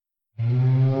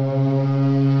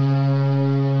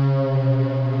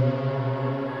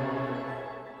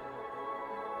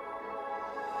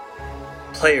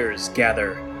players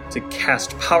gather to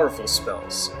cast powerful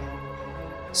spells.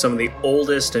 Some of the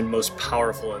oldest and most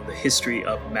powerful in the history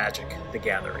of Magic: The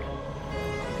Gathering.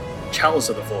 Chalice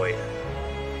of the Void,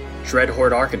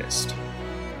 Dreadhorde Arcanist,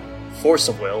 Force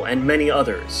of Will, and many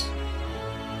others.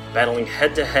 Battling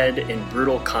head-to-head in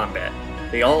brutal combat,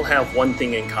 they all have one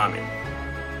thing in common: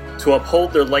 to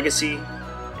uphold their legacy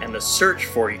and the search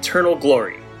for eternal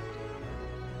glory.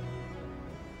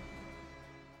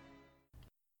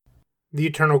 The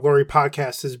Eternal Glory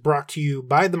podcast is brought to you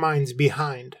by the minds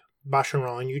behind Bosch and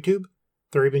Raw on YouTube,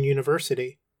 Thraben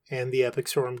University, and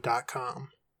theepicstorm.com.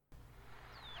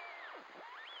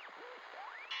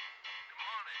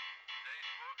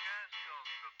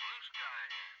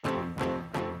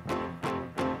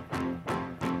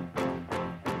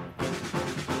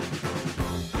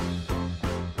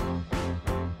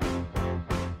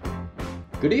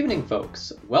 Good evening,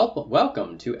 folks.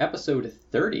 Welcome to episode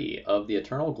 30 of the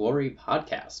Eternal Glory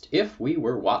podcast, If We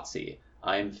Were WotC.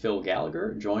 I'm Phil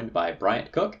Gallagher, joined by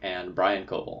Bryant Cook and Brian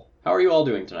Coble. How are you all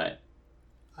doing tonight?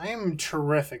 I am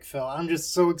terrific, Phil. I'm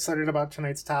just so excited about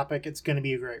tonight's topic. It's going to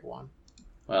be a great one.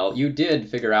 Well, you did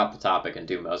figure out the topic and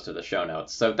do most of the show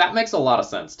notes, so that makes a lot of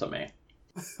sense to me.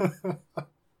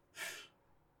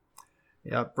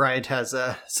 Yeah, Bryant has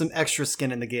some extra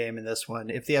skin in the game in this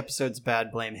one. If the episode's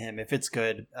bad, blame him. If it's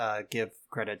good, give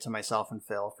credit to myself and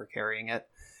Phil for carrying it.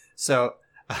 So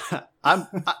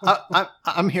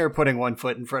I'm here putting one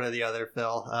foot in front of the other,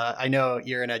 Phil. I know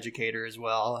you're an educator as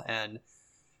well, and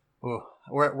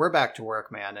we're back to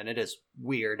work, man, and it is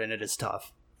weird and it is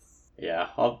tough. Yeah,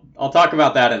 I'll talk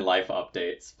about that in life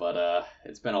updates, but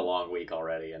it's been a long week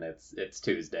already, and it's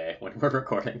Tuesday when we're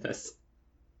recording this.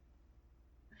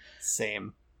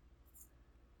 Same.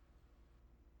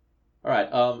 All right,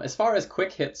 as far as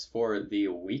quick hits for the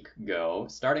week go,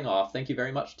 starting off, thank you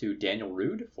very much to Daniel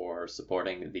Rude for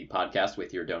supporting the podcast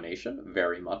with your donation.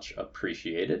 Very much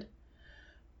appreciated.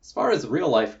 As far as real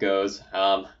life goes,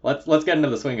 let's get into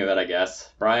the swing of it, I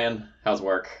guess. Brian, how's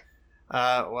work?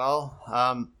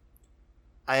 I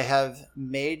have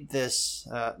made this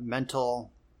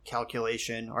mental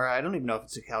calculation, or I don't even know if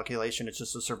it's a calculation, it's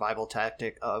just a survival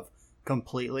tactic of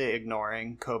completely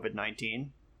ignoring COVID-19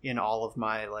 in all of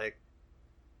my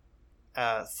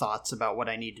thoughts about what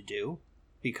I need to do,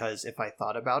 because if I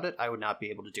thought about it, I would not be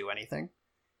able to do anything.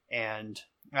 And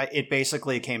it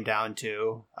basically came down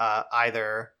to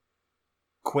either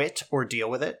quit or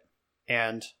deal with it,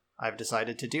 and I've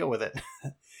decided to deal with it.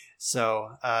 So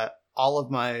all of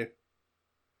my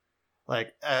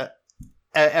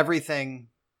everything,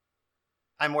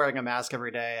 I'm wearing a mask every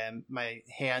day, and my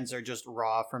hands are just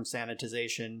raw from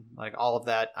sanitization, all of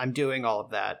that. I'm doing all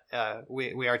of that.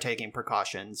 We are taking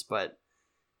precautions, but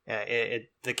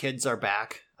the kids are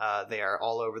back. They are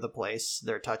all over the place.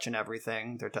 They're touching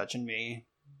everything. They're touching me,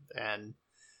 and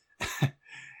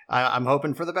I'm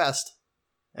hoping for the best.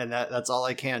 And that's all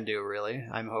I can do, really.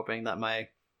 I'm hoping that my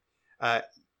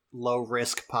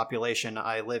low-risk population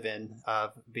I live in,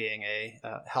 of being a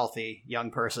healthy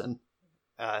young person,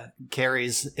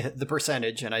 carries the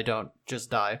percentage and I don't just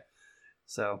die.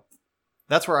 So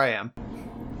that's where I am.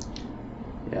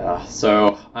 Yeah,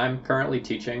 so I'm currently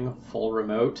teaching full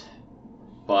remote,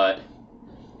 but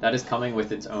that is coming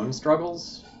with its own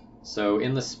struggles. So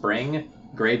in the spring,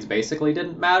 grades basically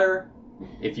didn't matter.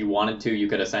 If you wanted to, you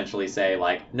could essentially say,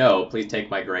 no, please take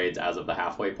my grades as of the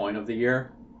halfway point of the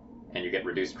year, and you get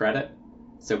reduced credit.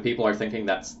 So people are thinking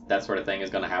that sort of thing is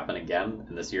going to happen again,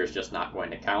 and this year is just not going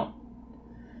to count.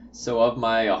 So of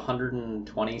my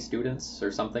 120 students or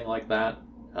something like that,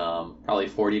 probably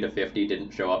 40 to 50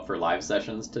 didn't show up for live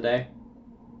sessions today.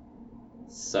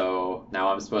 So now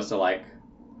I'm supposed to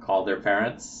call their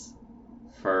parents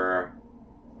for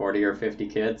 40 or 50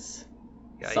 kids.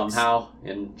 Yikes. Somehow,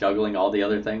 in juggling all the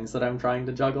other things that I'm trying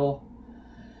to juggle.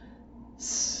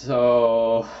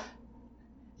 So,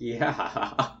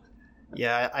 yeah.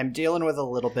 Yeah, I'm dealing with a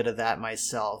little bit of that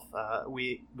myself.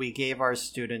 We gave our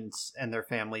students and their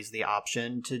families the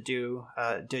option to do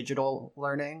digital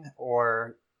learning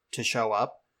or to show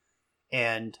up,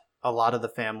 and a lot of the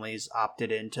families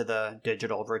opted into the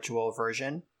digital virtual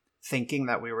version, thinking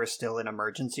that we were still in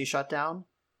emergency shutdown,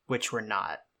 which we're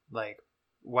not.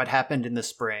 What happened in the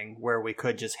spring, where we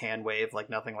could just hand wave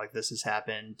nothing like this has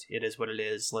happened, it is what it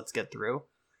is, let's get through,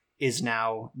 is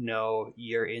now, no,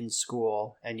 you're in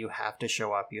school and you have to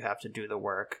show up, you have to do the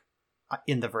work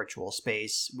in the virtual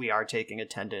space. We are taking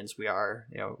attendance, we are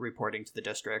reporting to the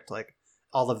district.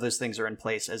 All of those things are in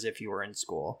place as if you were in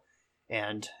school.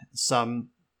 And some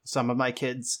of my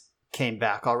kids came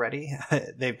back already.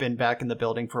 They've been back in the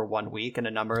building for 1 week, and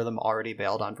a number of them already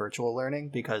bailed on virtual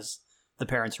learning because the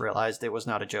parents realized it was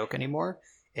not a joke anymore,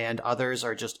 and others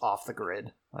are just off the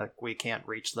grid. Like, we can't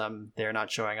reach them. They're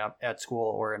not showing up at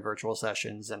school or in virtual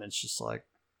sessions, and it's just like,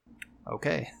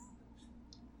 okay.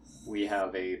 We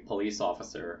have a police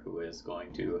officer who is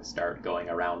going to start going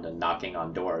around and knocking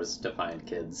on doors to find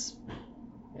kids.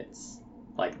 It's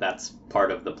like, that's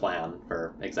part of the plan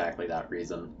for exactly that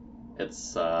reason.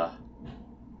 It's a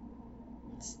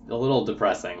little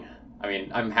depressing. I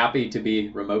mean, I'm happy to be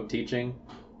remote teaching.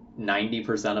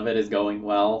 90% of it is going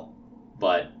well,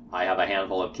 but I have a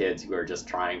handful of kids who are just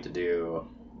trying to do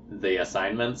the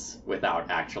assignments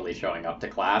without actually showing up to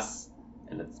class,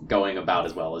 and it's going about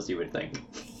as well as you would think.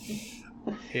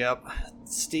 Yep.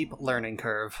 Steep learning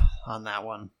curve on that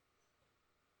one.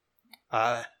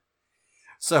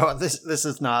 So this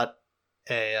is not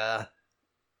a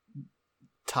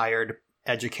tired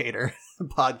educator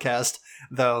podcast,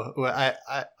 though.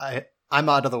 I'm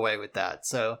out of the way with that.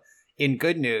 So, in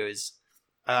good news,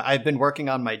 I've been working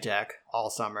on my deck all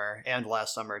summer and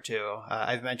last summer too.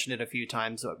 I've mentioned it a few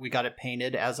times. We got it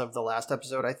painted as of the last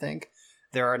episode, I think.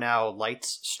 There are now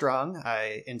lights strung.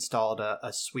 I installed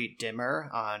a sweet dimmer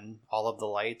on all of the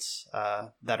lights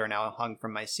that are now hung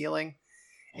from my ceiling.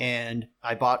 And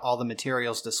I bought all the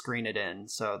materials to screen it in.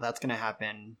 So that's going to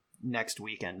happen next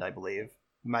weekend, I believe.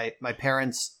 My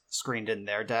parents screened in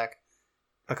their deck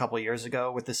a couple years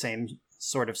ago with the same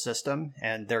sort of system.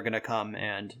 And they're going to come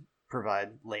and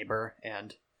provide labor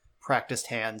and practiced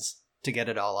hands to get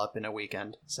it all up in a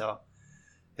weekend. So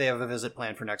they have a visit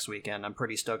planned for next weekend. I'm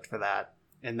pretty stoked for that.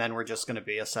 And then we're just going to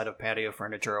be a set of patio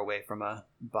furniture away from a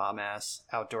bomb-ass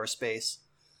outdoor space.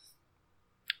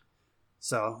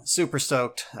 So, super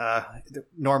stoked.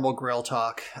 Normal grill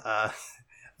talk.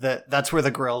 That's where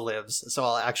the grill lives. So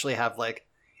I'll actually have, like,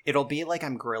 it'll be like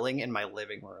I'm grilling in my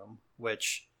living room,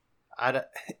 which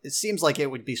it seems like it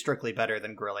would be strictly better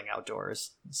than grilling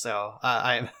outdoors. So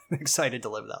I'm excited to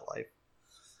live that life.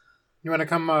 You want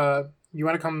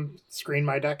to come screen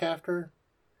my deck after,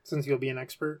 since you'll be an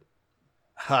expert?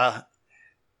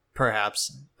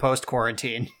 Perhaps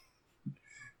post-quarantine.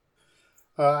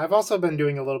 I've also been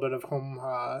doing a little bit of home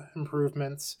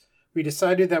improvements. We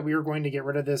decided that we were going to get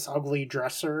rid of this ugly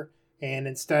dresser and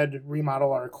instead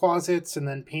remodel our closets and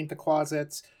then paint the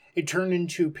closets. It turned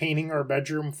into painting our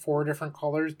bedroom 4 different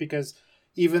colors because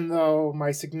even though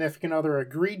my significant other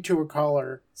agreed to a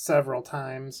color several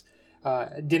times,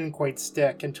 it didn't quite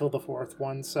stick until the 4th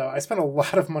one. So I spent a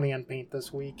lot of money on paint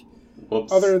this week.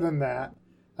 Whoops. Other than that,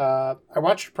 I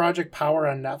watched Project Power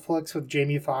on Netflix with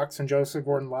Jamie Foxx and Joseph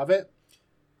Gordon-Levitt.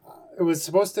 It was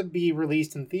supposed to be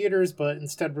released in theaters, but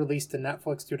instead released to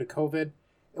Netflix due to COVID.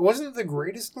 It wasn't the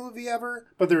greatest movie ever,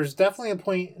 but there was definitely a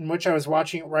point in which I was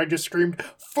watching it where I just screamed,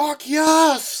 "Fuck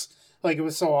yes!" Like, it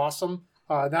was so awesome.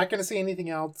 Not going to say anything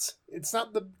else. It's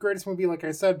not the greatest movie, like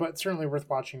I said, but certainly worth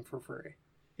watching for free.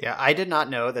 Yeah, I did not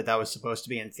know that was supposed to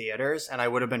be in theaters, and I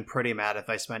would have been pretty mad if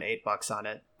I spent $8 on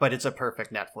it, but it's a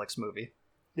perfect Netflix movie.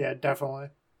 Yeah, definitely.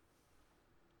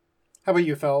 How about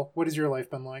you, Phil? What has your life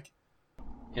been like?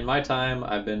 In my time,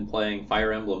 I've been playing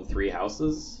Fire Emblem Three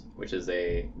Houses, which is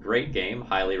a great game,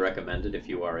 highly recommended if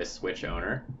you are a Switch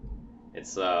owner.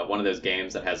 It's one of those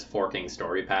games that has forking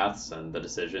story paths, and the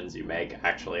decisions you make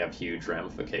actually have huge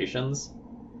ramifications.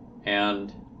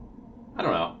 And, I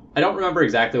don't know. I don't remember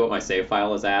exactly what my save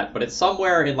file is at, but it's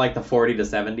somewhere in like the 40 to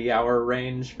 70 hour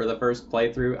range for the first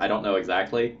playthrough. I don't know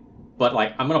exactly. But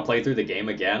like, I'm going to play through the game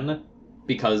again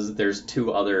because there's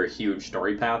 2 other huge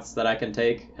story paths that I can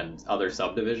take and other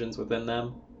subdivisions within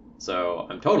them. So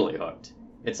I'm totally hooked.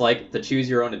 It's like the choose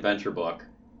your own adventure book,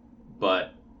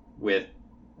 but with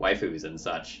waifus and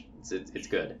such. It's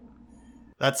good.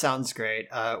 That sounds great.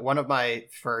 One of my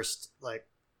first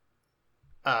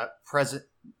present.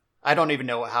 I don't even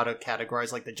know how to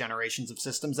categorize like the generations of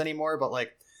systems anymore, but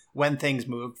like when things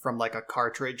moved from like a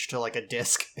cartridge to like a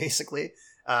disc, basically.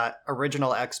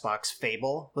 Original Xbox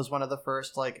Fable was one of the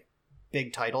first like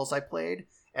big titles I played,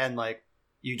 and like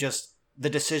the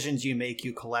decisions you make,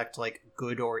 you collect like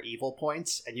good or evil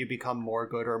points, and you become more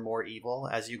good or more evil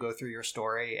as you go through your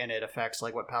story, and it affects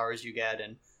like what powers you get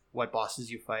and what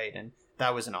bosses you fight, and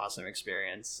that was an awesome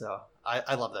experience. So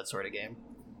I love that sort of game.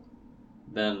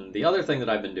 Then the other thing that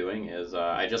I've been doing is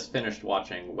I just finished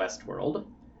watching Westworld.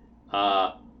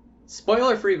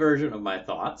 Spoiler-free version of my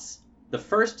thoughts. The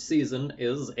first season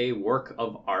is a work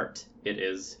of art. It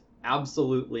is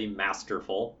absolutely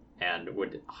masterful and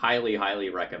would highly, highly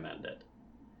recommend it.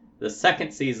 The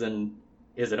second season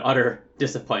is an utter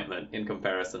disappointment in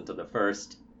comparison to the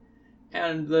first.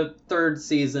 And the third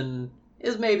season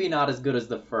is maybe not as good as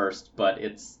the first, but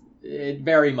it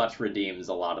very much redeems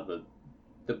a lot of the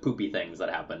poopy things that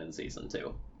happen in season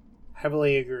 2.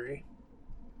 Heavily agree.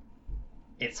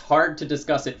 it's hard to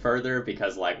discuss it further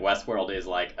because like Westworld is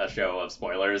like a show of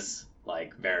spoilers,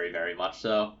 like very, very much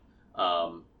so.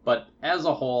 But as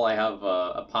a whole, I have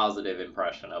a positive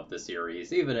impression of the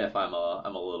series, even if I'm a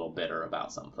little bitter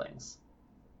about some things.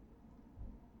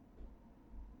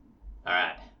 All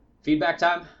right, feedback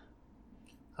time.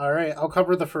 All right, I'll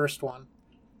cover the first one.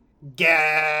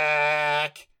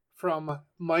 Gack from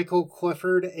Michael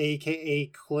Clifford, aka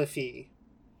Cliffy.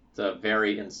 It's a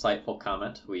very insightful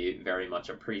comment. We very much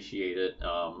appreciate it.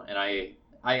 And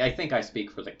I think I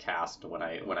speak for the cast when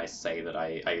I say that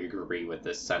I agree with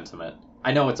this sentiment.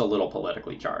 I know it's a little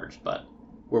politically charged, but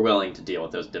we're willing to deal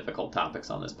with those difficult topics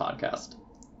on this podcast.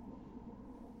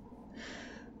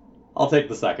 I'll take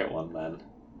the second one then.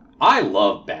 I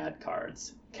love bad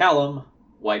cards. Callum,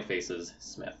 Whitefaces,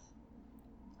 Smith.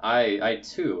 I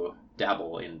too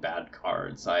dabble in bad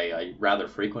cards. I rather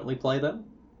frequently play them.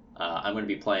 I'm going to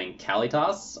be playing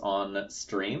Kalitas on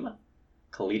stream.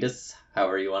 Kalitas,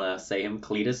 however you want to say him.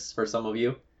 Kalitas for some of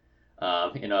you.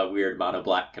 In a weird mono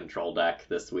black control deck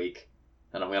this week.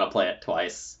 And I'm going to play it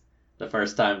twice. The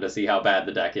first time to see how bad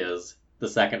the deck is. The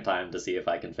second time to see if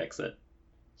I can fix it.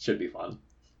 Should be fun.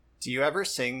 Do you ever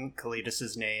sing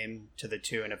Kalitas' name to the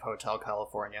tune of Hotel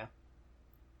California?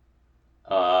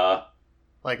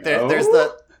 Like no?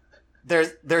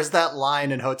 there's that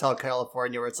line in Hotel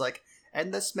California where it's like,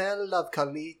 and the smell of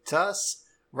Kalitas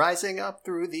rising up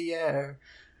through the air.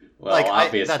 Well, like,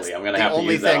 obviously, I'm going to have to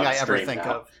use that on the only thing I ever stream think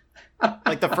now. of.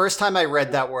 Like, the first time I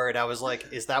read that word, I was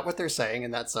like, is that what they're saying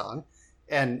in that song?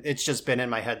 And it's just been in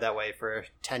my head that way for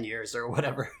 10 years or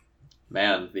whatever.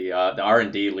 Man, the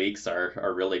R&D leaks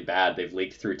are really bad. They've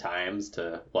leaked through times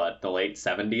to, the late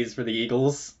 70s for the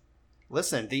Eagles?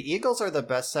 Listen, the Eagles are the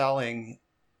best-selling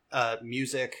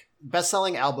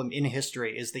best-selling album in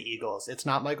history is the Eagles. It's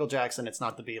not Michael Jackson, it's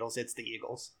not the Beatles, it's the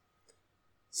Eagles.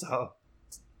 So,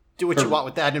 do what you want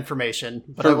with that information,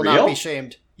 but I will not be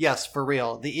shamed. Yes, for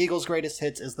real. The Eagles' Greatest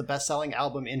Hits is the best-selling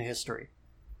album in history.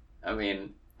 I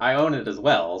mean, I own it as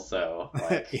well, so,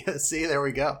 yeah, see, there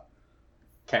we go.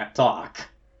 Can't talk.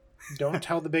 Don't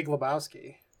tell the Big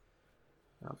Lebowski.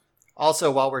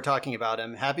 Also, while we're talking about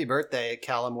him, happy birthday,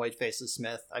 Callum Whitefaces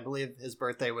Smith. I believe his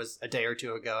birthday was a day or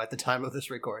two ago at the time of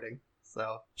this recording.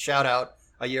 So, shout out,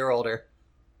 a year older.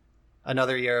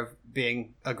 Another year of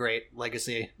being a great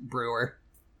legacy brewer.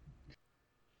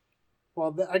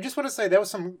 Well, I just want to say that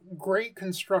was some great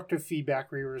constructive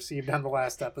feedback we received on the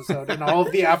last episode and all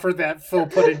of the effort that Phil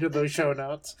put into those show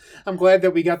notes. I'm glad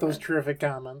that we got those terrific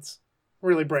comments.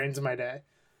 Really brightens my day.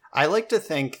 I like to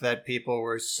think that people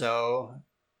were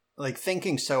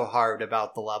thinking so hard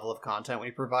about the level of content we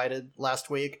provided last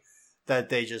week that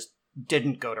they just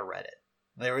didn't go to Reddit.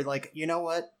 They were like, you know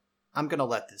what? I'm going to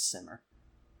let this simmer.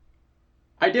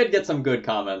 I did get some good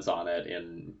comments on it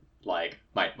in, my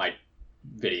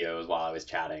videos while I was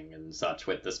chatting and such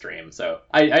with the stream, so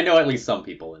I know at least some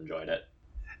people enjoyed it.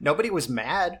 Nobody was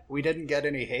mad. We didn't get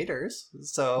any haters.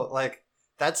 So,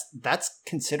 that's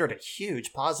considered a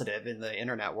huge positive in the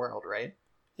internet world, right?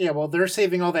 Yeah, well, they're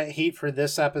saving all that hate for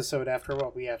this episode after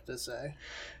what we have to say.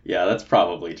 Yeah, that's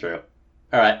probably true.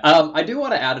 All right, I do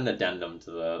want to add an addendum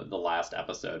to the last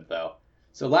episode, though.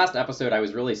 So last episode, I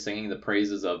was really singing the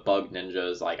praises of Bug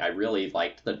Ninjas. I really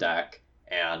liked the deck,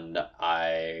 and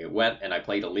I went and I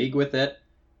played a league with it,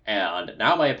 and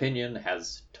now my opinion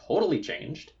has totally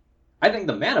changed. I think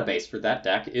the mana base for that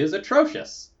deck is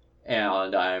atrocious,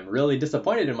 and I'm really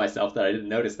disappointed in myself that I didn't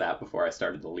notice that before I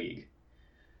started the league.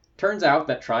 Turns out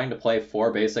that trying to play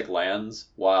 4 basic lands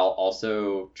while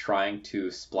also trying to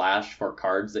splash for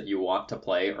cards that you want to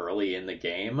play early in the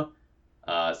game,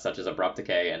 such as Abrupt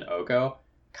Decay and Oko,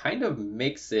 kind of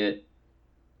makes it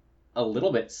a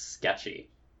little bit sketchy.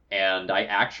 And I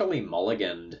actually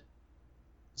mulliganed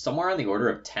somewhere on the order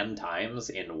of 10 times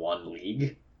in one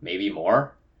league, maybe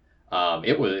more.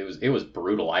 It was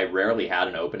brutal. I rarely had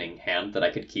an opening hand that I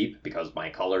could keep because my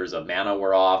colors of mana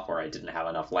were off, or I didn't have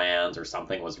enough lands, or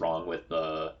something was wrong with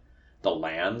the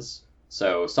lands.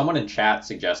 So someone in chat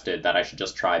suggested that I should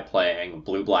just try playing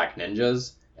Blue-Black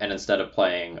Ninjas, and instead of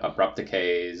playing Abrupt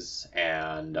Decays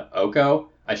and Oko,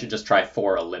 I should just try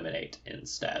 4 Eliminate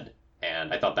instead.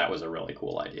 And I thought that was a really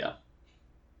cool idea.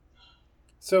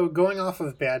 So going off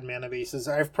of bad mana bases,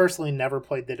 I've personally never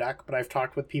played the deck, but I've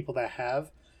talked with people that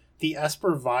have. The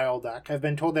Esper Vial deck, I've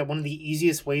been told that one of the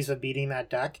easiest ways of beating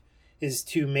that deck is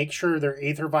to make sure their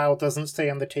Aether Vial doesn't stay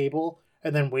on the table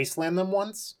and then wasteland them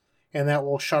once, and that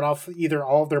will shut off either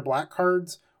all of their black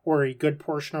cards or a good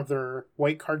portion of their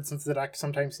white cards, since the deck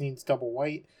sometimes needs double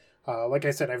white. Like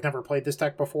I said, I've never played this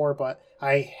deck before, but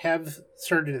I have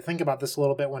started to think about this a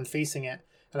little bit when facing it,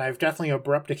 And I've definitely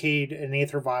abrupt decayed an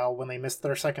Aether Vial when they missed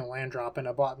their second land drop, and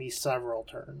it bought me several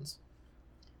turns.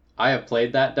 I have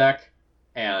played that deck,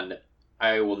 and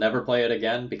I will never play it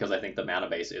again because I think the mana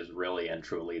base is really and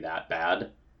truly that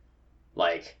bad.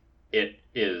 Like, it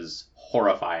is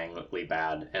horrifyingly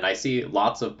bad. And I see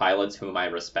lots of pilots whom I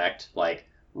respect, like,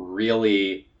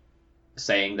 really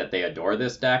saying that they adore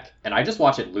this deck, and I just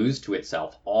watch it lose to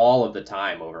itself all of the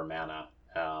time over mana.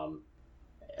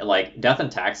 Like, Death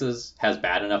and Taxes has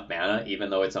bad enough mana, even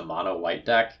though it's a mono white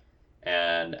deck,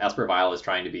 and Esper Vial is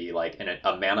trying to be like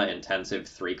a mana-intensive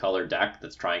 3-color deck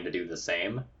that's trying to do the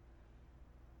same.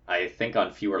 I think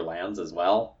on fewer lands as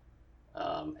well.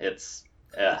 It's...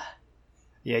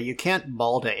 Yeah, you mull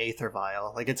Bald to Aether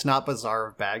Vial. Like, it's not Bazaar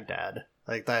of Baghdad.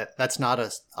 Like, that's not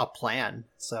a plan.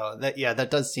 So,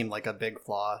 that does seem like a big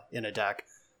flaw in a deck.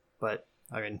 But,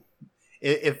 I mean,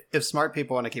 if smart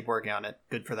people want to keep working on it,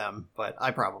 good for them. But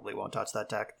I probably won't touch that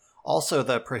deck. Also,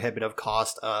 the prohibitive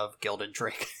cost of Gilded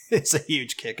Drake is a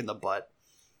huge kick in the butt.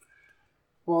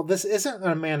 Well, this isn't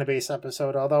a mana-based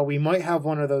episode, although we might have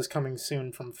one of those coming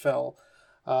soon from Phil.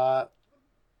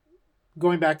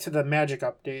 Going back to the Magic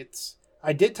updates,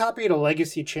 I did top 8 a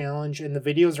Legacy Challenge, and the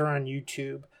videos are on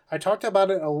YouTube. I talked about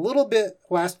it a little bit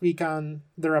last week on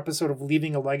their episode of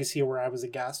Leaving a Legacy, where I was a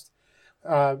guest.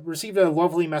 Received a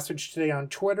lovely message today on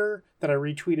Twitter that I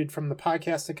retweeted from the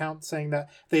podcast account saying that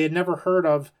they had never heard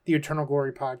of the Eternal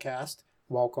Glory podcast.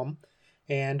 Welcome.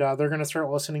 And they're going to start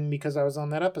listening because I was on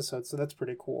that episode, so that's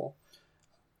pretty cool.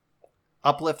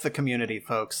 Uplift the community,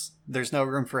 folks. There's no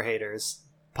room for haters.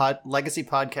 Legacy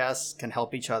podcasts can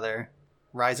help each other.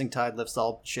 Rising tide lifts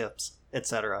all ships,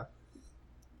 etc.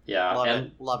 Yeah,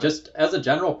 Love just as a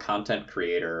general content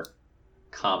creator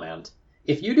comment,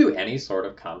 if you do any sort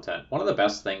of content, one of the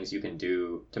best things you can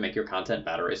do to make your content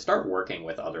better is start working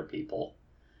with other people.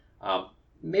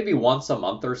 Maybe once a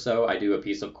month or so, I do a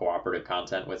piece of cooperative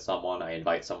content with someone. I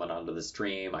invite someone onto the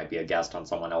stream. I'd be a guest on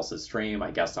someone else's stream. I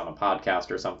guest on a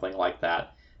podcast or something like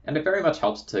that. And it very much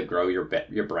helps to grow your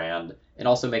brand. It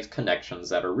also makes connections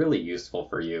that are really useful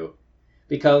for you.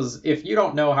 Because if you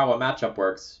don't know how a matchup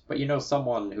works, but you know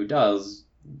someone who does,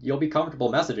 you'll be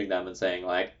comfortable messaging them and saying,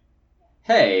 like,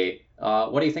 hey,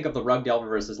 what do you think of the Rug Delver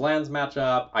versus Lands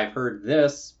matchup? I've heard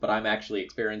this, but I'm actually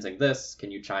experiencing this.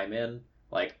 Can you chime in?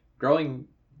 Like, growing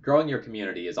your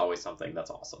community is always something that's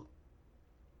awesome.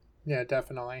 Yeah,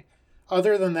 definitely.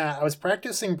 Other than that, I was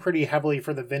practicing pretty heavily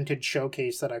for the Vintage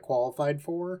Showcase that I qualified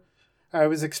for. I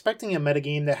was expecting a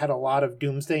metagame that had a lot of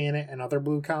Doomsday in it and other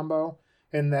blue combo,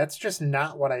 and that's just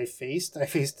not what I faced. I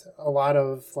faced a lot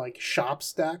of, like,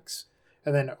 Shops decks,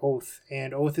 and then Oath.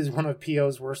 And Oath is one of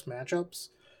PO's worst matchups,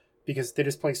 because they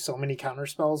just play so many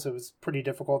counterspells. It was pretty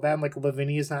difficult. That, and, like,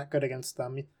 Lavinia is not good against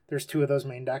them. There's 2 of those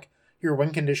main deck. Your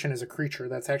win condition is a creature.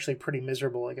 That's actually pretty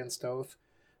miserable against Oath.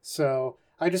 So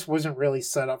I just wasn't really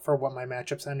set up for what my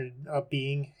matchups ended up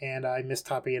being, and I missed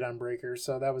top 8 on Breakers,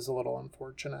 so that was a little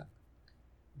unfortunate.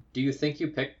 Do you think you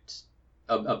picked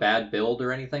a bad build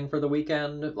or anything for the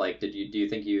weekend? Like, do you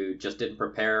think you just didn't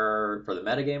prepare for the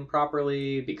metagame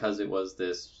properly because it was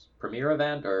this premiere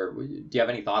event, or do you have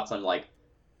any thoughts on, like,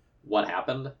 what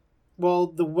happened? Well,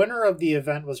 the winner of the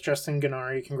event was Justin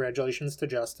Gennari. Congratulations to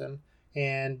Justin.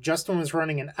 And Justin was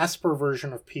running an Esper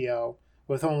version of PO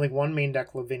with only one main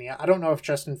deck Lavinia. I don't know if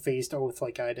Justin faced Oath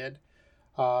like I did.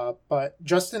 But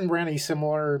Justin ran a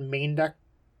similar main deck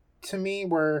to me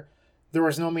where there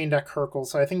was no main deck Hercule,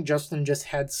 so I think Justin just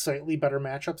had slightly better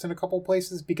matchups in a couple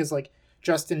places because, like,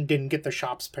 Justin didn't get the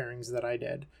Shops pairings that I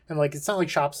did. And, like, it's not like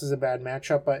Shops is a bad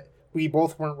matchup, but we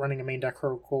both weren't running a main deck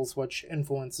Hercules, which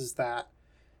influences that.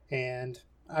 And,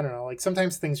 I don't know, like,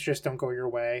 sometimes things just don't go your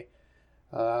way.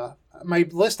 My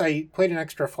list, I played an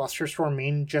extra Flusterstorm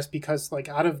main just because, like,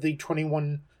 out of the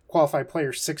 21 qualified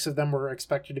players, 6 of them were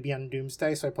expected to be on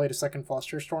Doomsday, so I played a second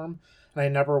Flusterstorm, and I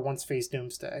never once faced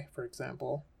Doomsday, for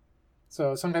example.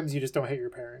 So sometimes you just don't hit your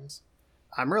pairings.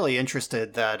 I'm really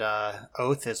interested that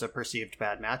Oath is a perceived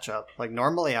bad matchup. Like,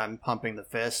 normally I'm pumping the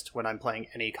fist when I'm playing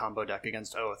any combo deck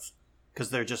against Oath,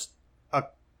 because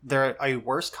they're a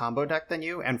worse combo deck than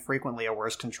you, and frequently a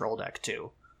worse control deck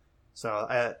too.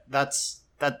 So that's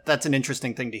an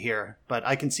interesting thing to hear, but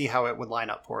I can see how it would line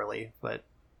up poorly. But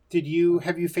have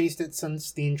you faced it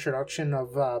since the introduction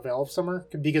of Veil of Summer?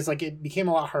 Because, like, it became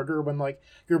a lot harder when, like,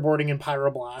 you're boarding in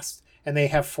Pyroblast and they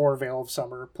have 4 Veil of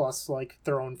Summer plus, like,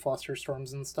 their own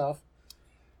Flusterstorms and stuff.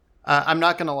 I'm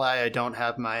not gonna lie, I don't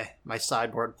have my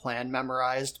sideboard plan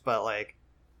memorized, but, like,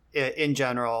 in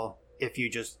general, if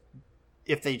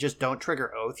they just don't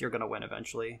trigger Oath, you're gonna win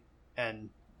eventually, and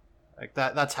like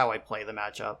that's how I play the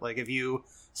matchup. Like, if you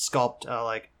sculpt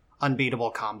like unbeatable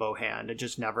combo hand and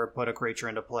just never put a creature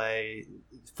into play,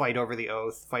 fight over the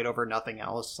oath, fight over nothing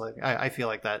else. Like I feel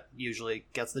like that usually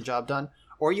gets the job done.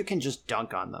 Or you can just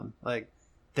dunk on them. Like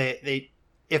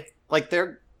if like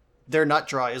their nut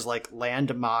draw is like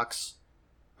land Mox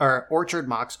or Orchard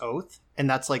Mox Oath, and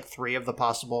that's like 3 of the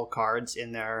possible cards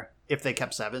in there if they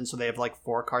kept 7, so they have like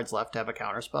 4 cards left to have a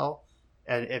counterspell.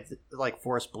 And if like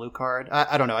force blue card,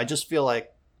 I don't know. I just feel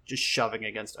like just shoving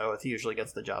against Oath usually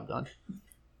gets the job done.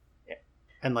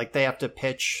 And like they have to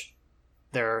pitch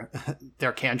their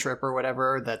cantrip or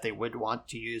whatever that they would want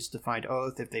to use to find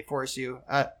Oath if they force you.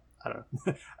 I don't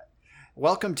know.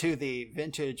 Welcome to the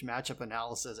vintage matchup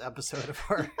analysis episode of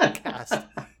our cast.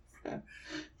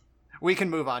 We can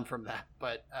move on from that,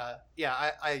 but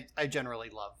yeah, I generally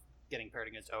love getting paired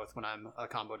against Oath when I'm a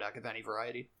combo deck of any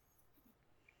variety.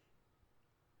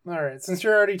 All right, since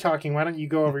you're already talking, why don't you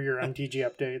go over your MTG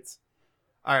updates?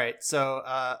 All right, so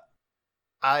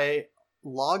I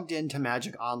logged into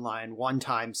Magic Online one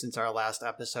time since our last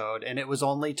episode, and it was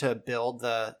only to build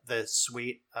the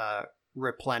sweet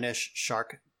Replenish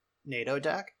Sharknado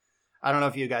deck. I don't know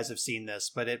if you guys have seen this,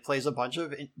 but it plays a bunch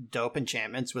of dope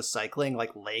enchantments with cycling,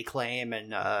 like Lay Claim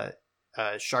and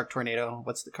Shark Tornado.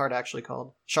 What's the card actually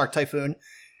called? Shark Typhoon.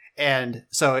 And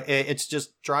so it's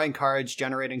just drawing cards,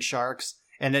 generating sharks,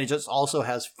 and then it just also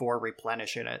has 4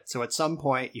 Replenish in it. So at some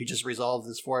point, you just resolve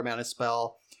this 4-mana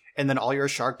spell, and then all your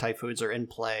Shark Typhoons are in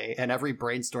play, and every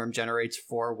Brainstorm generates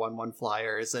 4 1/1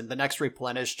 flyers, and the next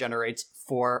Replenish generates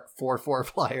 4 4/4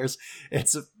 flyers.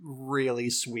 It's really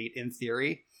sweet in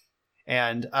theory.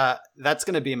 And that's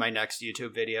going to be my next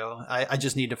YouTube video. I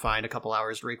just need to find a couple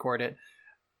hours to record it.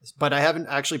 But I haven't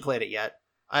actually played it yet.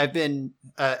 I've been,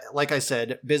 like I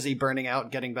said, busy burning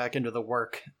out, getting back into the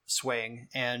work swing.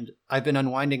 And I've been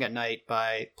unwinding at night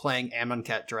by playing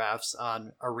Amonkhet drafts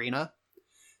on Arena.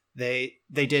 They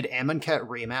did Amonkhet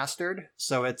Remastered.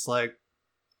 So it's like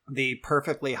the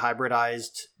perfectly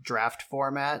hybridized draft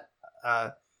format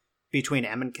between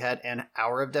Amonkhet and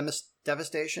Hour of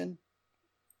Devastation.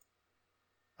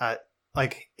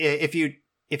 Like if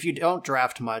you don't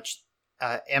draft much,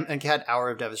 Amonkhet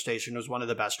Hour of Devastation was one of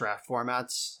the best draft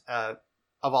formats of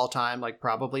all time, like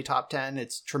probably top 10.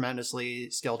 It's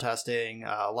tremendously skill testing,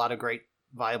 a lot of great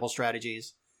viable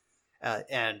strategies,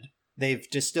 and they've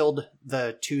distilled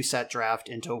the 2-set draft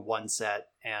into 1 set,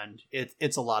 and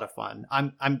it's a lot of fun.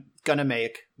 I'm gonna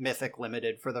make Mythic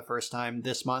Limited for the first time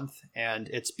this month, and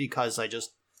it's because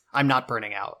I'm not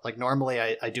burning out. Like normally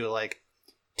I do like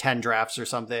 10 drafts or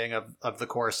something of the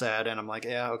core set, and I'm like,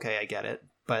 yeah, okay, I get it.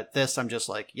 But this, I'm just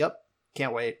like, yep,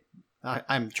 can't wait.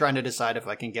 I'm trying to decide if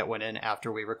I can get one in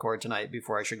after we record tonight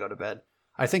before I should go to bed.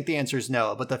 I think the answer is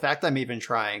no, but the fact I'm even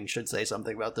trying should say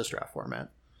something about this draft format.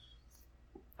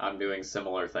 I'm doing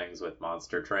similar things with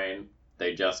Monster Train.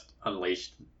 They just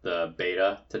unleashed the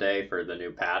beta today for the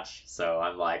new patch, so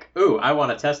I'm like, ooh, I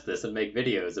want to test this and make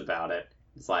videos about it.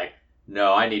 It's like,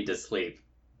 no, I need to sleep,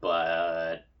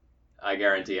 but I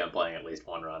guarantee I'm playing at least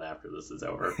 1 run after this is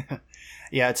over.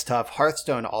 Yeah, it's tough.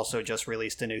 Hearthstone also just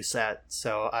released a new set,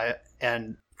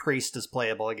 and Priest is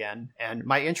playable again. And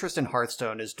my interest in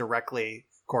Hearthstone is directly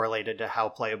correlated to how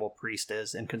playable Priest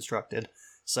is in Constructed.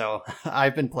 So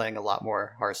I've been playing a lot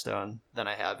more Hearthstone than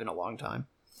I have in a long time.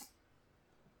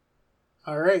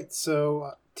 All right,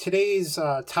 so today's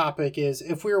topic is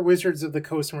if we were Wizards of the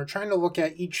Coast, and we're trying to look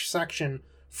at each section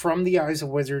from the eyes of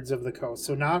Wizards of the Coast.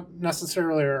 So not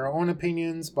necessarily our own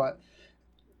opinions, but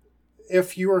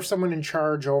if you are someone in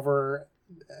charge over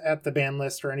at the ban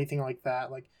list or anything like that,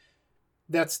 like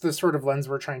that's the sort of lens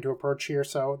we're trying to approach here.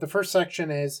 So the first section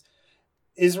is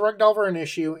Rugdelver an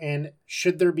issue, and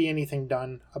should there be anything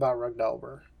done about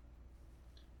Rugdelver?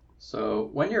 So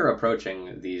when you're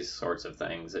approaching these sorts of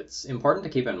things, it's important to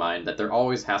keep in mind that there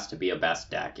always has to be a best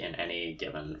deck in any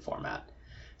given format.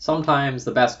 Sometimes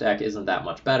the best deck isn't that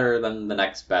much better than the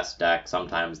next best deck.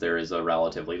 Sometimes there is a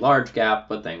relatively large gap,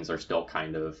 but things are still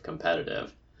kind of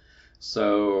competitive.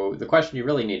 So the question you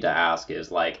really need to ask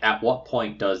is, like, at what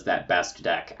point does that best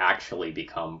deck actually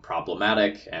become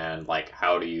problematic, and, like,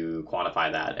 how do you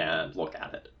quantify that and look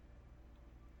at it?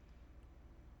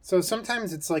 So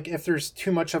sometimes it's like if there's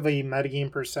too much of a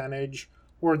metagame percentage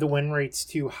or the win rate's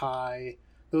too high.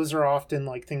 Those are often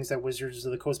like things that Wizards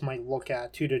of the Coast might look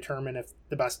at to determine if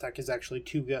the best deck is actually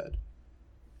too good.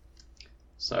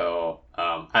 So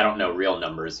I don't know real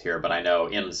numbers here, but I know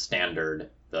in Standard,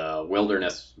 the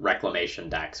Wilderness Reclamation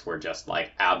decks were just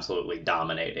like absolutely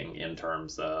dominating in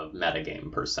terms of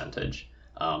metagame percentage.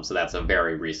 So that's a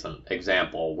very recent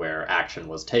example where action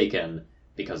was taken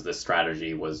because this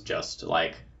strategy was just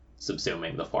like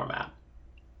subsuming the format.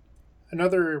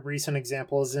 Another recent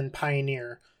example is in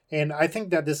Pioneer. And I think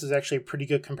that this is actually a pretty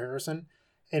good comparison.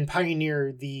 In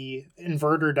Pioneer, the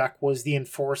Inverter deck was the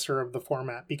enforcer of the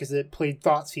format because it played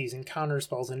Thoughtseize and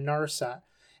Counterspells and Narset,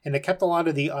 and it kept a lot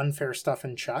of the unfair stuff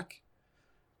in check.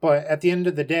 But at the end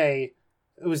of the day,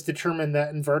 it was determined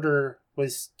that Inverter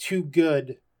was too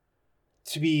good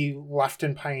to be left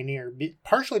in Pioneer,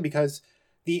 partially because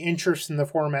the interest in the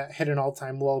format hit an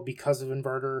all-time low because of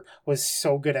Inverter was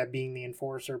so good at being the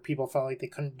enforcer. People felt like they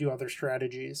couldn't do other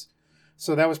strategies.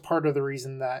 So that was part of the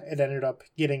reason that it ended up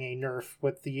getting a nerf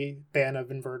with the ban of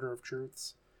Inverter of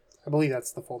Truths. I believe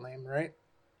that's the full name, right?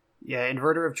 Yeah,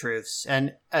 Inverter of Truths.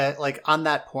 And on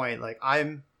that point,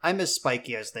 I'm as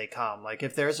spiky as they come. Like,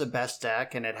 if there's a best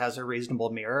deck and it has a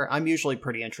reasonable mirror, I'm usually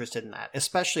pretty interested in that,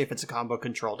 especially if it's a combo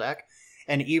control deck.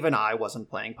 And even I wasn't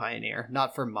playing Pioneer,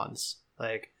 not for months.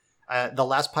 The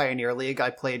last Pioneer League I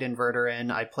played Inverter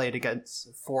in, I played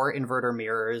against 4 Inverter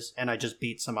mirrors, and I just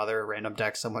beat some other random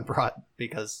deck someone brought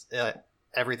because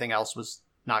everything else was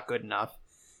not good enough.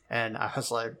 And I was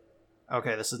like,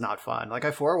 okay, this is not fun. I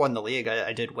 4-1 the league,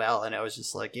 I did well, and I was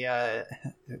just like, yeah,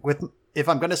 if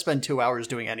I'm going to spend 2 hours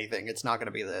doing anything, it's not going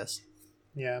to be this.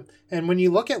 Yeah, and when you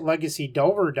look at Legacy,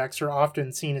 Delver decks are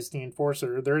often seen as the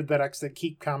enforcer. They're the decks that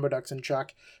keep combo decks in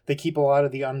check. They keep a lot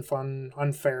of the unfun,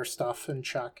 unfair stuff in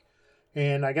check.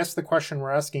 And I guess the question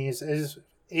we're asking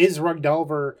is Rug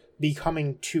Delver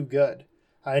becoming too good?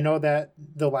 I know that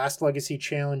the last Legacy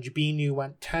Challenge, BNU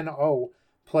went 10-0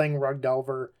 playing Rug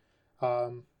Delver.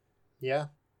 Yeah,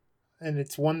 and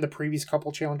it's won the previous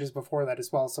couple challenges before that as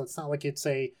well. So it's not like it's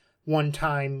a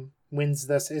one-time wins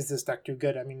this, is this deck too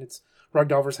good? I mean, Rug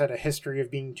Delver's had a history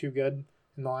of being too good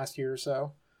in the last year or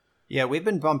so. Yeah, we've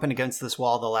been bumping against this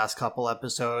wall the last couple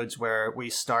episodes where we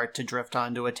start to drift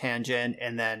onto a tangent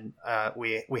and then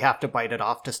we have to bite it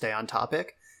off to stay on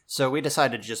topic. So we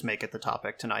decided to just make it the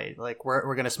topic tonight.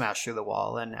 We're going to smash through the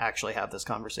wall and actually have this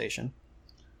conversation.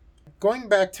 Going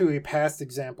back to a past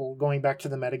example, going back to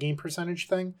the metagame percentage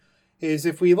thing, is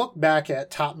if we look back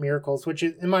at Top Miracles, which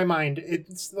is, in my mind,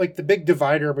 it's like the big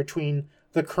divider between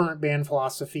the current ban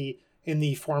philosophy and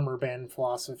the former ban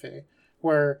philosophy,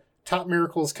 where Top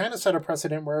Miracles kind of set a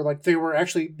precedent where they were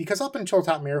actually, because up until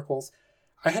Top Miracles,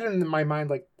 I had it in my mind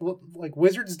like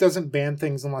Wizards doesn't ban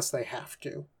things unless they have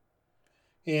to.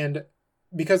 And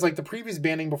because the previous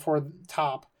banning before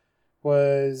Top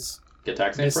was Get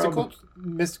taxing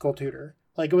Mystical Tutor.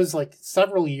 It was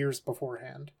several years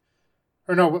beforehand.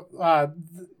 Or no,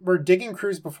 were Digging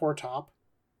Crews before Top?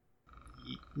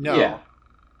 No. Yeah.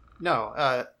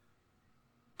 No,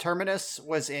 Terminus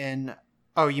was in...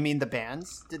 Oh, you mean the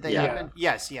bans? Did they happen?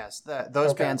 Yes.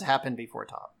 Those bans happened before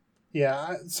Top.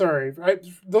 Yeah, sorry.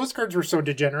 Those cards were so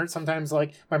degenerate. Sometimes,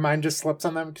 my mind just slips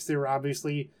on them because they were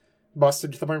obviously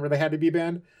busted to the point where they had to be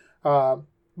banned.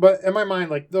 But in my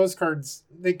mind, those cards,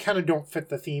 they kind of don't fit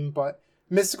the theme. But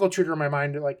Mystical Tutor, in my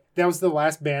mind, that was the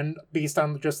last ban based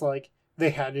on just, they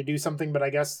had to do something. But I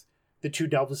guess the 2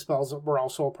 Delve spells were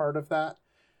also a part of that.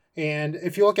 And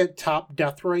if you look at Top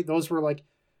Deathrite,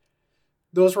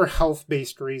 those were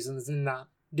health-based reasons and not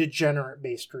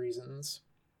degenerate-based reasons.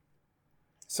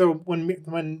 So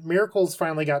when Miracles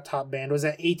finally got top banned, it was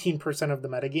at 18% of the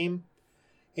metagame.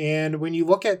 And when you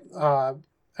look at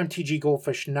MTG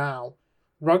Goldfish now,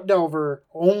 Rug Delver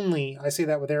only, I say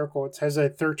that with air quotes, has a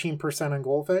 13% on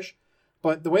Goldfish.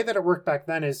 But the way that it worked back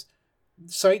then is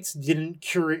sites didn't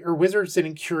curate, or Wizards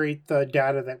didn't curate the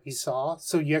data that we saw.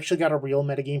 So you actually got a real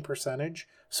metagame percentage.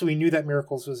 So we knew that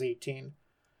Miracles was 18.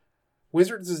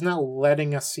 Wizards is now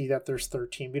letting us see that there's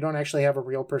 13. We don't actually have a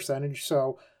real percentage,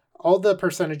 so all the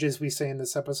percentages we say in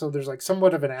this episode, there's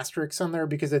somewhat of an asterisk on there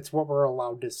because it's what we're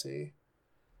allowed to see.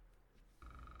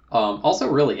 Also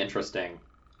really interesting,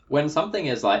 when something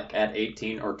is at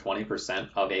 18 or 20%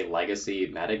 of a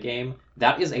legacy metagame,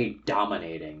 that is a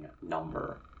dominating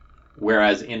number.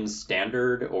 Whereas in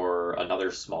Standard or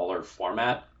another smaller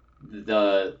format,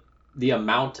 the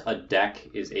amount a deck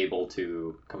is able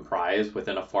to comprise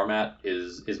within a format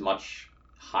is much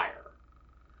higher.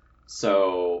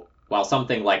 So while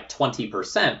something like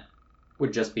 20%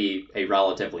 would just be a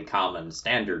relatively common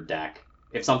Standard deck,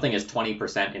 if something is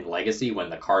 20% in Legacy when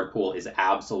the card pool is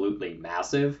absolutely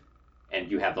massive and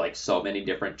you have so many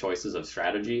different choices of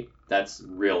strategy, that's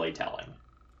really telling.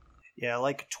 Yeah,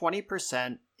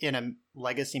 20% in a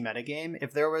Legacy metagame,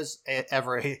 if there was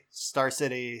ever a Star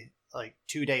City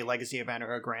 2-day Legacy event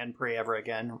or a Grand Prix ever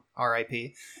again,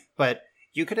 RIP. But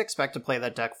you could expect to play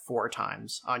that deck 4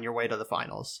 times on your way to the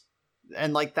finals.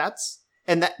 And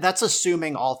that's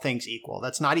assuming all things equal.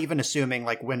 That's not even assuming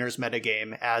winners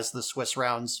metagame as the Swiss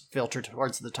rounds filter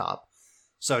towards the top.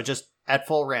 So just at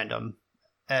full random,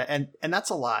 And that's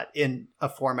a lot in a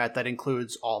format that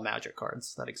includes all Magic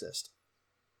cards that exist.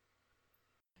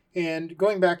 And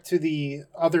going back to the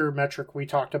other metric we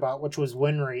talked about, which was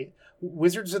win rate,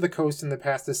 Wizards of the Coast in the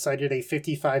past has cited a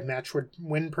 55 match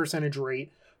win percentage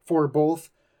rate for both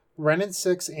Renin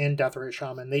 6 and Deathrite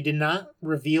Shaman. They did not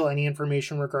reveal any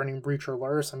information regarding Breach or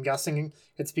Lurrus. I'm guessing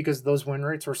it's because those win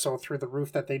rates were so through the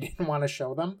roof that they didn't want to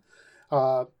show them.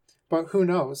 But who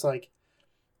knows?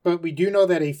 But we do know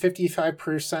that a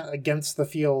 55% against the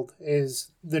field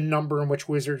is the number in which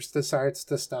Wizards decides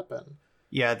to step in.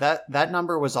 Yeah, that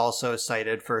number was also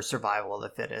cited for Survival of the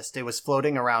Fittest. It was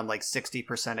floating around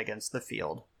 60% against the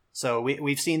field. So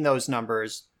we've seen those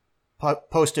numbers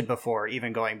posted before,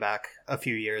 even going back a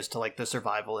few years to the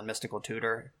Survival and Mystical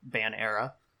Tutor ban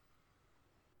era.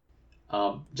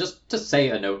 Just to say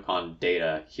a note on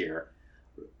data here.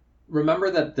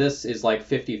 Remember that this is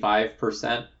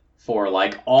 55% for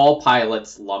all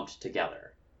pilots lumped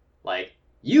together.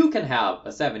 You can have a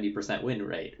 70% win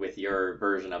rate with your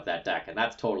version of that deck, and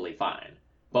that's totally fine.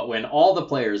 But when all the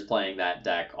players playing that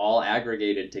deck, all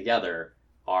aggregated together,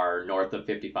 are north of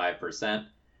 55%,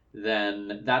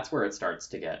 then that's where it starts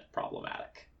to get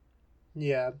problematic.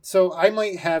 Yeah, so I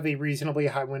might have a reasonably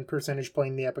high win percentage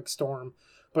playing the Epic Storm,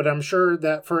 but I'm sure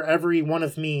that for every one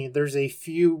of me, there's a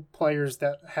few players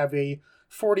that have a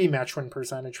 40 match win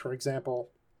percentage, for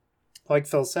example, like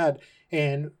Phil said,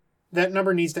 and that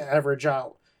number needs to average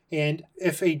out. And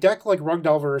if a deck like Rug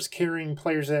Delver is carrying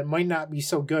players that might not be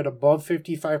so good above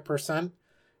 55%,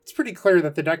 it's pretty clear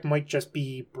that the deck might just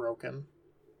be broken.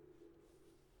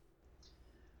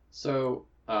 So,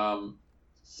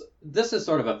 this is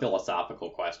sort of a philosophical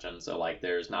question, so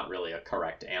there's not really a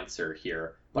correct answer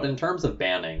here. But in terms of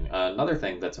banning, another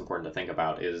thing that's important to think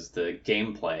about is the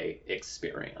gameplay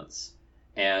experience.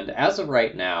 And as of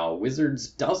right now, Wizards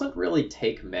doesn't really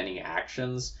take many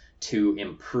actions to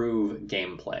improve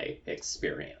gameplay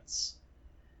experience.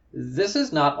 This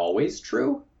is not always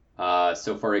true.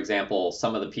 So for example,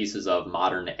 some of the pieces of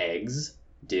Modern Eggs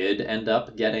did end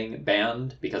up getting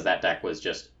banned because that deck was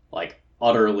just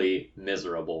utterly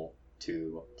miserable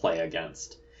to play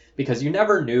against. Because you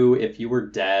never knew if you were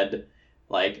dead.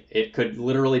 It could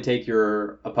literally take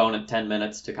your opponent 10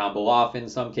 minutes to combo off in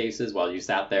some cases while you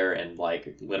sat there and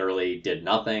literally did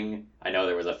nothing. I know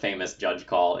there was a famous judge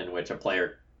call in which a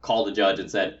player called a judge and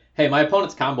said, "Hey, my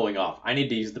opponent's comboing off. I need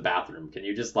to use the bathroom. Can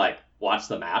you just watch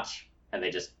the match?" And they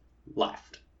just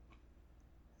left.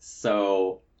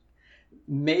 So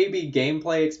maybe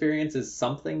gameplay experience is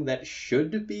something that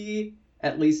should be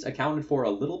at least accounted for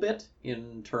a little bit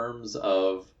in terms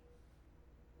of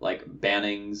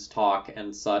bannings talk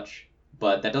and such,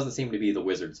 but that doesn't seem to be the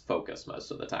Wizards' focus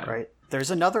most of the time. Right. There's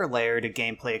another layer to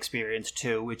gameplay experience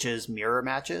too, which is mirror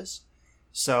matches.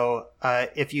 So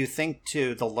if you think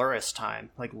to the Lurrus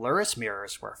time, Lurrus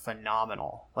mirrors were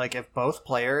phenomenal. if both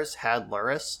players had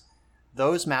Lurrus,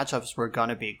 those matchups were going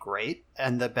to be great,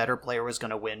 and the better player was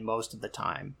going to win most of the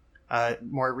time.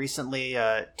 More recently,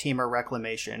 Temur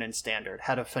Reclamation and Standard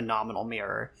had a phenomenal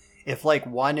mirror. If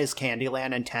 1 is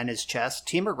Candyland and 10 is chess,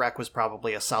 Temur Rec was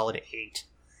probably a solid 8.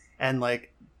 And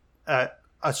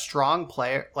a strong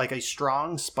player, a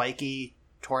strong spiky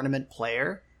tournament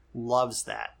player loves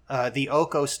that. The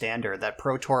Oko Standard, that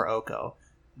Pro Tour Oko,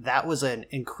 that was an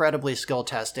incredibly skill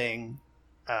testing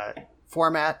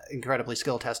format, incredibly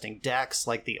skill testing decks.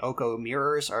 The Oko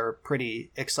mirrors are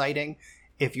pretty exciting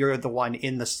if you're the one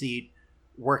in the seat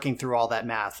working through all that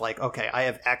math. Okay, I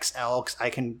have X elks, I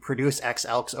can produce X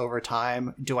elks over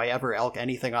time. Do I ever elk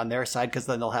anything on their side? Because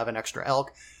then they'll have an extra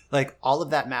elk. All of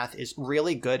that math is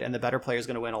really good, and the better player is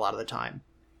going to win a lot of the time.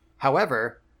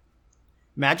 However,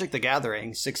 Magic the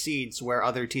Gathering succeeds where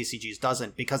other TCGs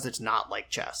doesn't, because it's not like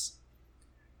chess.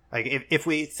 If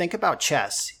we think about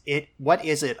chess, what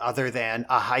is it other than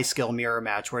a high skill mirror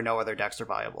match where no other decks are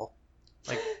viable?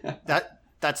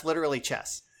 That's literally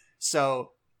chess.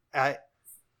 So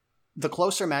the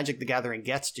closer Magic the Gathering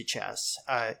gets to chess,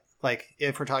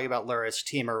 if we're talking about Lurrus,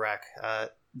 Temur Rec,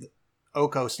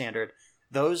 Oko Standard,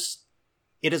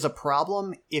 it is a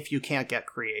problem if you can't get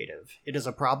creative. It is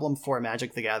a problem for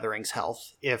Magic the Gathering's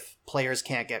health if players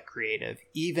can't get creative,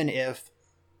 even if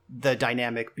the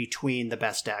dynamic between the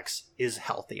best decks is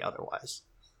healthy otherwise.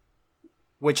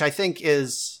 Which I think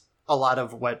is a lot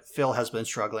of what Phil has been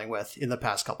struggling with in the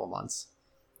past couple months.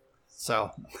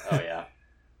 So. Oh, yeah.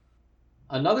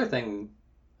 Another thing,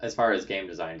 as far as game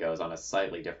design goes, on a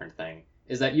slightly different thing,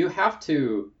 is that you have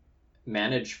to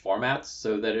manage formats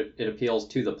so that it appeals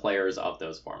to the players of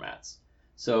those formats.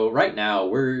 So right now,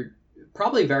 we're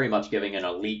probably very much giving an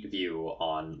elite view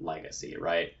on Legacy,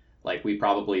 right? Like, we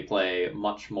probably play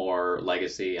much more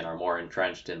Legacy and are more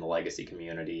entrenched in the Legacy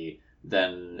community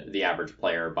than the average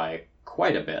player by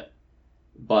quite a bit.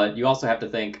 But you also have to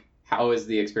think, how is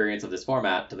the experience of this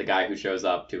format to the guy who shows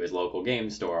up to his local game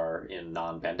store in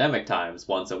non-pandemic times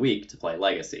once a week to play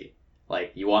Legacy?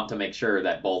 Like, you want to make sure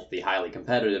that both the highly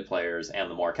competitive players and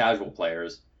the more casual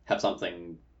players have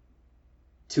something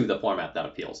to the format that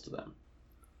appeals to them.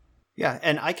 Yeah,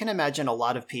 and I can imagine a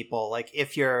lot of people, like,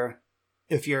 if you're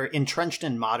entrenched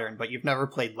in Modern, but you've never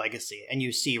played Legacy, and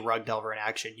you see Rug Delver in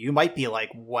action, you might be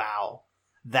like, wow,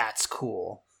 that's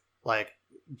cool. Like,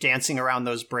 dancing around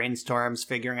those brainstorms,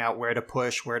 figuring out where to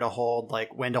push, where to hold,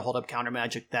 like, when to hold up counter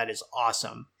magic, that is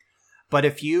awesome. But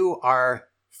if you are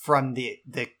from the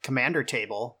commander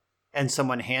table, and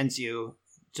someone hands you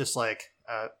just, like,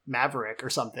 Maverick or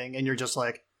something, and you're just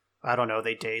like, I don't know,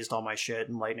 they dazed all my shit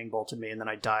and lightning bolted me, and then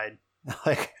I died.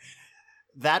 Like,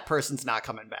 that person's not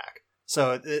coming back.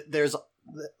 So there's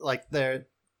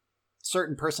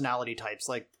certain personality types,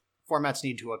 like formats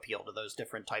need to appeal to those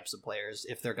different types of players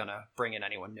if they're going to bring in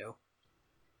anyone new.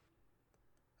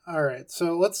 All right,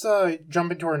 so let's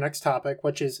jump into our next topic,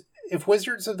 which is, if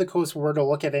Wizards of the Coast were to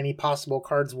look at any possible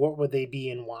cards, what would they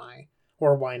be and why?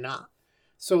 Or why not?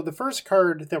 So the first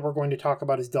card that we're going to talk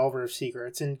about is Delver of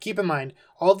Secrets. And keep in mind,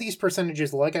 all these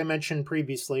percentages, like I mentioned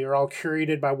previously, are all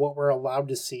curated by what we're allowed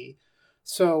to see.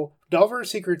 So Delver of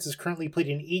Secrets is currently played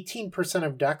in 18%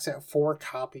 of decks at 4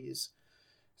 copies.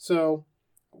 So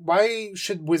why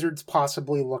should Wizards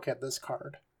possibly look at this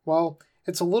card? Well,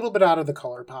 it's a little bit out of the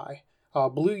color pie.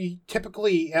 Blue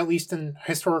typically, at least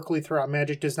historically throughout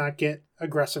Magic, does not get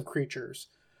aggressive creatures.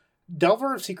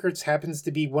 Delver of Secrets happens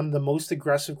to be one of the most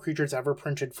aggressive creatures ever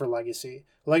printed for Legacy.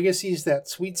 Legacy is that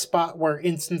sweet spot where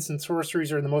instants and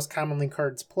sorceries are the most commonly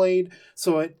cards played,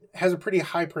 so it has a pretty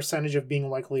high percentage of being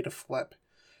likely to flip.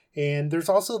 And there's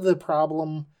also the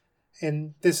problem,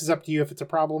 and this is up to you if it's a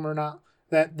problem or not,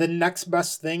 that the next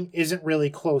best thing isn't really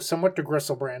close, somewhat to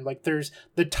Gristlebrand. Like, there's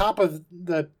the top of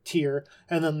the tier,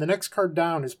 and then the next card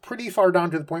down is pretty far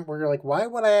down to the point where you're like, why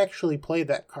would I actually play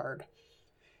that card?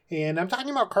 And I'm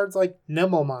talking about cards like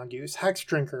Nimble Mongoose, Hex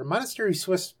Drinker, Monastery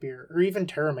Swiftspear, or even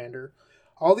Terramander.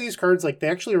 All these cards, like, they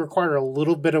actually require a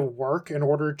little bit of work in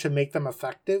order to make them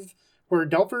effective, where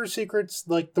Delver of Secrets,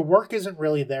 like, the work isn't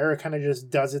really there. It kind of just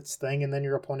does its thing, and then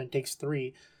your opponent takes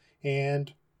 3.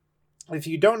 And if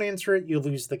you don't answer it, you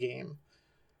lose the game.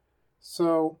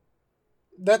 So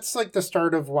that's, like, the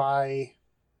start of why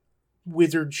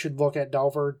Wizards should look at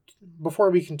Delver. Before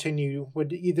we continue,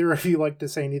 would either of you like to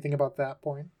say anything about that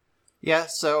point? Yeah,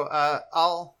 so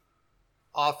I'll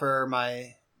offer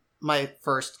my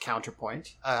first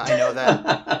counterpoint. I know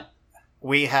that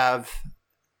we have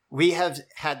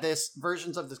had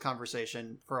versions of this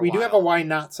conversation for a while. We do have a why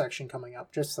not section coming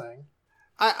up, just saying.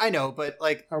 I know, but,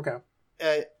 like, okay.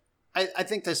 I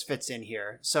think this fits in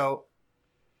here. So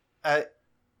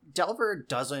Delver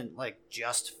doesn't, like,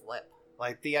 just flip.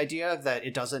 Like, the idea that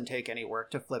it doesn't take any work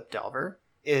to flip Delver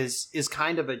is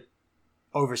kind of a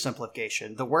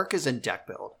oversimplification. The work is in deck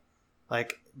build.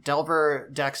 Like, Delver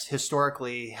decks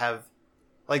historically have,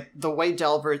 like, the way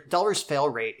Delver's fail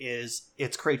rate is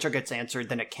its creature gets answered,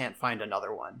 then it can't find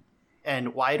another one.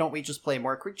 And why don't we just play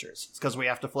more creatures? It's because we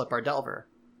have to flip our Delver.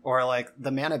 Or, like,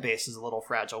 the mana base is a little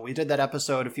fragile. We did that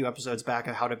episode a few episodes back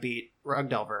of how to beat Rug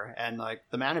Delver, and, like,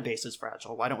 the mana base is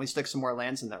fragile. Why don't we stick some more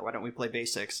lands in there? Why don't we play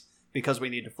basics? Because we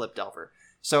need to flip Delver.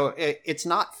 So it's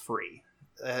not free.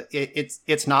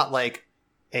 It's not like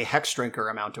a Hex Drinker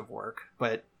amount of work,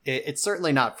 but it's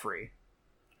certainly not free.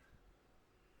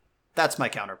 That's my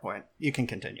counterpoint. You can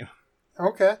continue.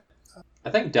 Okay. I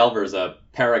think Delver's a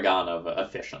paragon of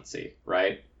efficiency,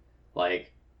 right?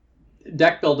 Like,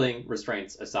 deck building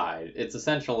restraints aside, it's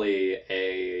essentially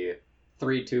a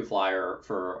 3/2 flyer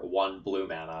for 1 blue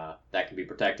mana that can be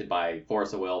protected by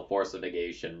Force of Will, Force of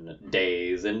Negation,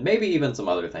 Daze, and maybe even some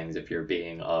other things if you're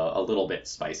being a little bit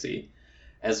spicy.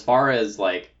 As far as,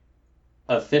 like,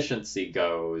 efficiency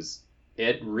goes,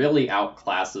 it really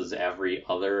outclasses every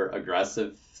other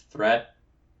aggressive threat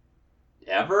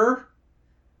ever.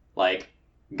 Like,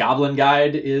 Goblin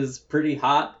Guide is pretty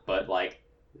hot, but, like,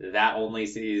 that only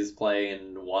sees play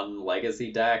in 1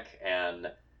 Legacy deck,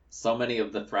 and so many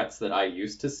of the threats that I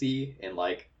used to see in,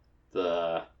 like,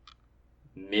 the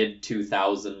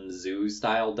mid-2000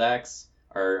 zoo-style decks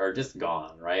are just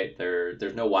gone, right?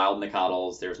 There's no Wild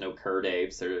Nacatls, there's no Curd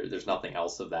Apes, there's nothing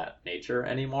else of that nature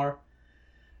anymore.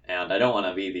 And I don't want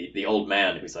to be the old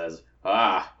man who says,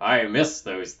 I miss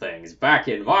those things. Back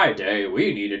in my day,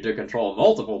 we needed to control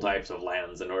multiple types of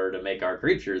lands in order to make our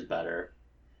creatures better.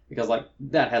 Because, like,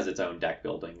 that has its own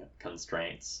deck-building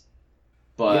constraints.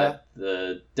 But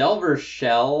the Delver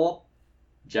shell,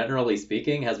 generally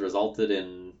speaking, has resulted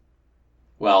in,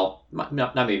 well,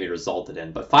 not maybe resulted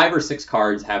in, but 5 or 6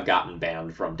 cards have gotten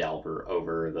banned from Delver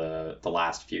over the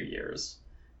last few years.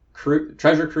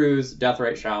 Treasure Cruise,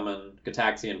 Deathrite Shaman,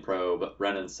 Gataxian Probe,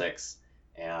 Renin 6,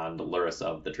 and Lurrus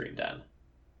of the Dream Den.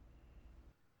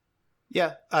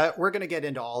 Yeah, we're going to get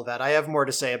into all of that. I have more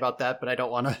to say about that, but I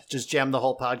don't want to just jam the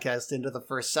whole podcast into the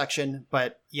first section.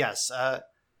 But yes,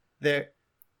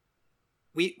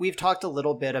 we've talked a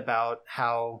little bit about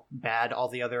how bad all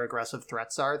the other aggressive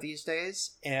threats are these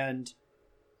days, and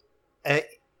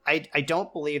I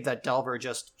don't believe that Delver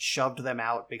just shoved them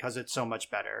out because it's so much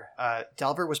better.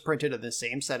 Delver was printed in the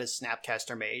same set as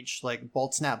Snapcaster Mage. Like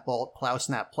Bolt Snap Bolt, Plow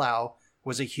Snap Plow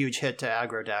was a huge hit to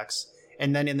aggro decks.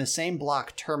 And then in the same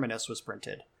block, Terminus was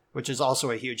printed, which is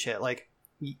also a huge hit. Like,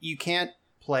 you can't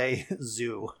play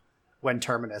Zoo when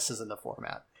Terminus is in the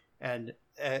format. And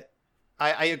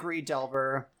I agree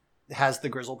Delver has the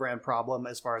Grizzlebrand problem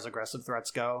as far as aggressive threats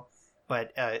go,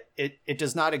 but it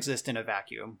does not exist in a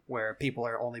vacuum where people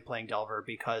are only playing Delver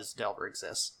because Delver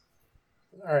exists.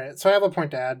 All right, so I have a point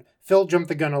to add. Phil jumped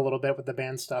the gun a little bit with the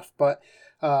ban stuff, but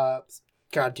God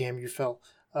damn you, Phil.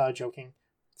 Joking.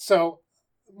 So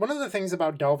one of the things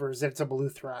about Delver is that it's a blue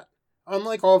threat.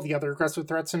 Unlike all of the other aggressive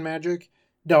threats in Magic,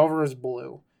 Delver is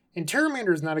blue. And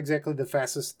Terramander is not exactly the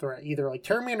fastest threat either. Like,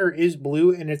 Terramander is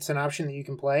blue and it's an option that you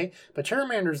can play, but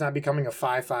Terramander is not becoming a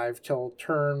 5/5 till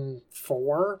turn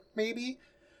 4, maybe?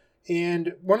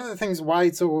 And one of the things why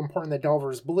it's so important that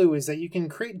Delver is blue is that you can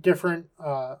create different,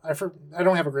 I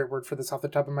don't have a great word for this off the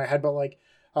top of my head, but like,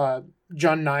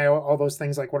 Jun Nio, all those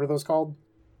things, like, what are those called?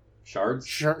 Shards?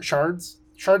 Shards?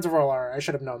 Shards of Alara, I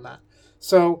should have known that.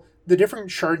 So the different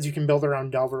shards you can build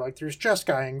around Delver, like there's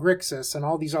Jeskai and Grixis and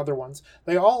all these other ones,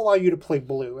 they all allow you to play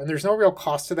blue, and there's no real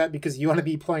cost to that because you want to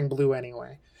be playing blue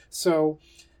anyway. So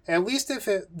at least if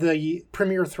the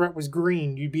premier threat was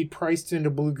green, you'd be priced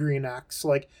into blue-green X.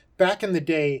 Like back in the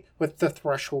day with the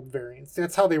Threshold variants,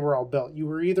 that's how they were all built. You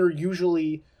were either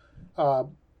usually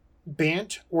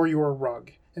Bant or you were Rug.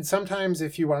 And sometimes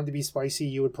if you wanted to be spicy,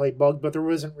 you would play Bug, but there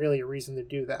wasn't really a reason to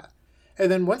do that.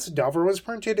 And then once Delver was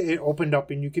printed, it opened up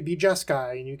and you could be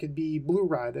Jeskai and you could be Blue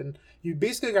Red, and you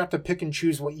basically got to pick and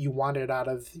choose what you wanted out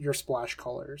of your splash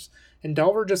colors. And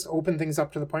Delver just opened things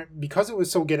up to the point, because it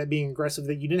was so good at being aggressive,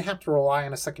 that you didn't have to rely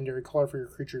on a secondary color for your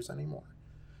creatures anymore.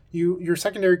 Your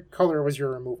secondary color was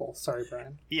your removal. Sorry,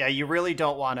 Brian. Yeah, you really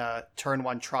don't want to turn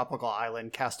 1 Tropical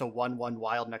Island, cast a 1/1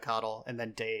 Wild Nacatl, and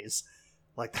then Daze.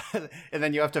 Like that. And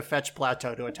then you have to fetch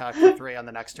Plateau to attack for 3 on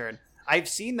the next turn. I've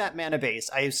seen that mana base.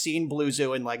 I have seen Blue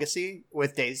Zoo in Legacy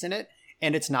with Daze in it,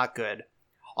 and it's not good.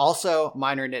 Also,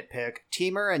 minor nitpick,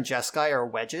 Temur and Jeskai are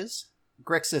wedges.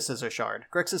 Grixis is a shard.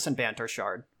 Grixis and Bant are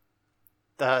shard.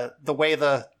 The way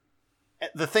the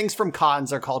things from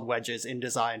cons are called wedges in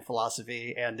design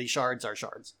philosophy, and the shards are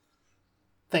shards.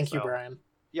 Thank you, Brian.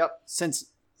 Yep, since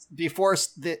before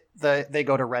they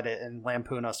go to Reddit and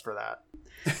lampoon us for that.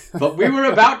 But we were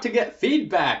about to get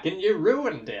feedback, and you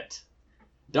ruined it.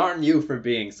 Darn you for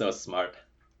being so smart.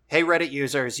 Hey, Reddit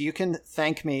users, you can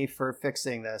thank me for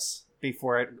fixing this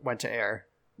before it went to air.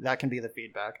 That can be the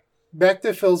feedback. Back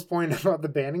to Phil's point about the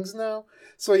bannings now.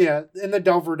 So yeah, in the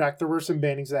Delver deck, there were some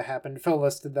bannings that happened. Phil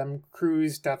listed them: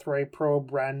 Cruise, Deathrite,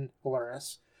 Probe, Ren,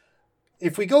 Lurrus.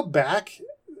 If we go back,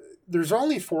 there's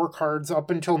only 4 cards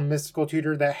up until Mystical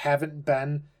Tutor that haven't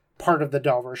been part of the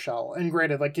Delver shell. And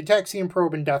granted, like Gataxian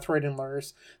Probe and Deathrite and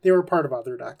Lurrus, they were part of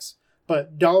other decks.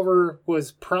 But Delver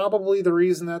was probably the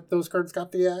reason that those cards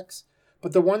got the axe.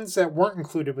 But the ones that weren't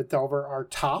included with Delver are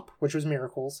Top, which was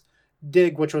Miracles,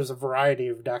 Dig, which was a variety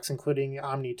of decks, including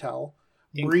Omnitel.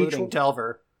 Including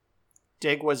Delver.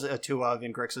 Dig was a 2-of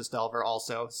in Grixis Delver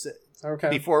also. Okay.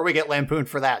 Before we get lampooned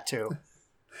for that, too.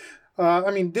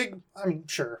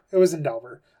 Sure, it was in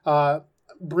Delver.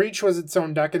 Breach was its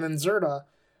own deck, and then Zerta.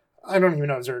 I don't even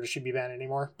know if Zerta should be banned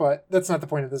anymore, but that's not the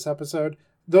point of this episode.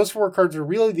 Those 4 cards are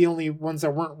really the only ones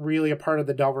that weren't really a part of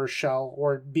the Delver shell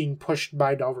or being pushed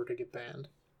by Delver to get banned.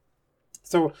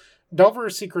 So Delver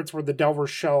secrets where the Delver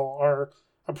shell are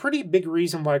a pretty big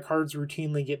reason why cards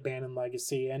routinely get banned in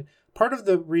Legacy. And part of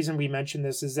the reason we mention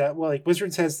this is that, well, like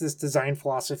Wizards has this design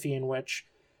philosophy in which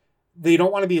they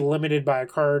don't want to be limited by a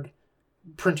card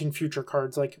printing future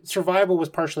cards. Like Survival was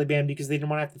partially banned because they didn't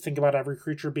want to have to think about every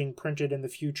creature being printed in the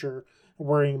future,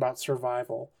 worrying about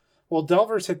survival. Well,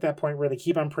 Delvers hit that point where they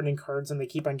keep on printing cards and they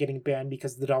keep on getting banned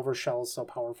because the Delver shell is so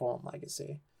powerful in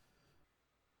Legacy.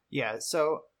 Yeah,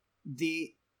 so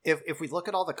if we look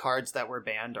at all the cards that were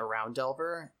banned around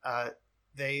Delver,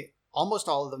 they almost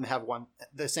all of them have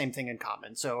the same thing in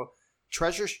common. So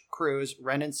Treasure Cruise,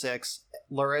 Ren and 6,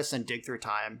 Luris, and Dig Through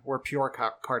Time were pure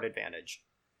card advantage.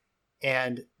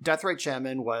 And Deathrite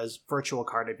Shaman was virtual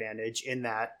card advantage in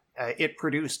that it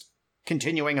produced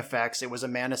continuing effects. It was a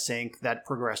mana sink that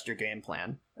progressed your game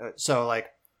plan. So,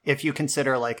 like, if you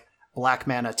consider, like, black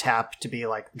mana tap to be,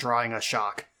 like, drawing a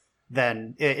shock,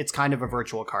 then it's kind of a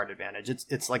virtual card advantage.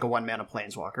 It's like a 1-mana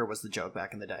planeswalker was the joke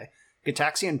back in the day.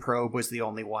 Gitaxian Probe was the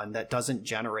only one that doesn't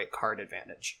generate card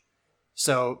advantage.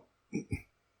 So,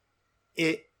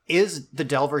 is the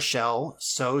Delver Shell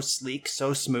so sleek,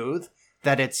 so smooth,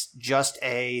 that it's just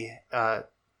a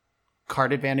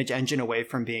card advantage engine away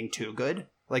from being too good?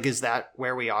 Like, is that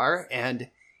where we are? And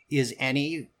is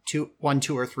any 1,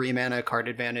 2, or 3 mana card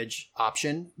advantage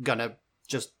option gonna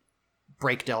just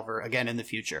break Delver again in the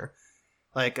future?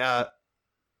 Like,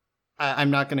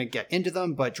 I'm not gonna get into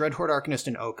them, but Dreadhorde Arcanist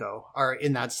and Oko are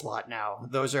in that slot now.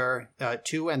 Those are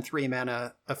 2 and 3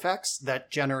 mana effects that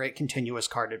generate continuous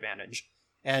card advantage.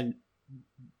 And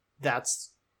that's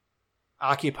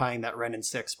occupying that Ren and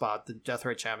 6 spot, the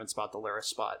Deathrite Shaman spot, the Luris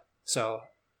spot. So,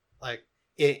 like,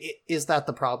 is that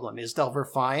the problem? Is Delver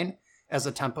fine as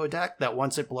a tempo deck that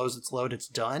once it blows its load, it's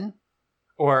done?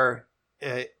 Or,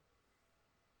 do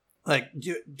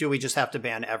we just have to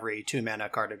ban every 2-mana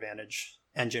card advantage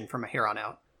engine from here on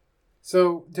out?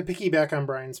 So, to piggyback on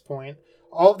Brian's point,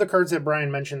 all of the cards that Brian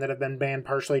mentioned that have been banned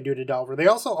partially due to Delver, they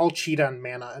also all cheat on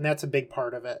mana, and that's a big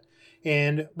part of it.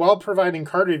 And while providing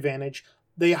card advantage,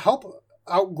 they help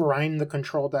outgrind the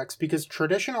control decks, because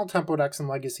traditional tempo decks in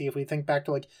Legacy, if we think back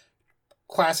to, like,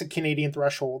 classic Canadian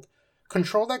Threshold,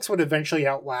 control decks would eventually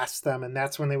outlast them, and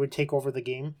that's when they would take over the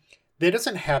game. That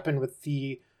doesn't happen with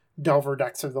the Delver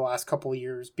decks of the last couple of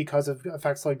years because of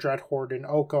effects like Dreadhorde and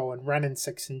Oko and Ren and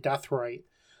 6 and Deathrite.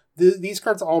 These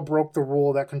cards all broke the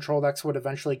rule that control decks would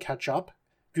eventually catch up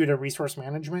due to resource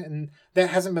management, and that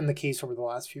hasn't been the case over the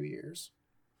last few years.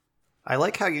 I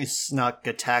like how you snuck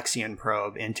Gitaxian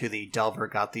Probe into the Delver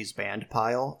got these banned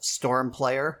pile. Storm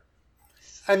player.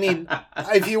 I mean,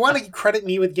 if you want to credit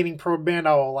me with getting Probe banned,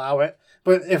 I'll allow it.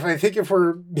 But if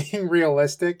we're being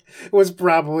realistic, it was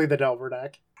probably the Delver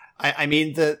deck. I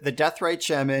mean, the Deathrite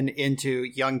Shaman into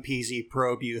Young Peasy,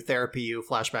 Probe U, Therapy U,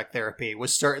 Flashback Therapy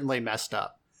was certainly messed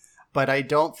up. But I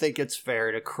don't think it's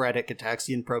fair to credit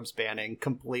Gitaxian Probe's banning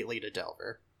completely to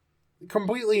Delver.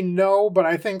 Completely no, but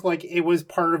I think, like, it was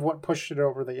part of what pushed it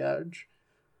over the edge.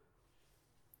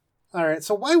 Alright,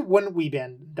 so why wouldn't we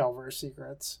ban Delver's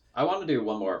Secrets? I want to do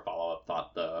one more follow-up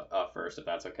thought first, if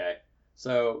that's okay.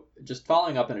 So, just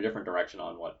following up in a different direction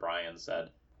on what Brian said.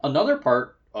 Another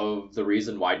part of the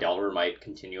reason why Delver might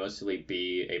continuously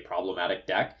be a problematic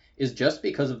deck is just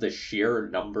because of the sheer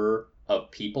number of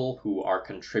people who are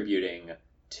contributing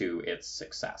to its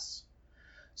success.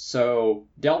 So,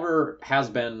 Delver has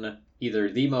been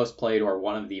either the most played or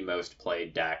one of the most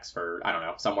played decks for, I don't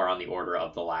know, somewhere on the order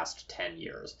of the last 10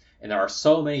 years. And there are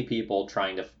so many people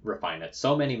trying to refine it,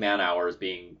 so many man-hours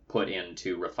being put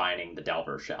into refining the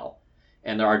Delver shell.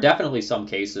 And there are definitely some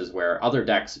cases where other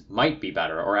decks might be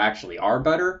better or actually are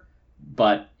better,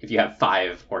 but if you have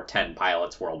 5 or 10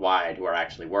 pilots worldwide who are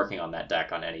actually working on that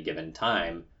deck on any given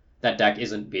time, that deck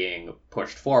isn't being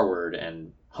pushed forward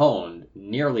and honed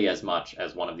nearly as much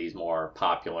as one of these more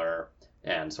popular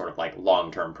and sort of like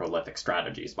long-term prolific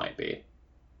strategies might be.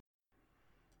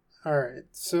 Alright,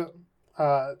 so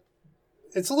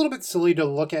it's a little bit silly to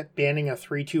look at banning a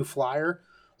 3/2 flyer.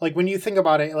 Like, when you think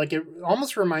about it, like, it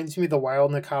almost reminds me of the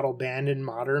Wild Nikado ban in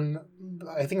Modern,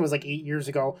 I think it was like 8 years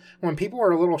ago, when people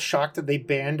were a little shocked that they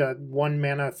banned a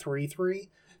 1-mana 3/3.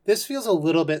 This feels a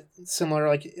little bit similar.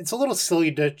 Like, it's a little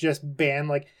silly to just ban,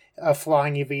 like, a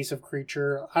flying evasive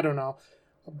creature. I don't know.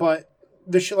 But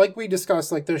like we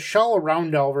discussed, like, the shell around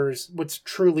Delver's what's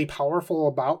truly powerful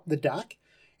about the deck.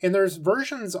 And there's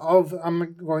versions of,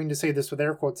 I'm going to say this with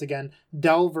air quotes again,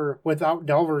 Delver without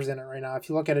Delvers in it right now. If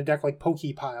you look at a deck like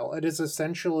Pokepile, it is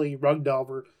essentially Rug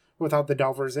Delver without the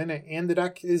Delvers in it, and the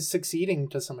deck is succeeding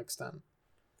to some extent.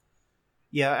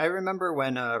 Yeah, I remember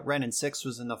when Ren and 6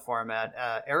 was in the format,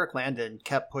 Eric Landon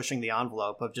kept pushing the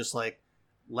envelope of just, like,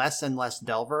 less and less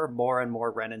Delver, more and more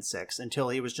Ren and 6, until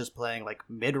he was just playing, like,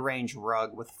 mid-range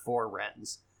Rug with 4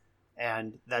 Rens.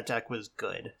 And that deck was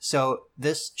good. So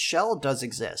this shell does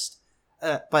exist,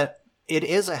 but it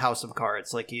is a house of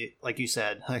cards, like you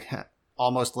said,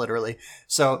 almost literally.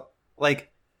 So,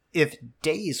 like, if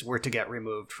Daze were to get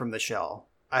removed from the shell,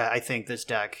 I think this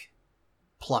deck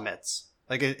plummets.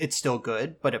 Like, it's still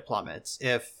good, but it plummets.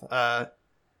 If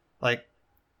like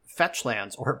fetch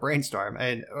lands or Brainstorm,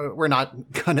 and we're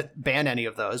not gonna ban any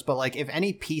of those, but, like, if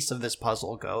any piece of this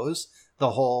puzzle goes,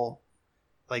 the whole,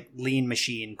 like, lean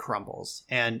machine crumbles,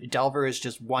 and Delver is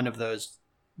just one of those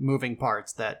moving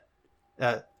parts that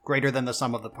greater than the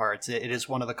sum of the parts. It is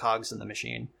one of the cogs in the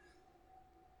machine.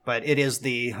 But it is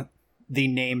the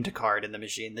named card in the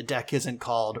machine. The deck isn't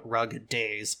called Rug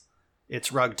Days.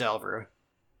 It's Rug Delver.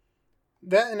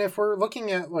 That, and if we're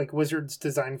looking at like Wizards'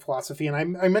 design philosophy, and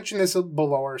I mentioned this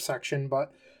below our section,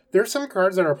 but there's some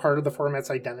cards that are part of the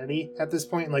format's identity at this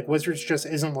point, and like Wizards just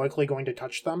isn't likely going to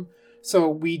touch them. So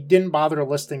we didn't bother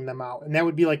listing them out. And that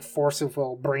would be like Force of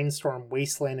Will, Brainstorm,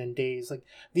 Wasteland, and Daze. Like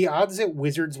the odds that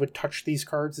Wizards would touch these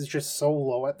cards is just so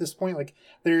low at this point. Like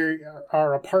they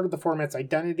are a part of the format's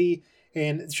identity,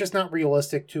 and it's just not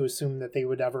realistic to assume that they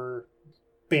would ever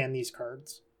ban these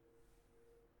cards.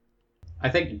 I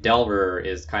think Delver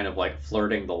is kind of like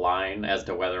flirting the line as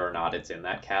to whether or not it's in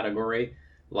that category.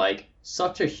 Like,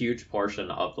 such a huge portion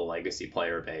of the Legacy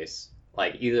player base,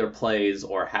 like, either plays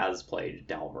or has played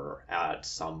Delver at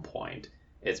some point.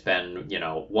 It's been,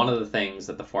 one of the things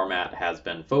that the format has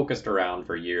been focused around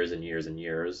for years and years and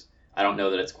years. I don't know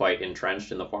that it's quite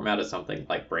entrenched in the format as something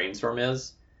like Brainstorm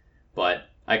is, but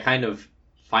I kind of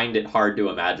find it hard to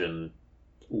imagine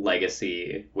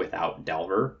Legacy without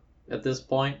Delver at this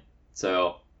point.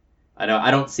 So I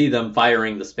don't see them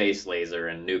firing the space laser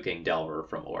and nuking Delver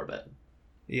from orbit.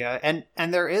 Yeah,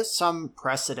 and there is some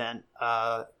precedent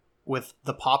with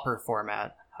the Pauper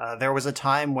format. There was a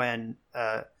time when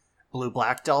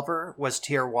Blue-Black Delver was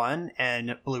Tier 1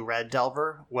 and Blue-Red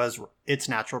Delver was its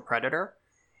natural predator.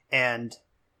 And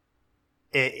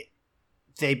they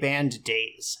banned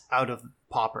Daze out of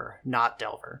Pauper, not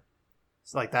Delver.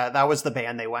 It's like that was the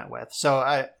ban they went with.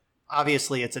 So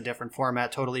obviously it's a different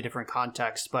format, totally different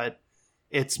context, but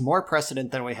it's more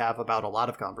precedent than we have about a lot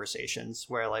of conversations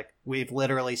where, like, we've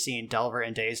literally seen Delver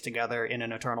and Daze together in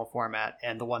an Eternal format,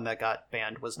 and the one that got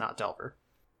banned was not Delver.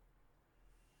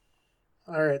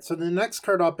 Alright, so the next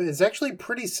card up is actually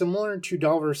pretty similar to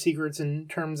Delver Secrets in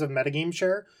terms of metagame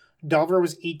share. Delver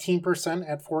was 18%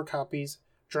 at 4 copies.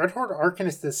 Dreadhorde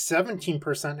Arcanist is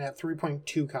 17% at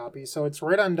 3.2 copies, so it's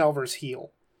right on Delver's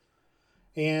heel.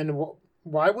 And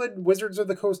why would Wizards of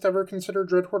the Coast ever consider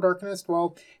Dreadhorde Arcanist?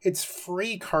 Well, it's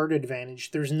free card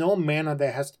advantage. There's no mana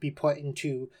that has to be put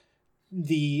into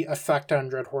the effect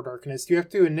on Dreadhorde Arcanist. You have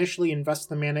to initially invest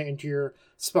the mana into your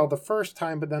spell the first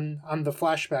time, but then on the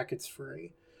flashback it's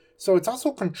free. So it's also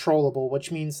controllable,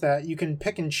 which means that you can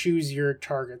pick and choose your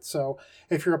targets. So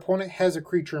if your opponent has a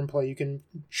creature in play, you can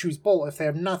choose Bolt. If they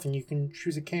have nothing, you can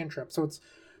choose a cantrip. So it's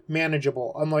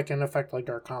manageable, unlike an effect like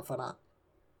Dark Confidant.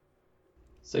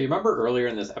 So you remember earlier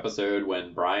in this episode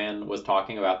when Bryant was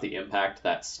talking about the impact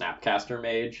that Snapcaster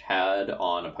Mage had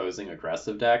on opposing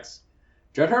aggressive decks?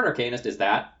 Dreadhorde Arcanist is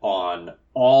that on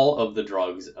all of the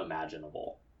drugs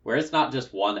imaginable, where it's not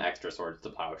just one extra Swords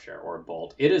to Plowshare or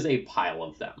Bolt, it is a pile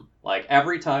of them. Like,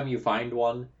 every time you find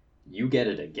one, you get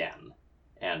it again.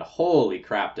 And holy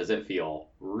crap, does it feel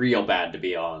real bad to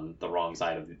be on the wrong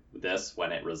side of this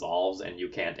when it resolves and you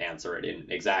can't answer it in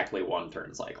exactly one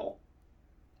turn cycle.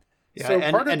 Yeah, so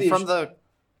from the...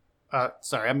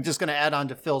 sorry, I'm just going to add on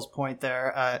to Phil's point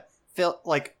there. Phil,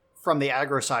 like, from the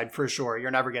aggro side, for sure, you're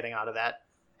never getting out of that.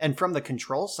 And from the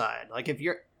control side, like,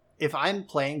 if I'm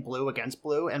playing blue against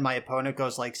blue and my opponent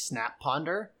goes, like, Snap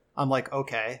Ponder, I'm like,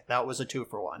 okay, that was a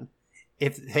 2-for-1.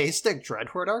 If they stick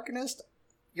Dreadhorde Arcanist,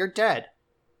 you're dead.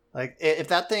 Like, if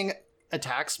that thing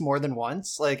attacks more than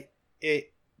once, like,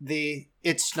 it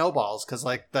snowballs, because,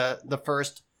 like, the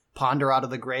first Ponder out of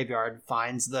the graveyard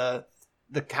finds the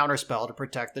counterspell to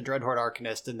protect the Dreadhorde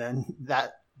Arcanist, and then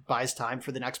that buys time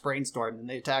for the next Brainstorm, and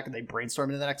they attack and they Brainstorm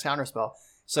into the next counterspell.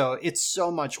 So it's so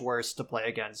much worse to play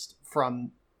against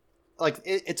from, like,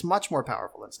 it's much more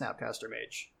powerful than Snapcaster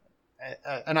Mage.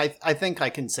 And I think I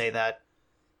can say that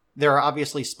there are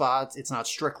obviously spots, it's not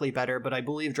strictly better, but I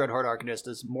believe Dreadhorde Arcanist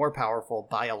is more powerful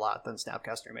by a lot than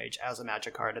Snapcaster Mage as a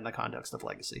Magic card in the context of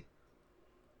Legacy.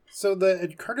 So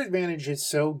the card advantage is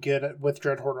so good with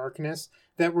Dreadhorde Arcanist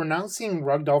that we're now seeing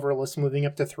Rug Delver lists moving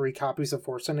up to 3 copies of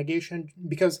Force of Negation,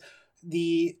 because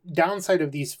the downside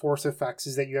of these Force effects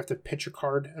is that you have to pitch a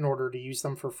card in order to use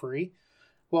them for free.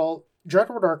 Well,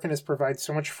 Dreadhorde Arcanist provides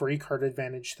so much free card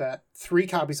advantage that 3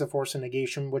 copies of Force of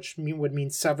Negation, which would mean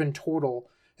 7 total,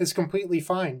 is completely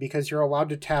fine, because you're allowed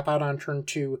to tap out on turn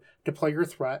 2 to play your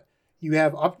threat. You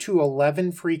have up to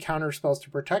 11 free counterspells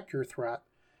to protect your threat.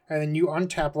 And then you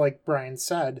untap, like Brian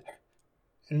said,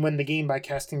 and win the game by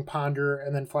casting Ponder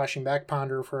and then flashing back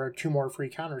Ponder for 2 more free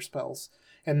counterspells.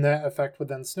 And that effect would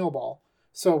then snowball.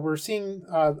 So we're seeing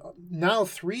now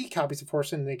 3 copies of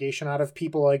Force of Negation out of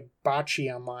people like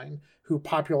Bocce Online, who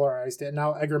popularized it.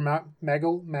 Now Edgar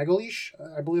Magalish,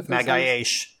 I believe that's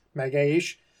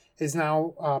Magaish is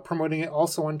now promoting it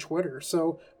also on Twitter.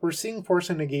 So we're seeing Force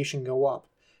of Negation go up.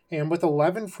 And with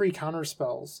 11 free counter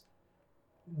spells,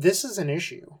 this is an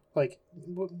issue. Like,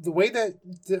 the way that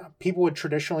people would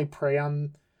traditionally prey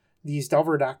on these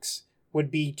Delver decks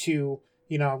would be to,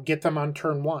 get them on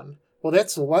turn 1. Well,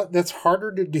 that's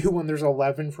harder to do when there's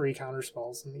 11 free counter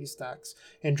spells in these decks.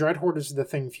 And Dreadhorde is the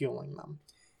thing fueling them.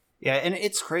 Yeah, and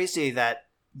it's crazy that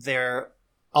they're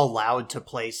allowed to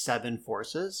play 7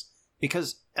 forces.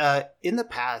 Because in the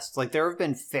past, like, there have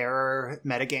been fairer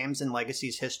metagames in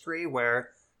Legacy's history where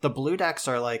the blue decks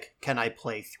are like, can I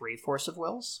play 3 Force of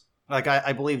Wills? Like,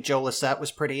 I believe Joe Lissette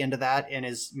was pretty into that in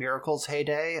his Miracles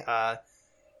heyday.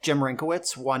 Jim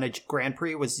Rinkowitz won a Grand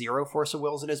Prix with 0 Force of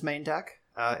Wills in his main deck,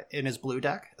 in his blue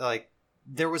deck. Like,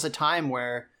 there was a time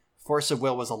where Force of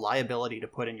Will was a liability to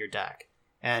put in your deck.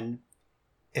 And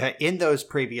in those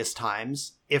previous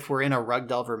times, if we're in a Rug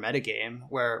Delver metagame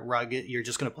where you're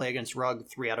just going to play against Rug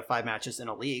 3 out of 5 matches in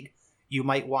a league, you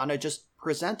might want to just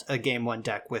present a Game 1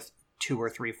 deck with 2 or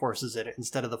 3 forces in it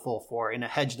instead of the full 4 in a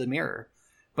hedge the mirror.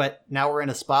 But now we're in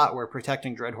a spot where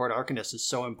protecting Dreadhorde Arcanist is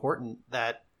so important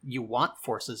that you want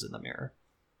forces in the mirror.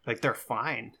 Like, they're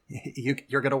fine.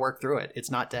 You're going to work through it.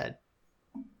 It's not dead.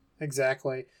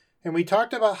 Exactly. And we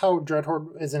talked about how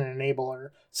Dreadhorde is an enabler,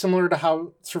 similar to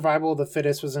how Survival of the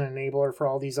Fittest was an enabler for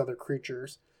all these other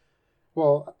creatures.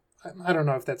 Well, I don't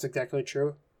know if that's exactly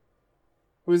true.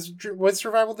 Was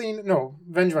Survival the... No,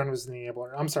 Vengevine was the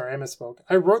enabler. I'm sorry, I misspoke.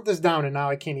 I wrote this down and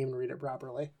now I can't even read it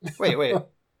properly. Wait.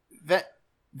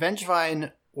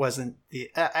 Vengevine wasn't the...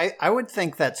 I would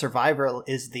think that Survival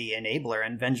is the enabler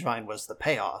and Vengevine was the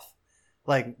payoff.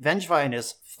 Like, Vengevine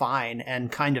is fine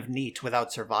and kind of neat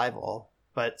without Survival,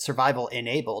 but Survival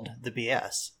enabled the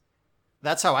BS.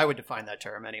 That's how I would define that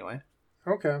term, anyway.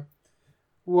 Okay.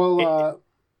 Well,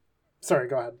 sorry,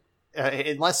 go ahead.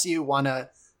 Unless you want to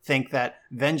think that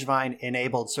Vengevine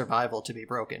enabled Survival to be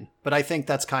broken. But I think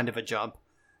that's kind of a jump.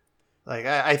 Like,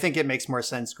 I think it makes more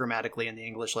sense grammatically in the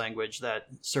English language that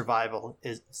Survival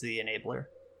is the enabler.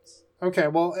 Okay,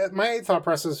 well, my thought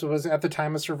process was at the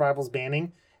time of Survival's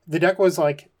banning, the deck was,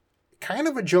 like, kind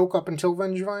of a joke up until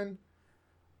Vengevine.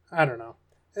 I don't know.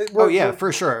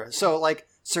 For sure. So, like,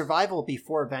 Survival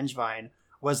before Vengevine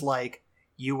was like,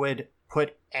 you would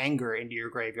put Anger into your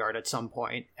graveyard at some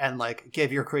point and, like,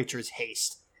 give your creatures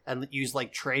haste and use,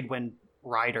 like, Tradewind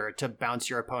Rider to bounce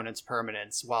your opponent's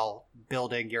permanents while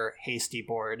building your hasty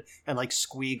board. And, like,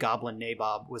 Squee Goblin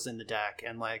Nabob was in the deck.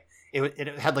 And, like, it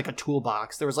had, like, a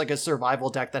toolbox. There was, like, a Survival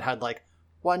deck that had, like,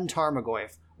 1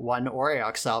 Tarmogoyf, 1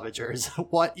 Aureox Salvagers,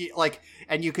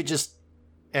 and you could just...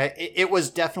 It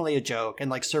was definitely a joke, and,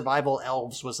 like, Survival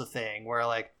Elves was a thing, where,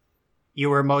 like,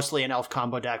 you were mostly an elf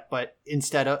combo deck, but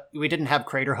instead of... We didn't have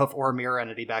Craterhoof or Mirror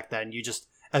Entity back then, you just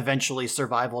eventually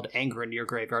survivaled Anger into your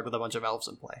graveyard with a bunch of elves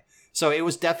in play. So it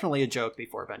was definitely a joke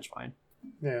before Vengevine.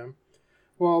 Yeah.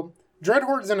 Well,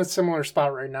 Dreadhorde's in a similar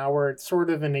spot right now, where it's sort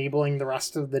of enabling the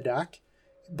rest of the deck,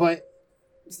 but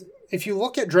if you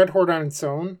look at Dreadhorde on its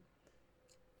own,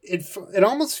 it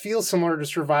almost feels similar to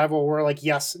Survival, where, like,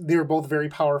 yes, they're both very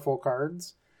powerful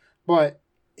cards, but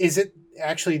is it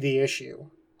actually the issue?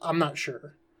 I'm not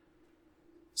sure.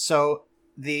 So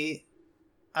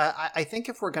I think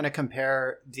if we're going to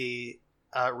compare the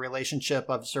relationship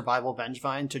of Survival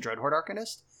Vengevine to Dreadhorde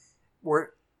Arcanist,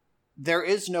 there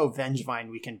is no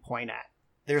Vengevine we can point at.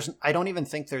 I don't even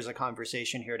think there's a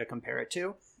conversation here to compare it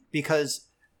to, because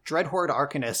Dreadhorde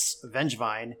Arcanist's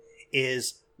Vengevine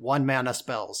is 1 mana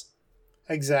spells.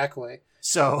 Exactly.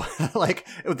 So, like,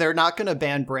 they're not going to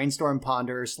ban Brainstorm,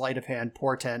 Ponder, Sleight of Hand,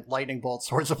 Portent, Lightning Bolt,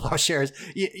 Swords of Plowshares.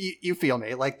 You feel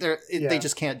me? Like, they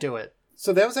just can't do it.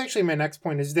 So that was actually my next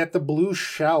point, is that the blue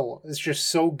shell is just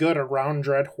so good around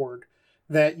Dreadhorde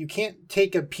that you can't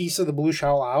take a piece of the blue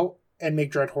shell out and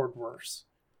make Dreadhorde worse.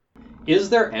 Is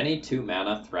there any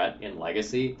 2-mana threat in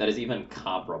Legacy that is even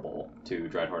comparable to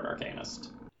Dreadhorde Arcanist?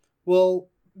 Well,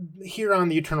 here on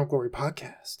the Eternal Glory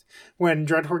podcast, when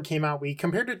Dreadhorde came out, we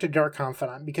compared it to Dark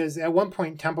Confidant, because at one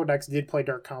point Tempo decks did play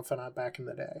Dark Confidant back in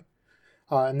the day.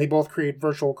 And they both create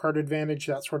virtual card advantage,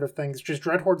 that sort of thing. It's just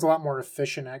Dreadhorde's a lot more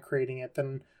efficient at creating it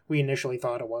than we initially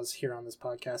thought it was here on this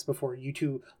podcast before you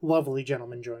two lovely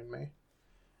gentlemen joined me.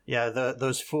 Yeah,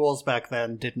 those fools back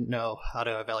then didn't know how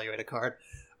to evaluate a card,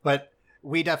 but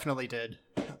we definitely did.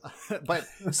 But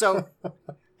so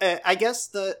I guess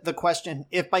the question,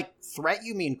 if by threat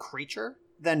you mean creature,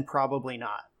 then probably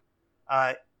not.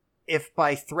 If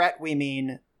by threat we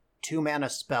mean 2-mana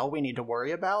spell we need to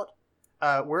worry about,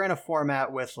 we're in a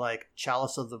format with, like,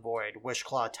 Chalice of the Void,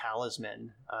 Wishclaw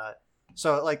Talisman.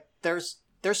 So, like, there's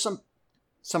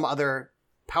some other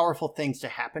powerful things to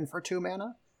happen for 2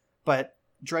 mana, but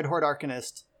Dreadhorde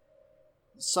Arcanist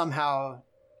somehow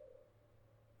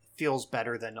feels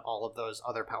better than all of those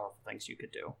other powerful things you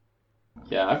could do.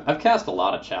 Yeah, I've cast a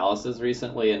lot of chalices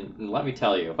recently, and let me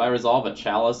tell you, if I resolve a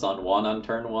chalice on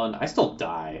turn 1, I still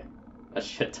die a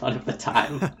shit ton of the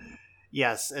time.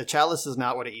 Yes, a chalice is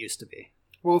not what it used to be.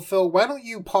 Well, Phil, why don't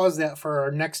you pause that for our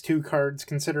next 2 cards,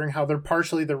 considering how they're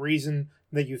partially the reason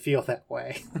that you feel that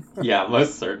way. Yeah,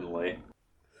 most certainly.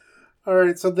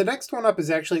 Alright, so the next one up is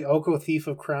actually Oko Thief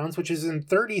of Crowns, which is in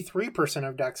 33%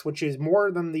 of decks, which is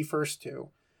more than the first 2.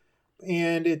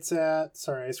 And it's at,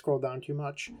 sorry, I scrolled down too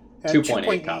much, at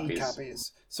 2.8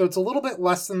 copies. So it's a little bit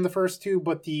less than the first 2,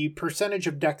 but the percentage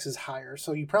of decks is higher.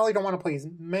 So you probably don't want to play as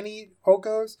many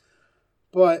Okos,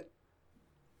 but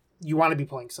you want to be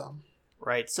playing some.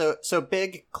 Right. So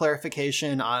big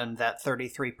clarification on that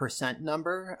 33%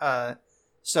 number.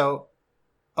 So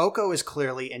Oko is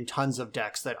clearly in tons of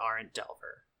decks that aren't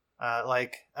Delver.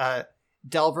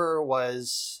 Delver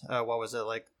was, what was it,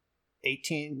 like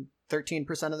 13%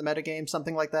 of the metagame,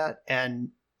 something like that. And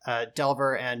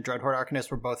Delver and Dreadhorde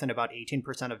Arcanist were both in about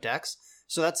 18% of decks.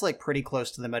 So that's like pretty close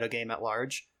to the metagame at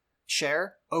large.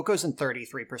 Share, Oko's in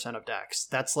 33% of decks.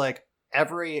 That's like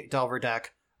every Delver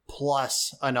deck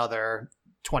plus another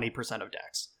 20% of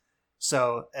decks.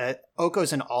 So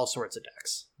Oko's in all sorts of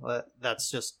decks.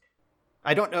 That's just...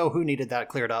 I don't know who needed that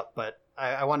cleared up, but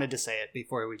I wanted to say it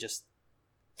before we just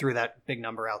threw that big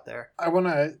number out there. I want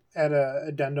to add an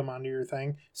addendum onto your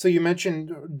thing. So you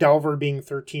mentioned Delver being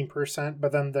 13%,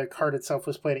 but then the card itself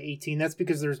was played at 18%. That's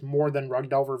because there's more than Rug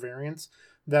Delver variants.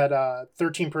 That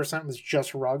 13% was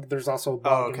just Rug. There's also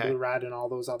Bug and Blue Red and all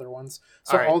those other ones.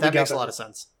 So all right, that makes a lot of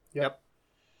sense. Yep.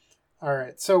 All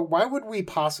right, so why would we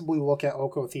possibly look at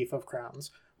Oko Thief of Crowns?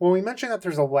 Well, we mentioned that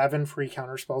there's 11 free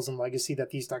counterspells in Legacy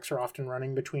that these decks are often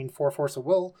running between 4 Force of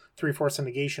Will, 3 Force of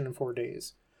Negation, and 4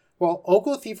 Days. Well,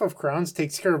 Oko Thief of Crowns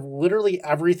takes care of literally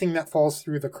everything that falls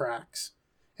through the cracks.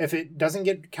 If it doesn't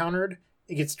get countered,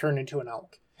 it gets turned into an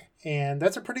Elk. And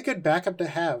that's a pretty good backup to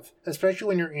have, especially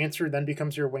when your answer then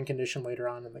becomes your win condition later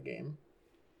on in the game.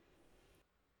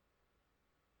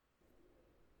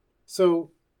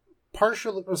 So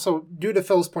due to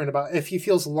Phil's point about if he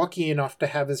feels lucky enough to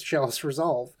have his Chalice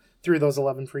resolve through those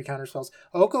 11 free counterspells,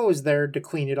 Oko is there to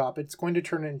clean it up. It's going to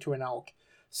turn it into an Elk.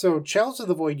 So Chalice of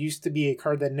the Void used to be a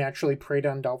card that naturally preyed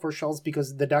on Delver shells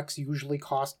because the decks usually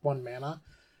cost 1 mana.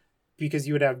 Because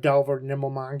you would have Delver, Nimble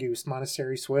Mongoose,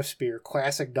 Monastery Swiftspear,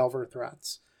 classic Delver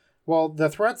threats. Well, the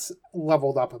threats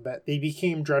leveled up a bit. They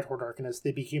became Dreadhorde Arcanist.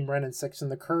 They became Wrenn and 6,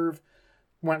 and the curve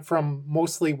went from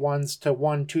mostly 1s to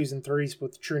 1, 2s, and 3s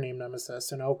with True Name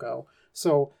Nemesis and Oko.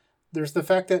 So there's the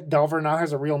fact that Delver now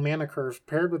has a real mana curve,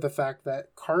 paired with the fact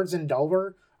that cards in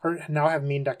Delver now have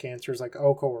main deck answers like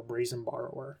Oko or Brazen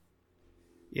Borrower.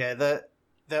 Yeah, the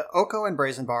Oko and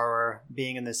Brazen Borrower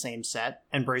being in the same set,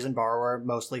 and Brazen Borrower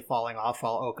mostly falling off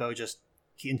while Oko just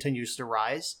continues to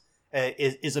rise,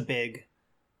 is a big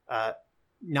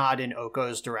nod in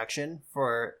Oko's direction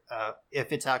for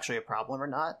if it's actually a problem or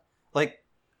not. Like,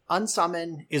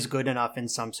 Unsummon is good enough in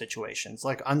some situations.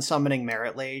 Like, unsummoning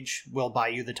Merit Lage will buy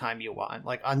you the time you want.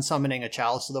 Like, unsummoning a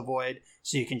Chalice of the Void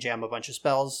so you can jam a bunch of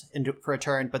spells for a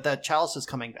turn, but that Chalice is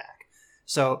coming back.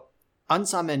 So,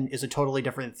 unsummon is a totally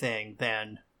different thing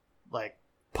than, like,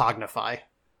 Pognify.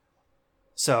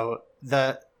 So,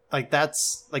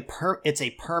 it's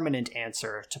a permanent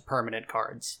answer to permanent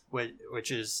cards,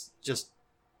 which is just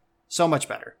so much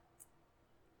better.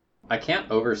 I can't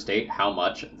overstate how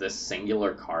much this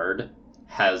singular card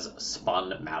has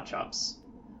spun matchups.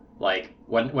 Like,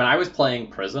 when I was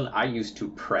playing Prison, I used to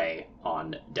prey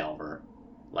on Delver.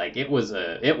 Like, it was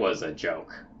a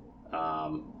joke.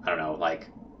 I don't know, like,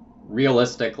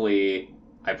 realistically,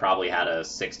 I probably had a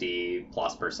 60+%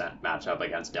 matchup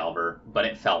against Delver, but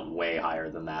it felt way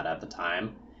higher than that at the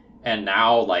time. And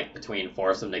now, like, between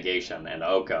Force of Negation and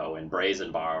Oko and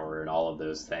Brazen Borrower and all of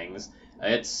those things,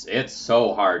 it's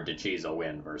so hard to cheese a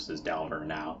win versus Delver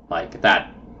now. Like,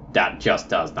 that just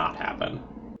does not happen.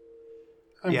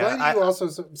 I'm glad you also...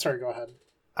 Sorry, go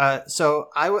ahead. So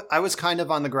I was kind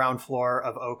of on the ground floor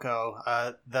of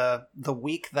Oko. The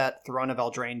week that Throne of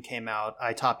Eldraine came out,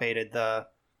 I top-aided the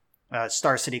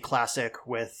Star City Classic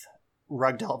with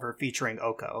Rug Delver featuring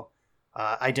Oko.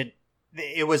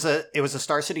 It was a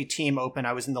Star City team open.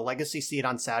 I was in the Legacy seed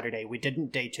on Saturday. We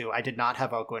didn't day 2. I did not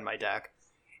have Oko in my deck.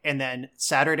 And then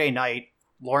Saturday night,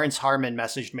 Lawrence Harmon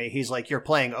messaged me. He's like, "You're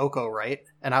playing Oko, right?"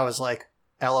 And I was like,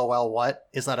 "LOL, what?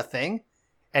 Is that a thing?"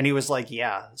 And he was like,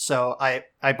 "Yeah." So I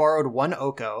borrowed 1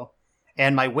 Oko,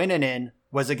 and my win-in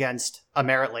was against a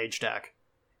Merit Lage deck.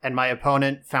 And my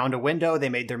opponent found a window. They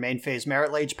made their main phase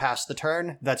Merit Lage past the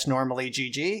turn. That's normally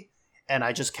GG. And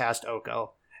I just cast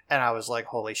Oko. And I was like,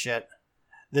 holy shit.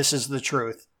 This is the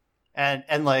truth.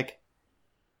 And like,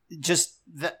 just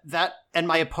that, and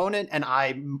my opponent and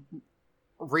I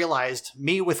realized,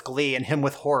 me with glee and him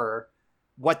with horror,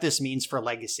 what this means for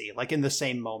Legacy, like in the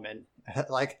same moment.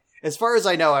 Like, as far as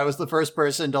I know, I was the first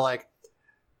person to like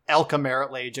elk a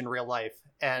Merit Lage in real life,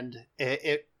 and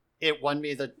it won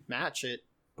me the match. It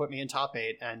put me in top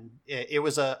 8, and it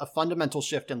was a fundamental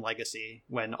shift in Legacy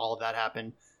when all of that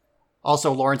happened.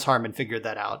 Also, Lawrence Harmon figured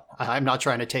that out. I'm not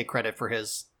trying to take credit for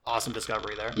his awesome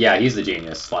discovery there. Yeah, he's a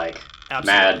genius. Like, Absolutely.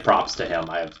 Mad props to him.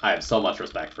 I have so much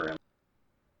respect for him.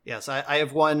 Yes, I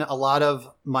have won a lot of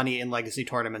money in Legacy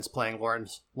tournaments playing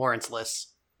Lawrence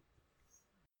lists.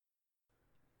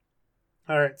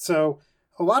 All right, so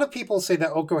a lot of people say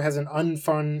that Oko has an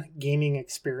unfun gaming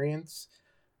experience.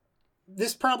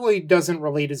 This probably doesn't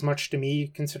relate as much to me,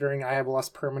 considering I have less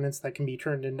permanents that can be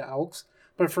turned into elks.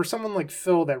 But for someone like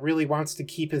Phil that really wants to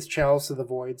keep his Chalice of the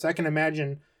Voids, I can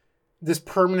imagine this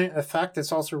permanent effect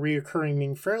that's also reoccurring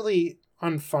being fairly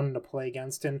unfun to play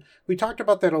against. And we talked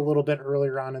about that a little bit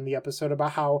earlier on in the episode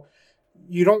about how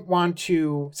you don't want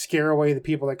to scare away the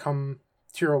people that come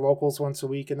to your locals once a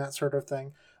week and that sort of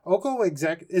thing. Oko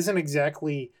isn't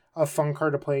exactly a fun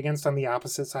card to play against on the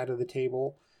opposite side of the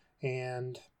table,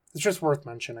 and it's just worth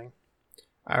mentioning.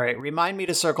 All right, remind me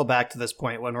to circle back to this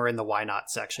point when we're in the why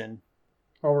not section.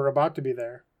 Well, we're about to be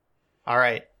there. All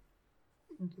right.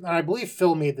 And I believe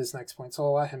Phil made this next point, so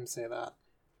I'll let him say that.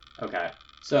 Okay.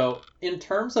 So, in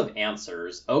terms of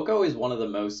answers, Oko is one of the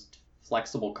most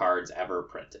flexible cards ever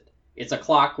printed. It's a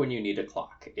clock when you need a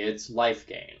clock. It's life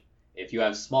gain. If you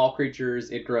have small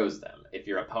creatures, it grows them. If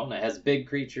your opponent has big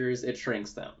creatures, it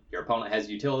shrinks them. Your opponent has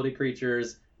utility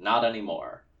creatures, not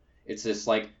anymore. It's this,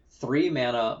 like, 3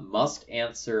 mana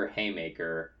must-answer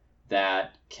haymaker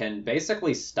that can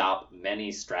basically stop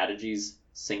many strategies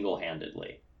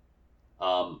single-handedly.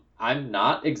 I'm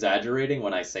not exaggerating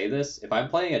when I say this. If I'm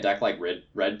playing a deck like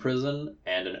Red Prison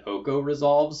and an Oko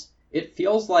resolves, it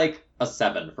feels like a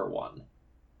 7 for 1.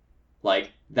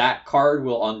 Like, that card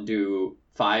will undo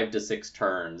 5 to 6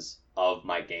 turns of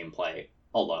my gameplay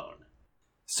alone.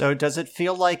 So does it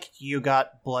feel like you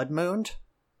got blood mooned?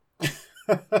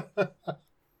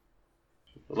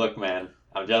 Look, man,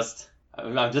 I'm just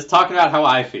talking about how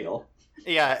I feel.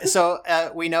 Yeah, so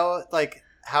we know like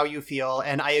how you feel,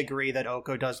 and I agree that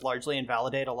Oko does largely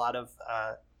invalidate a lot of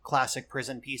classic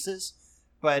prison pieces,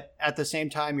 but at the same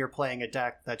time you're playing a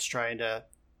deck that's trying to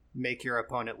make your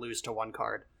opponent lose to 1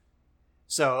 card.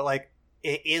 So like,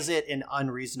 is it an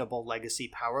unreasonable Legacy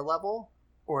power level,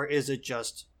 or is it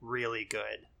just really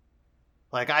good?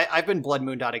 Like, I've been blood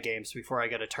mooned out of games before I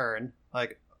get a turn.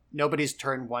 Like, nobody's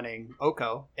turn oneing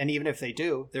Oko, and even if they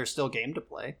do, there's still game to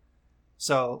play.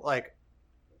 So, like,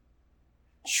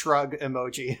 shrug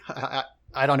emoji.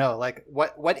 I don't know. Like,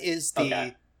 what is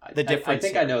the difference? I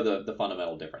think I know the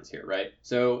fundamental difference here, right?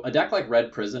 So, a deck like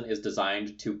Red Prison is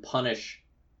designed to punish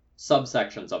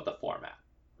subsections of the format,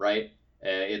 right?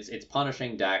 It's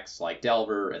punishing decks like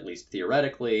Delver, at least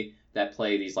theoretically, that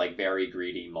play these like very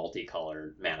greedy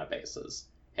multicolored mana bases.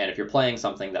 And if you're playing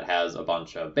something that has a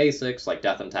bunch of basics like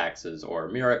Death and Taxes or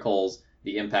Miracles,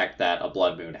 the impact that a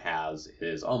Blood Moon has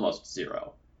is almost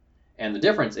 0. And the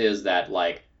difference is that,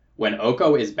 like, when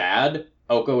Oko is bad,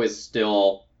 Oko is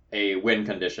still a win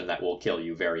condition that will kill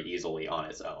you very easily on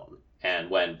its own. And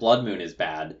when Blood Moon is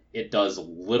bad, it does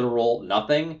literal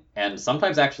nothing, and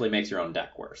sometimes actually makes your own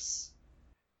deck worse.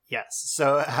 Yes,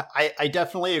 so I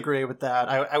definitely agree with that.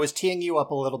 I was teeing you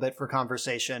up a little bit for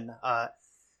conversation. I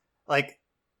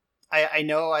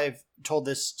know I've told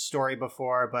this story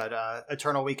before, but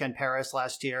Eternal Weekend Paris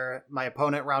last year, my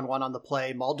opponent round 1 on the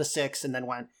play, mulled to 6, and then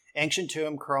went Ancient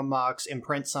Tomb, Chrome Mox,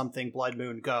 Imprint something, Blood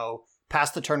Moon, go.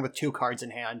 Passed the turn with 2 cards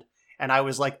in hand. And I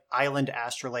was like, Island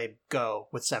Astrolabe, go,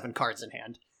 with 7 cards in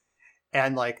hand.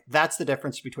 And like, that's the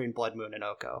difference between Blood Moon and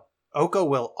Oko. Oko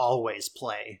will always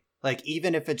play. Like,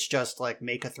 even if it's just like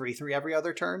make a 3/3 every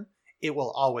other turn, it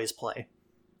will always play.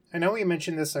 I know we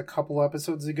mentioned this a couple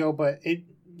episodes ago, but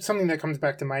something that comes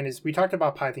back to mind is we talked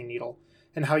about Pithing Needle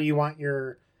and how you want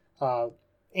your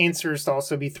answers to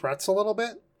also be threats a little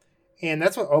bit. And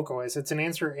that's what Oko is. It's an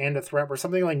answer and a threat where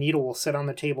something like Needle will sit on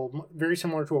the table, very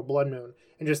similar to a Blood Moon,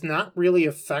 and just not really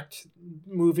affect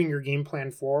moving your game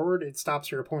plan forward. It stops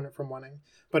your opponent from winning,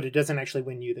 but it doesn't actually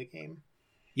win you the game.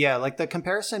 Yeah, like the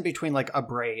comparison between like a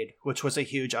Braid, which was a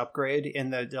huge upgrade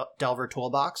in the Delver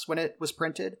toolbox when it was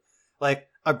printed. Like,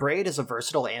 a Braid is a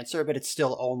versatile answer, but it's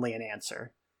still only an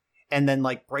answer. And then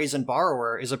like Brazen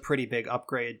Borrower is a pretty big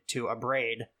upgrade to a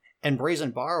Braid, and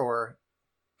Brazen Borrower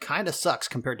kind of sucks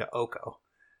compared to Oko.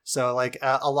 So like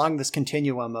along this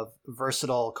continuum of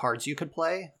versatile cards you could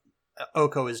play,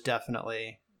 Oko is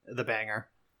definitely the banger.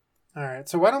 All right,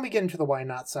 so why don't we get into the why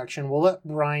not section? We'll let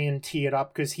Brian tee it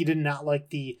up because he did not like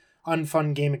the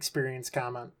unfun game experience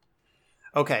comment.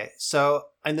 Okay, so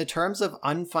in the terms of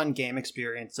unfun game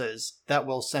experiences, that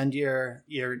will send your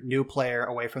new player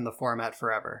away from the format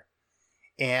forever.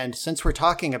 And since we're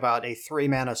talking about a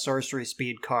 3-mana sorcery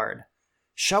speed card,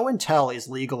 show and tell is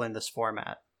legal in this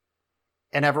format.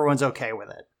 And everyone's okay with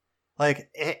it. Like,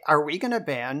 are we going to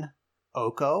ban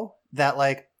Oko? That,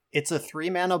 like, it's a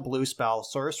 3-mana blue spell,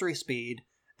 sorcery speed,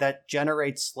 that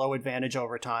generates slow advantage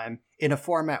over time in a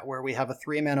format where we have a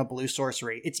 3-mana blue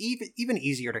sorcery. It's even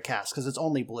easier to cast because it's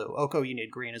only blue. Oko, you need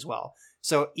green as well.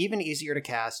 So even easier to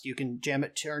cast. You can jam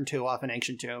it turn 2 off an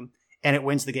Ancient Tomb, and it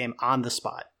wins the game on the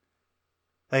spot.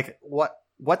 Like,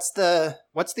 what's the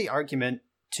argument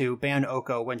to ban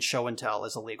Oko when Show and Tell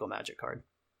is a legal Magic card?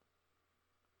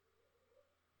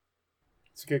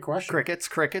 It's a good question. Crickets.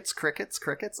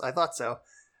 I thought so.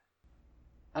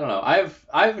 I don't know. I've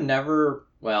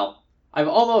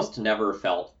almost never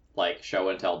felt like show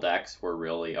and tell decks were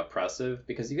really oppressive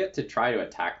because you get to try to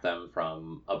attack them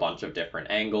from a bunch of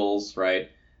different angles, right?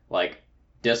 Like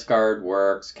discard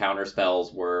works, counter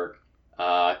spells work,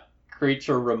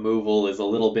 creature removal is a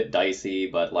little bit dicey,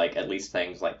 but like at least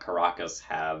things like Caracas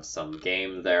have some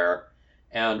game there.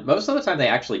 And most of the time they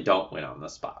actually don't win on the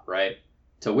spot, right?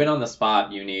 To win on the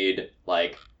spot, you need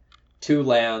like 2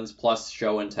 lands plus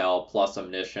show and tell plus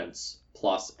omniscience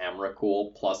plus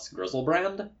Emrakul plus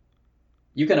Griselbrand.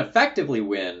 You can effectively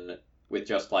win with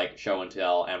just like show and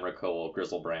tell, Emrakul,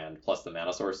 Griselbrand plus the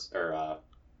mana source or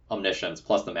omniscience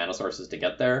plus the mana sources to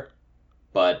get there.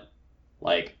 But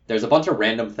like there's a bunch of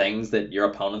random things that your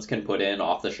opponents can put in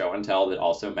off the show and tell that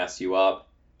also mess you up.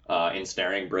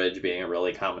 Ensnaring Bridge being a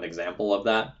really common example of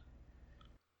that.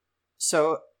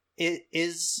 So it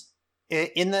is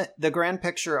in the grand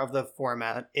picture of the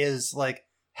format is like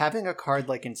having a card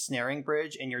like Ensnaring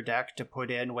Bridge in your deck to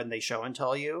put in when they show and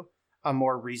tell you a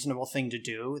more reasonable thing to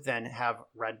do than have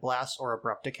Red Blast or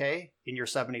Abrupt Decay in your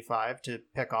 75 to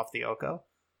pick off the Oko.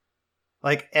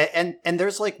 Like, and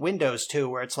there's like windows too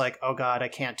where it's like, oh god, I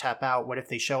can't tap out. What if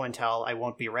they show and tell? I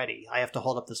won't be ready. I have to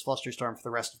hold up this Flusterstorm for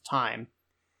the rest of time.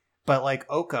 But like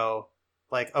Oko,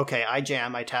 like, okay, I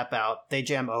jam, I tap out, they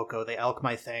jam Oko, they elk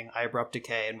my thing, I Abrupt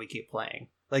Decay, and we keep playing.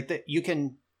 Like,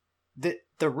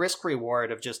 the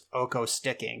risk-reward of just Oko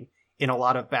sticking in a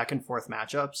lot of back-and-forth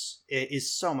matchups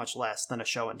is so much less than a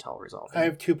show-and-tell result. I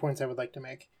have 2 points I would like to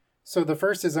make. So the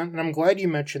first is, and I'm glad you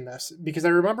mentioned this, because I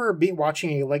remember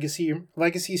watching a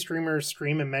legacy streamer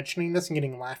stream and mentioning this and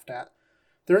getting laughed at.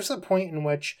 There's a point in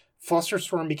which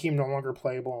Flusterstorm became no longer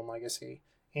playable in Legacy.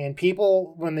 And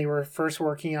people, when they were first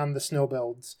working on the snow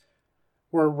builds,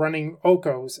 were running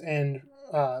Okos, and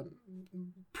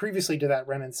previously to that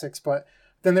ran in 6, but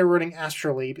then they were running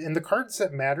Astrolabe, and the cards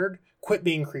that mattered quit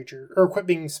being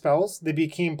spells. They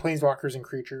became planeswalkers and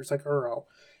creatures, like Uro.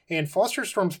 And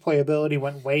Flusterstorm's playability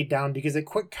went way down because it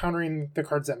quit countering the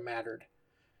cards that mattered.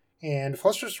 And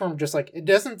Flusterstorm just like, it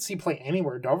doesn't see play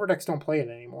anywhere. Delver decks don't play it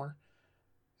anymore.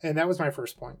 And that was my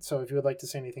first point. So if you would like to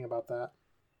say anything about that.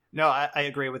 No, I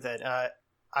agree with it.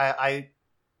 I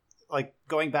like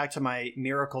going back to my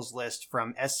Miracles list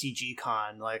from SCG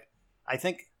Con, like I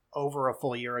think over a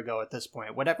full year ago at this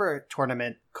point, whatever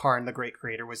tournament Karn the Great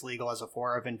Creator was legal as a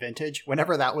 4 of in Vintage,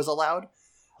 whenever that was allowed,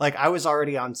 like I was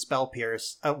already on Spell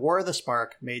Pierce. War of the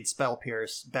Spark made Spell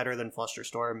Pierce better than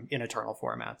Flusterstorm in Eternal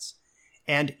formats.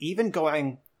 And even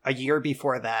going a year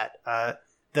before that,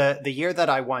 the year that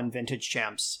I won Vintage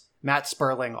Champs, Matt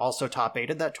Sperling also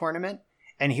top-8'd that tournament.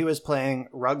 And he was playing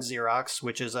Rug Xerox,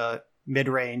 which is a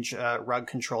mid-range rug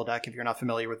control deck, if you're not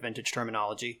familiar with Vintage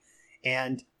terminology.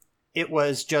 And it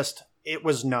was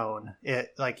known.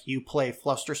 Like, you play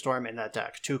Flusterstorm in that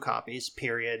deck, 2 copies,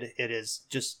 period. It is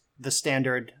just the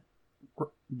standard,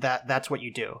 that's what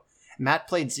you do. Matt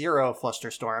played 0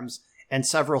 Flusterstorms and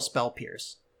several Spell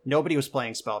Pierce. Nobody was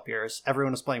playing Spell Pierce.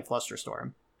 Everyone was playing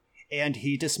Flusterstorm. And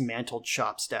he dismantled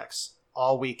Shop's decks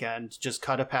all weekend, just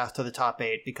cut a path to the top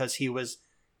 8 because he was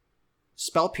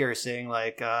spell piercing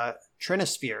like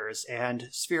Trinispheres and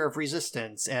Sphere of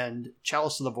Resistance and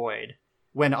Chalice of the Void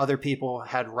when other people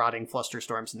had rotting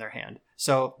Flusterstorms in their hand.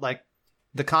 So like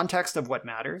the context of what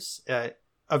matters,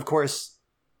 of course,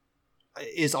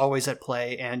 is always at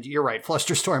play. And you're right,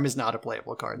 Flusterstorm is not a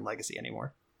playable card in Legacy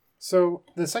anymore. So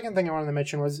the second thing I wanted to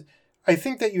mention was I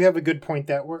think that you have a good point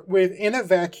that in a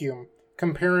vacuum,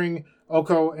 comparing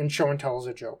Oko and Show and Tell is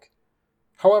a joke.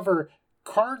 However,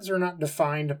 cards are not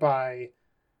defined by,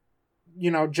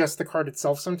 just the card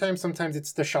itself sometimes. Sometimes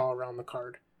it's the shell around the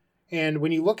card. And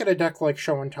when you look at a deck like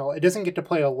Show and Tell, it doesn't get to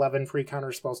play 11 free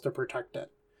counter spells to protect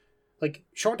it. Like,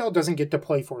 Show and Tell doesn't get to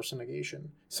play Force of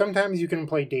Negation. Sometimes you can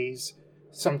play Daze.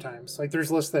 Sometimes. Like,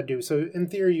 there's lists that do. So, in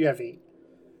theory, you have 8.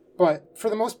 But, for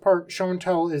the most part, Show and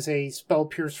Tell is a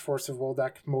spell-pierced Force of Will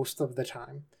deck most of the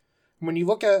time. When you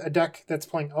look at a deck that's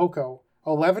playing Oko,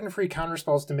 11 free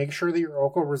counterspells to make sure that your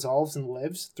Oko resolves and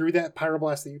lives through that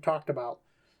Pyroblast that you talked about.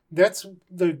 That's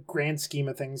the grand scheme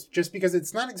of things, just because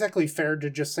it's not exactly fair to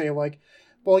just say, like,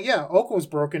 well, yeah, Oko's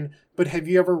broken, but have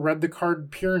you ever read the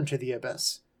card Peer into the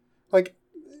Abyss? Like,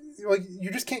 you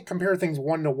just can't compare things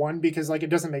 1-to-1 because, like, it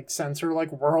doesn't make sense, or,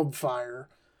 like, Worldfire.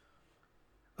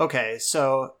 Okay,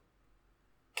 so,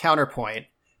 counterpoint.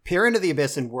 Peer into the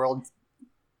Abyss and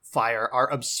Worldfire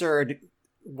are absurd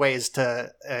ways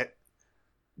to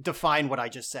define what I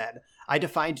just said. I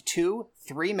defined 2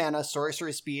 3-mana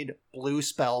sorcery speed blue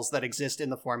spells that exist in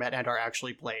the format and are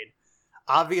actually played.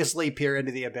 Obviously, Peer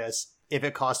into the Abyss, if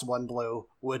it cost 1 blue,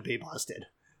 would be busted.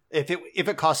 If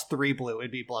it cost 3 blue,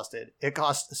 it'd be busted. It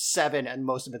costs 7 and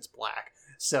most of it's black.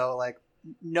 So, like,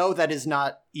 no, that is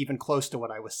not even close to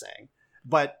what I was saying.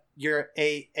 But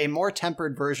a more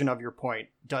tempered version of your point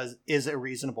is a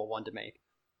reasonable one to make.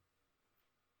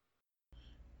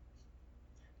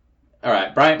 All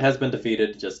right, Bryant has been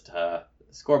defeated. Just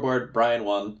scoreboard, Brian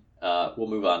won. We'll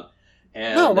move on.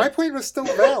 And No, my point was still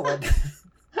valid.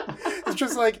 It's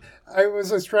just like, I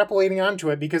was extrapolating onto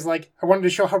it because, like, I wanted to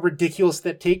show how ridiculous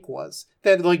that take was.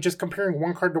 That, like, just comparing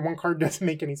one card to one card doesn't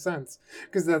make any sense.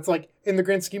 Because that's, like, in the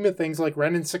grand scheme of things, like,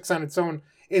 Renin 6 on its own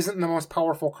isn't the most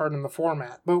powerful card in the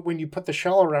format. But when you put the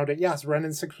shell around it, yes,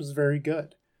 Renin 6 was very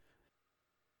good.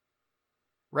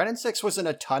 Renin 6 was in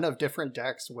a ton of different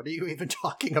decks. What are you even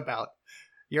talking about?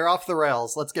 You're off the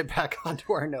rails. Let's get back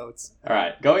onto our notes. All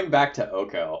right, going back to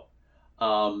Oko.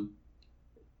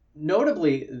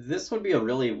 Notably, this would be a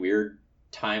really weird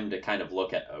time to kind of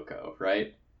look at Oko,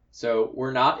 right? So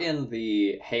we're not in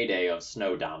the heyday of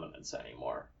Snow dominance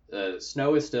anymore.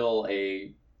 Snow is still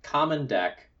a common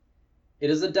deck. It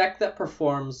is a deck that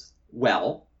performs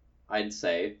well, I'd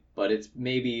say, but it's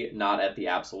maybe not at the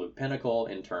absolute pinnacle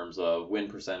in terms of win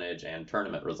percentage and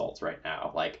tournament results right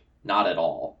now. Like, not at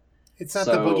all. It's not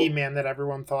the boogeyman that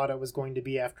everyone thought it was going to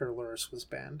be after Luris was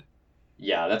banned.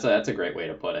 Yeah, that's a great way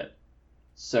to put it.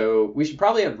 So we should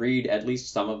probably read at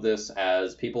least some of this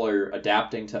as people are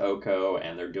adapting to Oko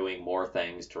and they're doing more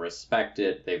things to respect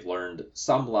it. They've learned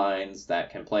some lines that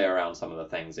can play around some of the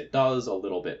things it does a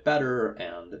little bit better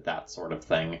and that sort of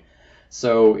thing.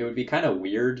 So it would be kind of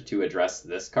weird to address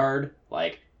this card.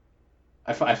 Like,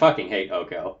 I fucking hate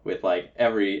Oko with, like,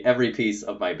 every piece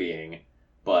of my being,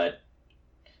 but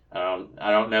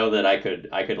I don't know that I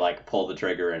could like pull the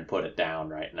trigger and put it down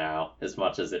right now, as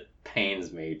much as it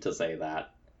pains me to say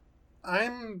that.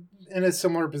 I'm in a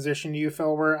similar position to you,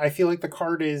 Phil, where I feel like the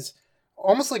card is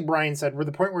almost like Brian said, we're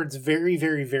the point where it's very,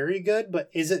 very, very good, but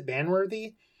is it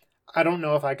ban-worthy? I don't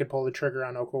know if I could pull the trigger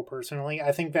on Oko personally.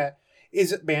 I think that,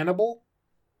 is it bannable?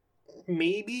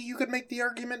 Maybe you could make the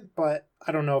argument, but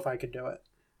I don't know if I could do it.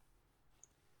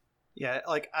 Yeah,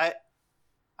 like,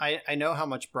 I know how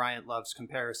much Bryant loves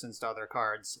comparisons to other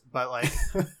cards, but, like,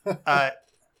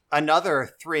 another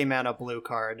 3-mana blue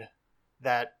card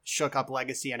that shook up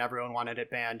Legacy and everyone wanted it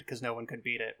banned because no one could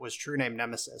beat it was True Name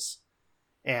Nemesis.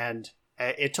 And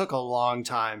it took a long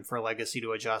time for Legacy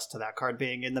to adjust to that card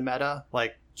being in the meta.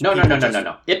 Like,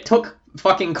 No. It took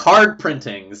fucking card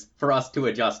printings for us to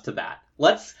adjust to that.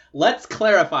 Let's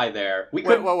clarify there. We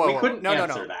couldn't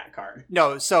answer that card.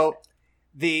 No, so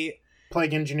the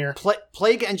Plague Engineer.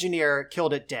 Plague Engineer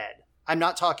killed it dead. I'm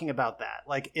not talking about that.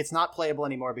 Like, it's not playable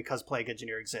anymore because Plague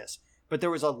Engineer exists. But there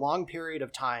was a long period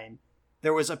of time.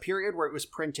 There was a period where it was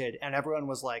printed and everyone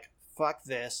was like, fuck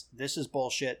this. This is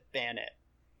bullshit. Ban it.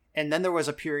 And then there was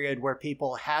a period where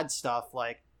people had stuff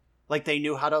like they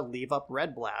knew how to leave up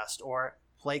Red Blast or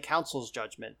play Council's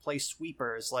Judgment, play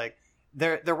Sweepers. Like,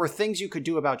 there were things you could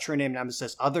do about True Name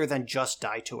Nemesis other than just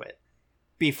die to it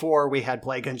before we had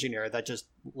Plague Engineer that just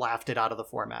laughed it out of the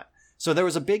format. So there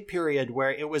was a big period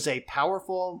where it was a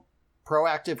powerful,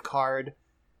 proactive card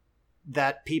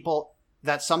that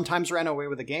sometimes ran away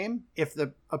with the game if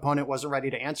the opponent wasn't ready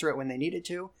to answer it when they needed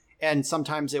to, and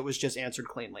sometimes it was just answered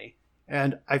cleanly.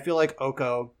 And I feel like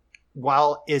Oko,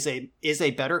 while is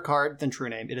a better card than True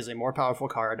Name, it is a more powerful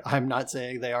card. I'm not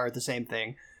saying they are the same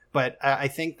thing, but I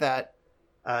think that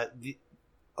the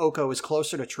Oko is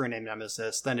closer to True Name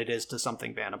Nemesis than it is to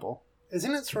something bannable.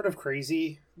 Isn't it sort of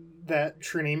crazy that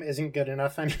True Name isn't good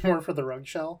enough anymore for the Rug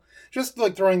Shell? Just,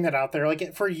 like, throwing that out there.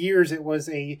 Like, for years, it was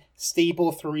a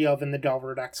staple 3 of in the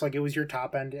Delver decks. Like, it was your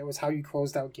top end. It was how you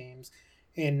closed out games.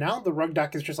 And now the Rug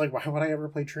deck is just like, why would I ever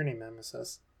play True Name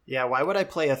Nemesis? Yeah, why would I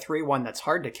play a 3-1 that's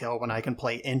hard to kill when I can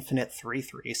play infinite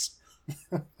 3/3s?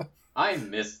 I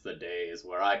miss the days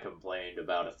where I complained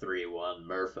about a 3-1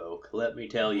 merfolk, let me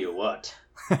tell you what.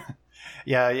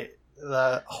 Yeah,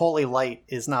 the Holy Light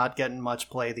is not getting much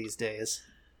play these days.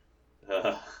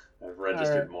 I've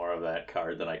registered more of that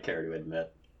card than I care to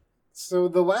admit. So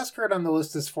the last card on the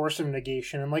list is Force of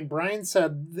Negation, and like Brian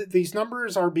said, these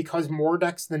numbers are because more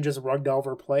decks than just Rug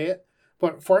Delver play it,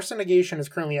 but Force of Negation is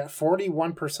currently at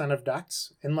 41% of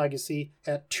decks in Legacy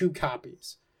at 2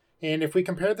 copies. And if we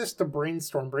compare this to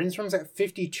Brainstorm's at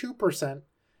 52%,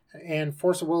 and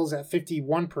Force of Will is at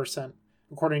 51%,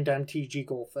 according to MTG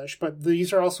Goldfish, but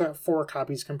these are also at 4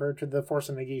 copies compared to the Force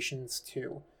of Negations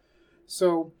 2.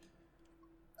 So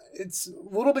it's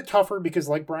a little bit tougher because,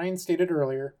 like Brian stated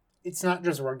earlier, it's not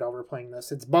just Rug Delver playing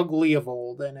this. It's Bug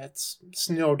Leovold, and it's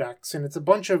Snow decks, and it's a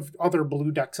bunch of other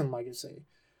blue decks in Legacy.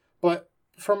 But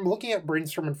from looking at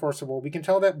Brainstorm and Force of Will, we can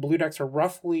tell that blue decks are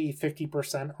roughly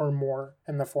 50% or more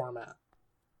in the format.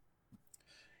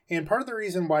 And part of the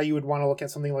reason why you would want to look at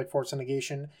something like Force of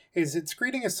Negation is it's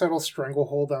creating a subtle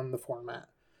stranglehold on the format.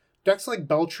 Decks like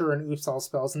Belcher and Oopsal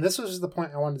spells, and this was the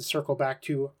point I wanted to circle back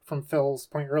to from Phil's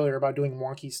point earlier about doing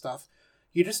wonky stuff.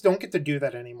 You just don't get to do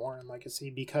that anymore in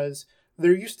Legacy because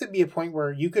there used to be a point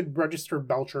where you could register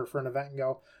Belcher for an event and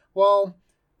go, well,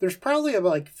 there's probably about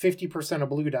like 50% of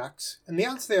blue decks, and the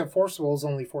odds they have Force of Will is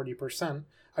only 40%.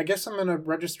 I guess I'm going to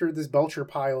register this Belcher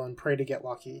pile and pray to get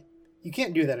lucky. You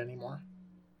can't do that anymore.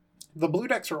 The blue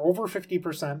decks are over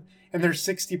 50%, and there's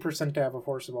 60% to have a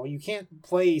Force of Will. You can't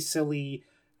play silly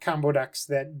combo decks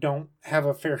that don't have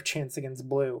a fair chance against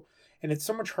blue. And it's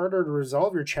so much harder to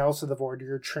resolve your Chalice of the Void or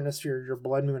your Trinisphere or your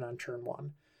Blood Moon on turn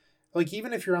 1. Like,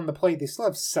 even if you're on the play, they still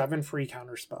have 7 free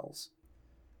counter spells.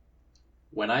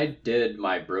 When I did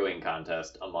my brewing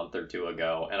contest a month or 2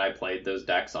 ago, and I played those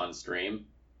decks on stream,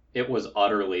 it was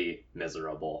utterly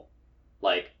miserable.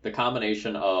 Like, the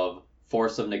combination of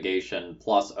Force of Negation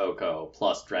plus Oko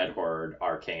plus Dreadhorde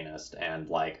Arcanist and,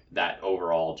 like, that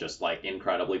overall just, like,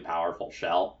 incredibly powerful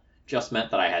shell just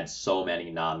meant that I had so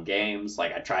many non-games.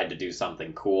 Like, I tried to do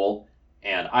something cool,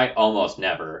 and I almost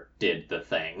never did the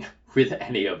thing with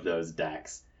any of those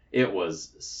decks. It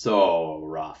was so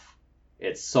rough.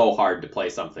 It's so hard to play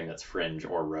something that's Fringe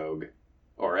or Rogue.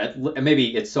 Or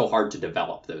maybe it's so hard to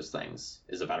develop those things,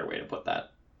 is a better way to put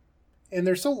that. And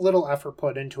there's so little effort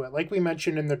put into it. Like we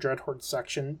mentioned in the Dreadhorde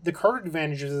section, the card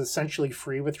advantage is essentially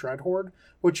free with Dreadhorde,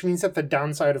 which means that the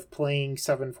downside of playing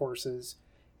 7 forces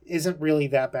isn't really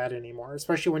that bad anymore,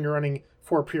 especially when you're running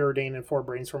 4 Preordain and 4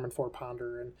 Brainstorm and 4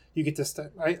 Ponder, and you get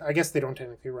to I guess they don't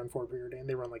technically run 4 Preordain,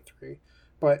 they run like 3.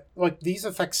 But like these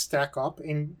effects stack up,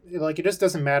 and like it just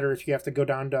doesn't matter if you have to go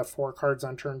down to 4 cards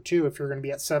on turn 2 if you're going to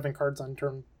be at 7 cards on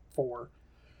turn 4.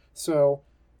 So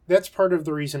that's part of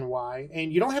the reason why.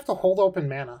 And you don't have to hold open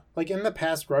mana. Like in the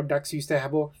past, Rug decks used to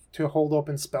have to hold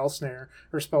open Spell Snare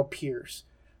or Spell Pierce.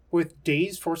 With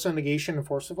Daze, Force of Negation, and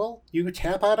Force of Will, you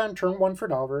tap out on turn 1 for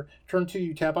Delver, turn 2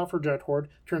 you tap out for Dreadhorde,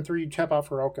 turn 3 you tap out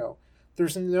for Oko.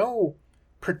 There's no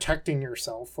protecting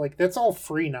yourself. Like, that's all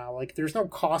free now. Like, there's no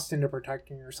cost into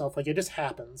protecting yourself. Like, it just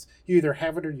happens. You either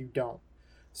have it or you don't.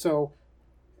 So,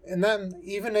 and then,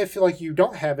 even if, like, you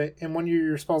don't have it, and when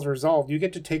your spells are resolved, you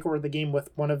get to take over the game with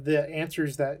one of the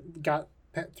answers that got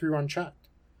through unchecked.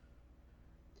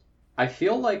 I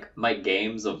feel like my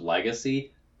games of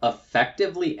Legacy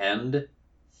effectively end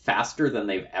faster than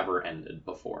they've ever ended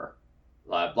before.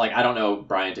 Like, I don't know,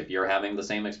 Bryant, if you're having the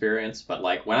same experience, but,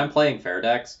 like, when I'm playing fair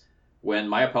decks, when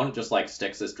my opponent just, like,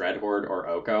 sticks this Dreadhorde or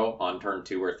Oko on turn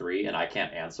 2 or 3 and I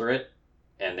can't answer it,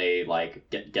 and they, like,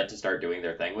 get to start doing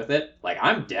their thing with it, like,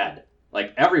 I'm dead.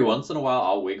 Like, every once in a while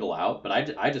I'll wiggle out, but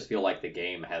I just feel like the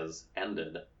game has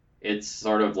ended. It's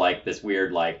sort of like this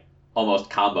weird, like, almost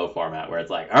combo format where it's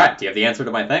like, all right, do you have the answer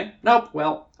to my thing? Nope.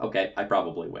 Well, okay, I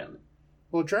probably win.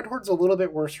 Well, Dreadhorde's a little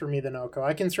bit worse for me than Oko.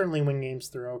 I can certainly win games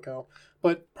through Oko.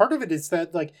 But part of it is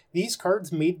that, like, these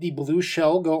cards made the blue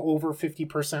shell go over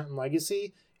 50% in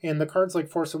Legacy, and the cards like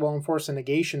Force of Will and Force of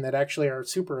Negation that actually are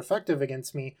super effective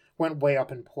against me went way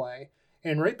up in play.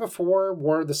 And right before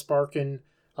War of the Spark and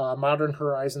Modern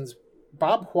Horizons,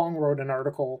 Bob Huang wrote an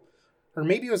article, or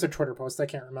maybe it was a Twitter post, I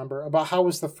can't remember, about how it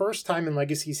was the first time in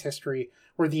Legacy's history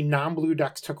where the non-blue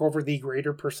decks took over the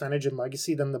greater percentage in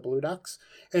Legacy than the blue decks.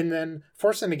 And then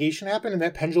Force of Negation happened, and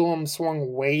that pendulum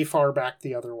swung way far back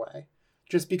the other way.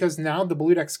 Just because now the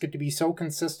blue decks get to be so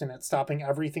consistent at stopping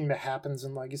everything that happens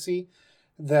in Legacy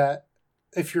that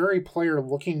if you're a player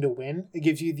looking to win, it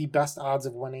gives you the best odds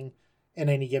of winning in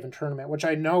any given tournament, which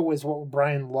I know is what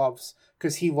Brian loves,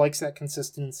 because he likes that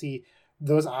consistency,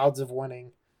 those odds of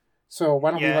winning. So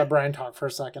why don't we let Brian talk for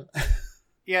a second?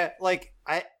 Yeah, like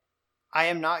I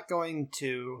am not going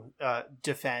to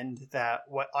defend that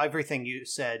everything you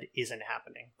said isn't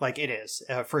happening. Like, it is,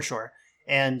 for sure.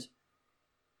 And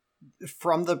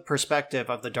from the perspective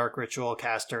of the Dark Ritual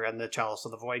caster and the Chalice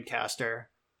of the Void caster,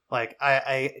 like,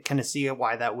 I kind of see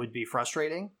why that would be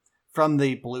frustrating. From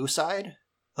the blue side,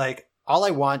 like, all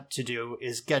I want to do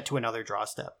is get to another draw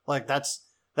step. Like, that's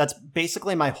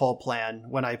basically my whole plan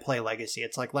when I play Legacy.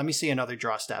 It's like, let me see another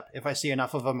draw step. If I see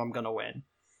enough of them, I'm going to win.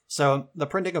 So the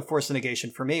printing of Force of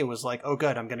Negation for me was like, oh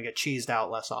good, I'm going to get cheesed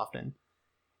out less often.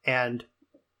 And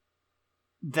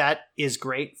that is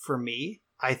great for me.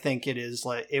 I think it is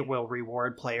like, it will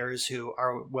reward players who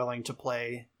are willing to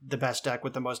play the best deck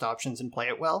with the most options and play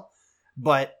it well.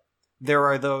 But there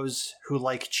are those who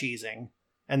like cheesing,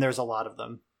 and there's a lot of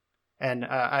them. And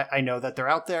I know that they're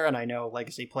out there, and I know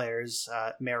Legacy players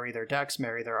marry their decks,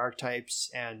 marry their archetypes,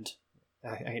 and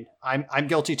I'm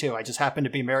guilty too. I just happen to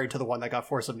be married to the one that got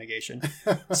Force of Negation.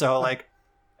 So, like,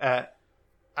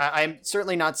 I'm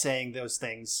certainly not saying those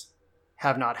things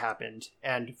have not happened.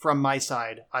 And from my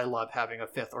side, I love having a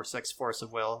 5th or 6th Force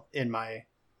of Will in my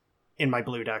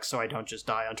blue deck, so I don't just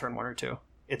die on turn 1 or 2.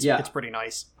 It's pretty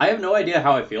nice. I have no idea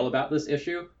how I feel about this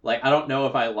issue. Like, I don't know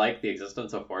if I like the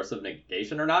existence of Force of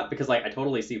Negation or not, because, like, I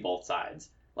totally see both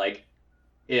sides. Like,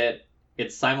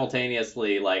 it's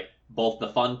simultaneously, like, both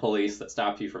the fun police that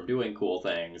stops you from doing cool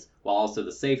things, while also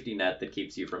the safety net that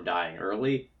keeps you from dying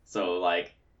early. So,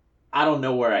 like, I don't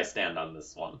know where I stand on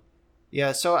this one.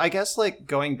 Yeah, so I guess, like,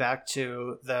 going back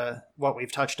to what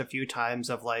we've touched a few times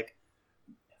of, like,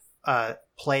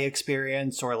 play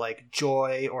experience or, like,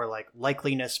 joy or, like,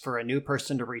 likeliness for a new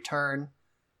person to return,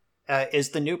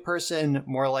 is the new person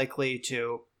more likely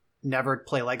to never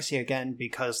play Legacy again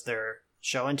because their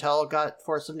show and tell got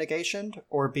Force of Negation,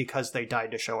 or because they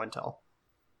died to show and tell?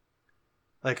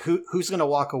 Like, who's going to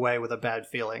walk away with a bad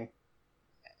feeling?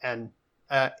 And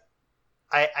I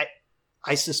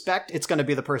suspect it's going to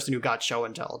be the person who got show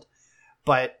and telled.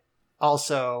 But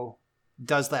also,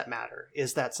 does that matter?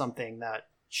 Is that something that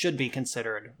should be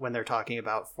considered when they're talking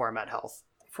about format health?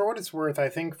 For what it's worth, I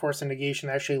think Force of Negation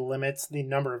actually limits the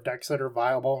number of decks that are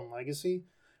viable in Legacy.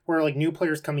 Where, like, new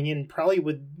players coming in probably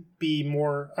would be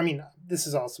more... I mean, this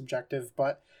is all subjective,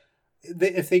 but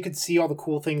if they could see all the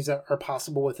cool things that are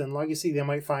possible within Legacy, they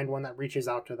might find one that reaches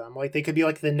out to them. Like, they could be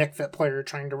like the Nick Fit player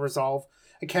trying to resolve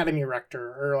Academy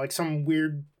Rector, or like some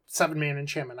weird 7-man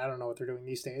enchantment. I don't know what they're doing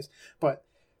these days. But,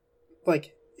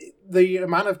 like, the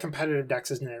amount of competitive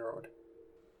decks is narrowed.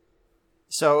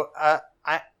 So,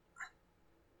 I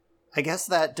guess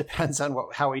that depends on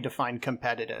how we define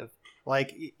competitive.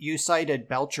 Like, you cited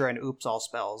Belcher and Oops All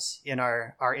spells in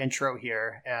our intro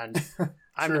here, and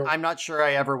I'm not sure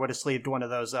I ever would have sleeved one of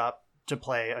those up to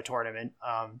play a tournament.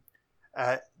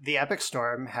 The Epic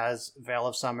Storm has Veil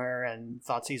of Summer and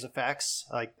Thoughtseize effects.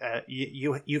 Like,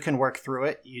 you can work through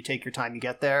it. You take your time, you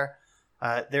get there.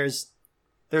 There's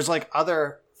like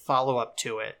other follow up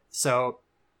to it. So,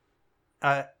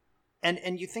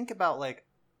 and you think about, like,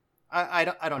 I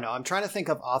don't know. I'm trying to think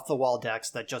of off the wall decks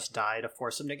that just died of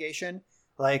Force of Negation.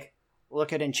 Like,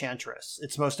 look at Enchantress.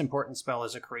 Its most important spell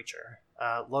is a creature.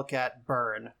 Look at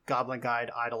Burn, Goblin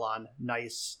Guide, Eidolon,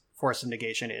 nice Force of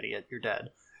Negation, idiot, you're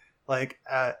dead. Like,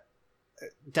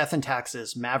 Death and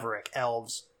Taxes, Maverick,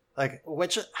 Elves. Like,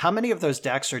 how many of those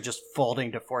decks are just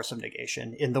folding to Force of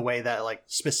Negation in the way that, like,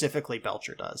 specifically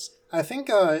Belcher does? I think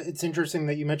it's interesting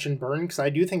that you mentioned Burn, because I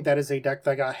do think that is a deck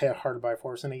that got hit hard by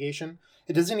Force of Negation.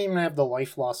 It doesn't even have the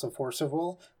life loss of Force of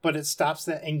Will, but it stops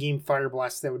that endgame Fire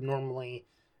Blast that would normally,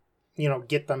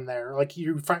 get them there. Like,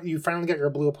 you finally get your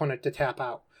blue opponent to tap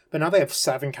out, but now they have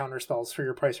 7 counter spells for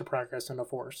your Price of Progress into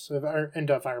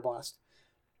into Fire Blast.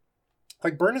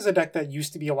 Like, Burn is a deck that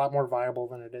used to be a lot more viable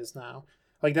than it is now.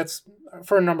 Like, that's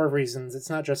for a number of reasons. It's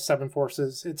not just 7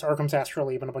 forces, it's Arkham's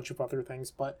Astrolabe and a bunch of other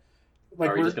things, but... Like,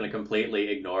 are we just going to completely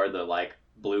ignore the, like,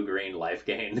 blue-green life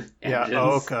gain engines? Yeah,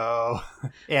 Oko.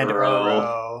 And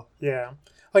Uro. Yeah.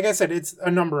 Like I said, it's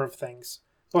a number of things.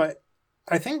 But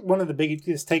I think one of the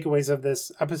biggest takeaways of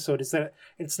this episode is that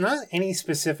it's not any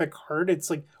specific card. It's,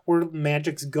 like, where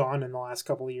Magic's gone in the last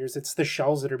couple of years. It's the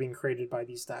shells that are being created by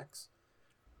these decks.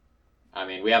 I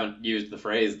mean, we haven't used the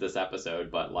phrase this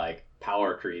episode, but, like,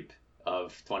 power creep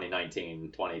of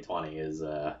 2019, 2020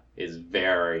 is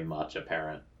very much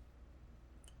apparent.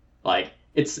 Like,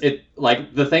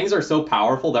 like, the things are so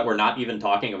powerful that we're not even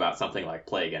talking about something like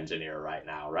Plague Engineer right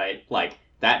now, right? Like,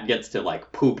 that gets to,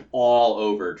 like, poop all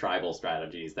over tribal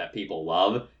strategies that people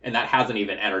love, and that hasn't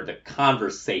even entered the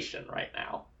conversation right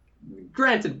now.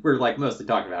 Granted, we're, like, mostly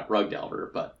talking about Rug Delver,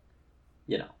 but,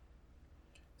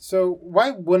 So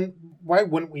why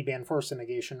wouldn't we ban Force of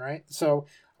Negation, right? So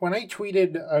When I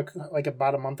tweeted like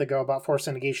about a month ago about Force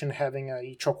Negation having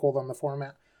a chokehold on the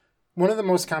format, one of the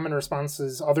most common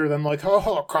responses, other than like,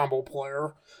 oh, combo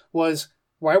player, was,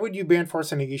 why would you ban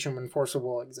Force Negation when Force of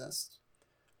Will exists?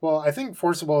 Well, I think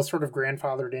Force of Will is sort of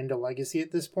grandfathered into Legacy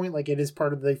at this point. Like, it is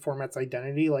part of the format's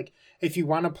identity. Like, if you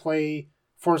want to play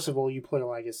Force of Will, you play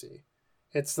Legacy.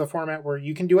 It's the format where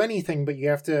you can do anything, but you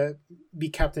have to be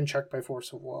kept in check by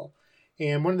Force of Will.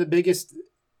 And one of the biggest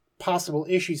possible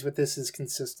issues with this is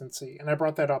consistency. And I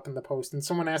brought that up in the post. And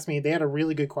someone asked me, they had a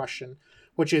really good question,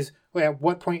 which is, well, at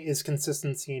what point is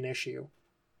consistency an issue?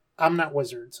 I'm not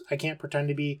Wizards. I can't pretend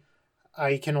to be.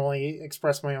 I can only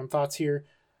express my own thoughts here.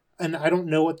 And I don't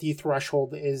know what the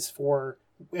threshold is for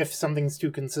if something's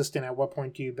too consistent, at what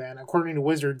point do you ban? According to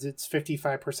Wizards, it's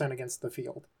 55% against the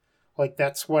field. Like,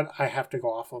 that's what I have to go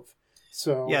off of.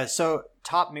 So yeah, so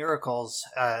Top Miracles,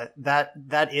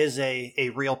 that is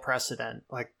a real precedent.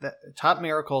 Like, Top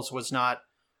Miracles was not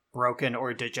broken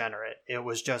or degenerate. It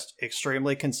was just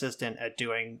extremely consistent at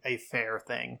doing a fair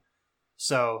thing.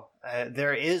 So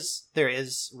there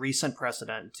is recent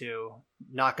precedent to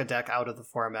knock a deck out of the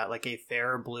format, like a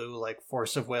fair blue, like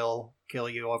Force of Will, kill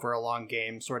you over a long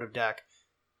game sort of deck,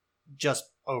 just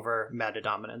over meta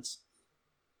dominance.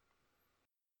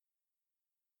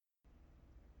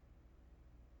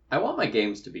 I want my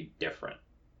games to be different.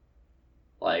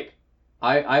 Like,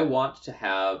 I want to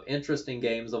have interesting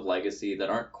games of Legacy that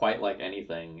aren't quite like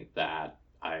anything that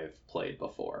I've played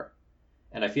before.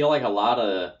 And I feel like a lot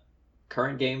of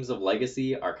current games of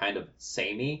Legacy are kind of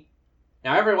samey.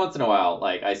 Now, every once in a while,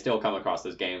 like, I still come across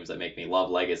those games that make me love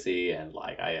Legacy, and,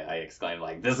 like, I exclaim,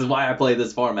 like, this is why I play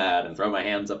this format, and throw my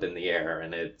hands up in the air,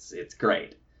 and it's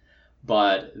great.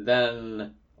 But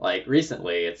then, like,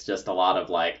 recently, it's just a lot of,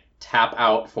 like, tap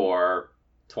out for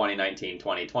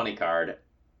 2019-2020 card.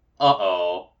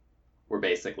 Uh-oh, we're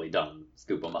basically done.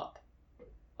 Scoop them up.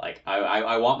 Like,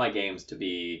 I want my games to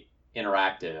be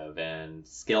interactive and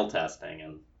skill testing,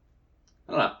 and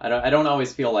I don't know. I don't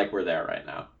always feel like we're there right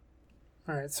now.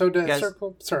 All right, so to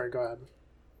circle... Sorry, go ahead.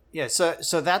 Yeah,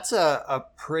 so that's a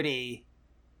pretty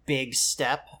big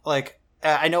step. Like,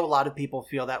 I know a lot of people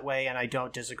feel that way, and I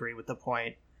don't disagree with the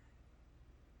point.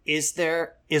 Is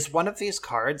one of these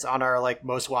cards on our, like,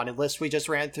 most wanted list we just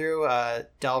ran through,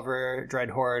 Delver,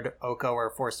 Dreadhorde, Oko, or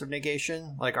Force of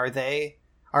Negation? Like,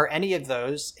 are any of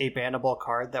those a bannable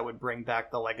card that would bring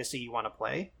back the Legacy you want to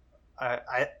play?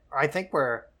 I think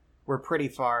we're pretty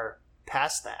far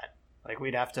past that. Like,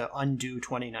 we'd have to undo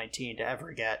 2019 to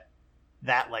ever get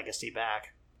that Legacy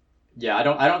back. Yeah, I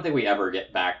don't think we ever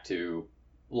get back to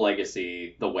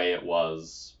Legacy the way it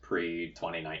was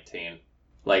pre-2019.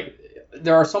 Like,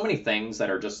 there are so many things that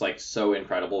are just, like, so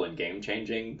incredible and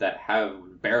game-changing that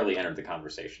have barely entered the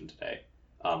conversation today.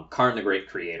 Karn the Great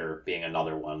Creator being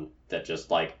another one that just,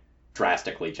 like,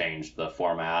 drastically changed the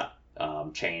format,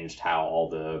 changed how all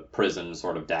the prison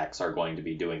sort of decks are going to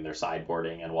be doing their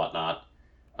sideboarding and whatnot.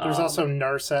 There's also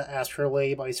Narsa,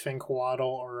 Astrolabe, Icefang Coatl,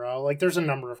 or, like, there's a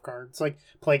number of cards. Like,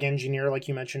 Plague Engineer, like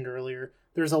you mentioned earlier.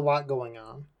 There's a lot going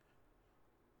on.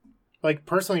 Like,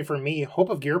 personally for me, Hope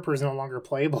of Ghirapur is no longer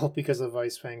playable because of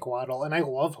Icefang Coatl, and I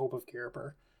love Hope of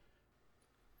Ghirapur.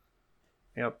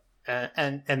 Yep.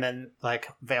 And then, like,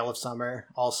 Veil of Summer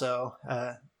also.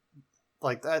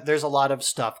 There's a lot of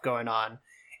stuff going on.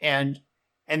 And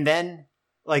then,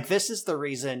 like, this is the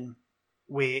reason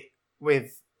we've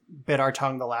bit our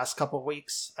tongue the last couple of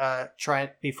weeks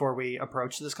before we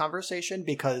approach this conversation,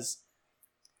 because,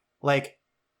 like,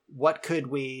 what could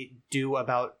we do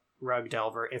about Rug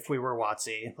Delver if we were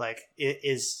WotC? Like, it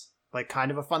is, like,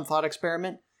 kind of a fun thought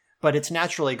experiment, but it's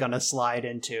naturally going to slide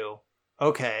into,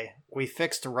 okay, we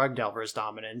fixed Rug Delver's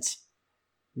dominance.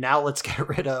 Now let's get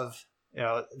rid of,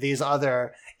 these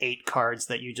other 8 cards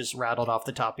that you just rattled off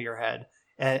the top of your head.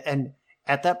 And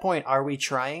at that point, are we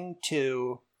trying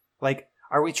to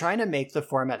make the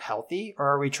format healthy, or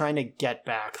are we trying to get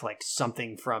back, like,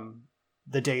 something from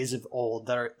the days of old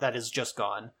that is just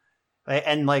gone?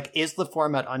 And, like, is the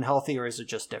format unhealthy, or is it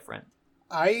just different?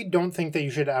 I don't think that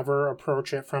you should ever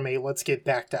approach it from a let's get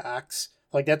back to X.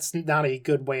 Like, that's not a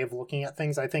good way of looking at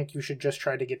things. I think you should just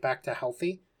try to get back to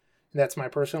healthy. That's my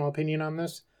personal opinion on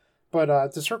this.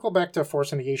 But to circle back to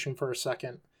Force of Negation for a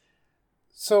second.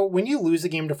 So when you lose a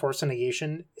game to Force of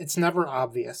Negation, it's never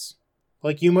obvious.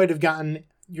 Like, you might have gotten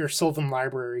your Sylvan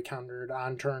Library countered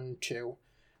on turn 2.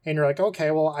 And you're like,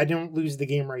 okay, well, I didn't lose the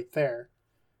game right there.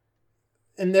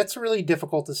 And that's really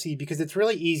difficult to see, because it's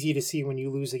really easy to see when you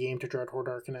lose a game to Dreadhorde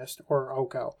Arcanist or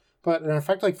Oko. But an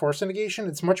effect like Force of Negation,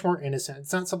 it's much more innocent.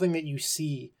 It's not something that you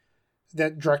see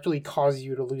that directly causes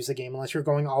you to lose a game unless you're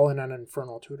going all in on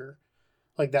Infernal Tutor.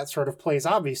 like that sort of plays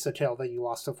obvious to tell that you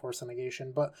lost to Force of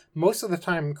Negation. But most of the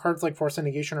time, cards like Force of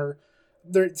Negation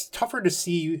it's tougher to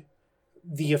see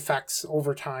the effects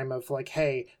over time of like,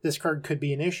 hey, this card could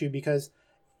be an issue because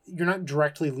you're not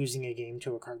directly losing a game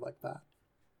to a card like that.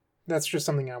 That's just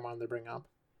something I wanted to bring up.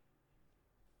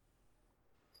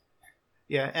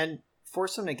 Yeah, and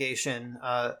Force of Negation,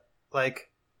 like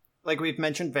we've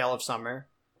mentioned Veil of Summer,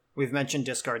 we've mentioned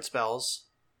discard spells,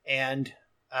 and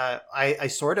I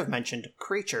sort of mentioned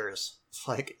creatures.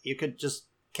 Like, you could just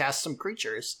cast some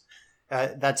creatures.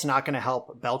 That's not going to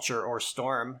help Belcher or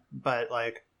Storm, but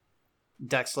like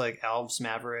decks like Elves,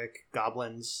 Maverick,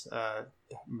 Goblins,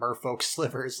 Merfolk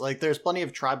Slivers, like there's plenty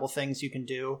of tribal things you can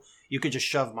do. You could just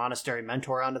shove Monastery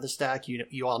Mentor onto the stack.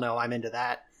 You all know I'm into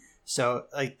that. So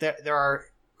like there are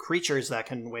creatures that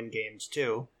can win games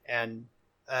too, and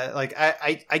like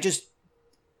I just,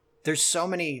 there's so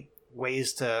many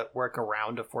ways to work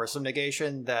around a Force of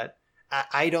Negation that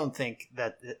I don't think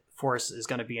that Force is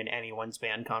going to be in anyone's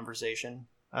ban conversation.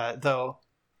 Though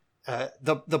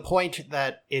the point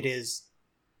that it is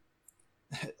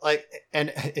like,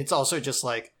 and it's also just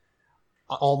like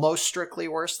almost strictly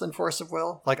worse than Force of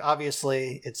Will. Like,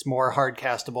 obviously it's more hard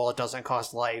castable, it doesn't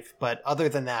cost life, but other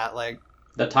than that, like,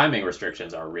 the timing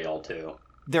restrictions are real too.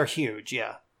 They're huge,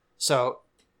 yeah. So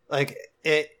like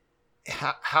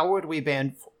how would we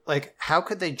ban, like, how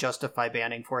could they justify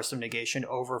banning Force of Negation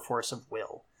over Force of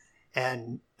Will?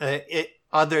 And it,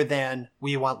 other than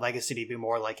we want Legacy to be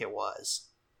more like it was,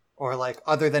 or like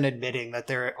other than admitting that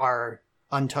there are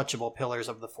untouchable pillars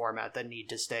of the format that need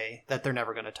to stay, that they're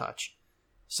never going to touch.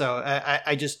 So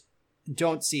I just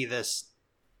don't see this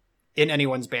in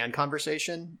anyone's ban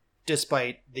conversation,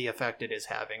 despite the effect it is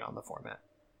having on the format.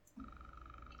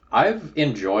 I've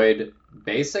enjoyed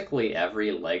basically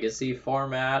every Legacy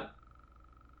format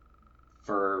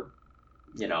for,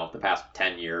 the past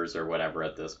 10 years or whatever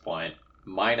at this point,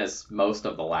 minus most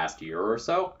of the last year or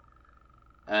so.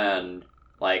 And,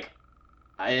 like,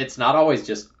 it's not always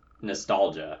just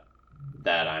nostalgia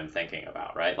that I'm thinking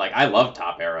about, right? Like, I love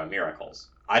Top Era Miracles.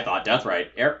 I thought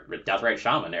Deathrite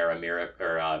Shaman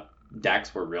era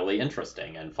decks were really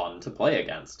interesting and fun to play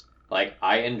against. Like,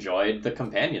 I enjoyed the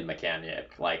companion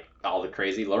mechanic, like all the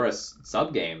crazy Lurrus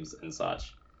subgames and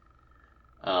such.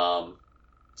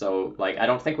 So, like, I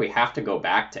don't think we have to go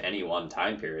back to any one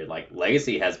time period. Like,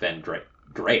 Legacy has been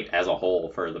great as a whole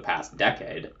for the past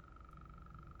decade.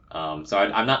 So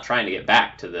I'm not trying to get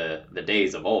back to the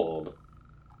days of old.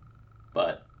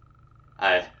 But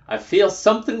I feel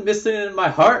something missing in my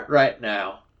heart right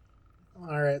now.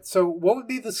 All right, so what would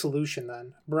be the solution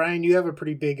then? Brian, you have a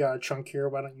pretty big chunk here.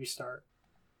 Why don't you start?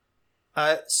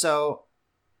 So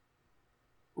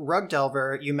Rug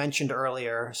Delver, you mentioned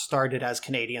earlier, started as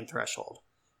Canadian Threshold.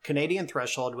 Canadian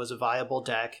Threshold was a viable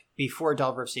deck before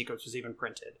Delver of Secrets was even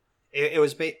printed. It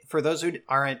was, for those who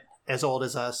aren't as old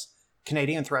as us,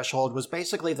 Canadian Threshold was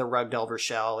basically the Rug Delver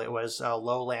shell. It was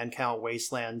low land count,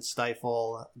 Wasteland,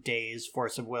 Stifle, Daze,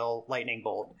 Force of Will, Lightning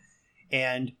Bolt.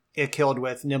 And it killed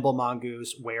with Nimble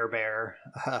Mongoose, Werebear.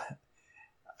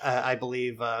 I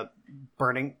believe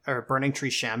Burning Tree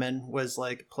Shaman was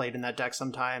like played in that deck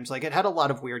sometimes. Like, it had a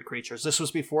lot of weird creatures. This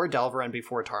was before Delver and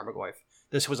before Tarmogoyf.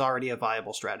 This was already a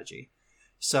viable strategy.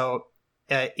 So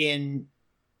in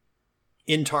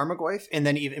Tarmogoyf, and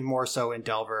then even more so in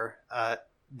Delver,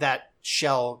 that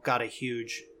shell got a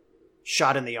huge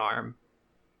shot in the arm.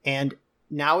 And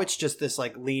now it's just this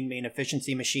like lean main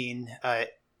efficiency machine.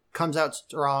 Comes out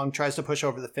strong, tries to push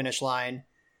over the finish line,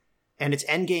 and its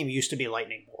endgame used to be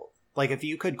Lightning Bolt. Like, if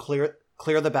you could clear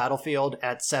the battlefield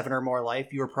at 7 or more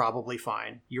life, you were probably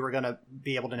fine. You were going to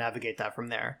be able to navigate that from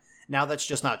there. Now that's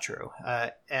just not true.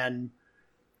 And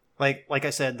like I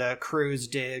said, the Cruise,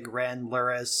 Dig, Ren,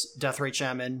 Lurrus, Deathrite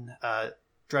Shaman,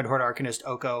 Dreadhorde Arcanist,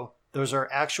 Oko, those are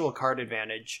actual card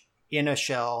advantage in a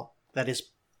shell that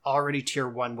is already tier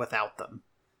 1 without them.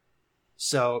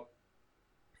 So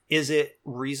is it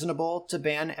reasonable to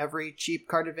ban every cheap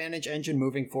card advantage engine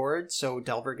moving forward so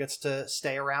Delver gets to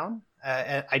stay around?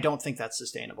 I don't think that's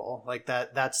sustainable. Like,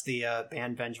 that's the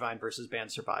ban Vengevine versus ban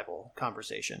Survival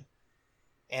conversation.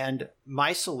 And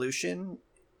my solution,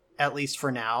 at least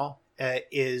for now,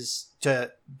 is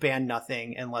to ban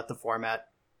nothing and let the format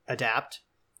adapt.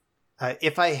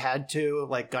 If I had to,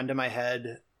 like, gun to my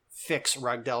head, fix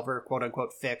Rug Delver, quote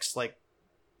unquote fix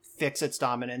its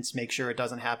dominance, make sure it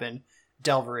doesn't happen,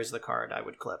 Delver is the card I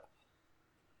would clip.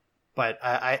 But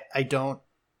I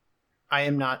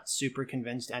am not super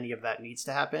convinced any of that needs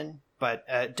to happen, but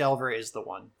Delver is the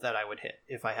one that I would hit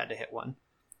if I had to hit one.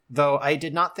 Though I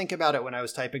did not think about it when I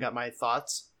was typing up my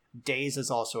thoughts, Daze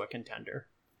is also a contender.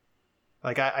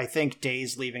 Like, I think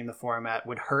Daze leaving the format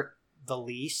would hurt the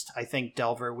least. I think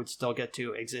Delver would still get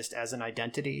to exist as an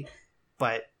identity,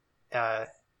 but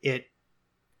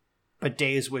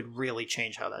Daze would really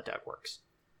change how that deck works.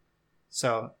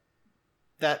 So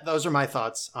those are my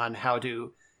thoughts on how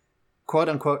to quote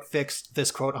unquote fix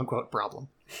this quote unquote problem.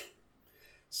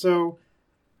 So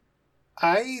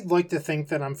I like to think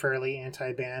that I'm fairly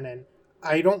anti-ban, and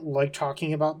I don't like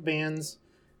talking about bans.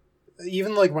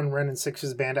 Even like when Ren and 6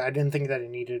 was banned, I didn't think that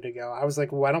it needed to go. I was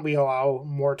like, why don't we allow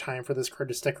more time for this card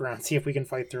to stick around, see if we can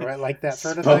fight through it, like that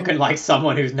sort of thing. Spoken like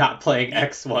someone who's not playing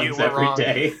X1s every wrong.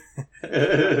 Day.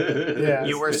 Yeah.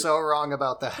 You were so wrong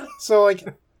about that. So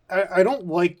like, I don't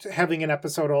like having an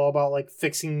episode all about like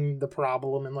fixing the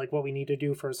problem and like what we need to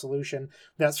do for a solution,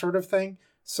 that sort of thing.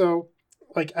 So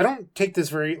like, I don't take this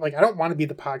very, like, I don't want to be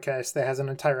the podcast that has an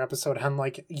entire episode on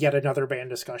like yet another ban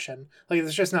discussion. Like,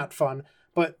 it's just not fun.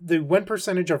 But the win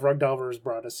percentage of Rug Delvers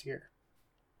brought us here.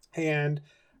 And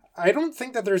I don't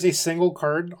think that there's a single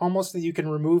card almost that you can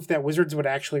remove that Wizards would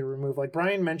actually remove. Like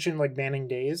Brian mentioned, like banning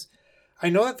Daze. I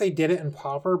know that they did it in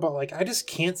Pauper, but like I just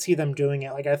can't see them doing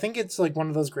it. Like I think it's like one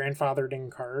of those grandfathered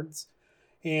in cards.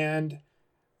 And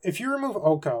if you remove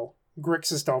Oko,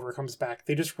 Grixis Delver comes back.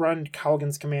 They just run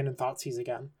Cowgan's Command and Thoughtseize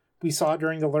again. We saw it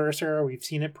during the Luris era. We've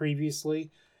seen it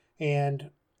previously.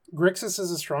 And Grixis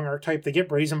is a strong archetype. They get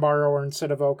Brazen Borrower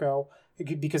instead of Oko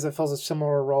because it fills a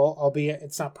similar role, albeit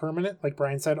it's not permanent. Like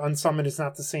Brian said, Unsummon is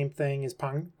not the same thing as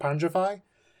Pongify.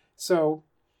 So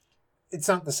it's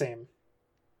not the same.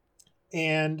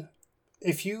 And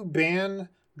if you ban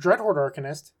Dreadhorde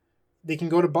Arcanist, they can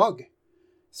go to Bug.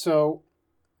 So,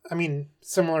 I mean,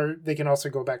 similar, they can also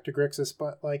go back to Grixis,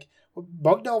 but like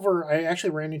Bug Delver, I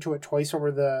actually ran into it twice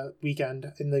over the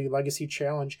weekend in the Legacy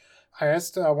Challenge. I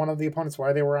asked one of the opponents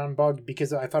why they were on Bug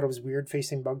because I thought it was weird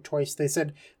facing Bug twice. They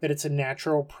said that it's a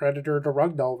natural predator to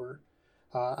Rug Delver.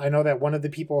 I know that one of the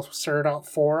people started out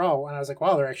 4-0, and I was like,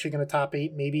 wow, they're actually going to top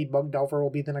 8. Maybe Bug Delver will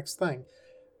be the next thing.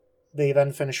 They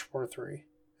then finished 4-3.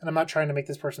 And I'm not trying to make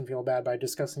this person feel bad by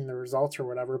discussing the results or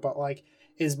whatever, but like,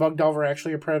 is Bug Delver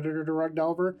actually a predator to Rug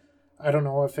Delver? I don't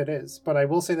know if it is, but I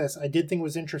will say this. I did think it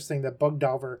was interesting that Bug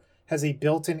Delver has a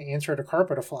built-in answer to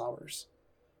Carpet of Flowers.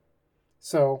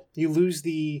 So you lose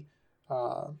the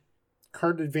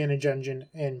card advantage engine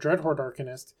in Dreadhorde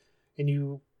Arcanist, and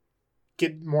you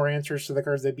get more answers to the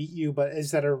cards that beat you, but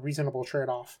is that a reasonable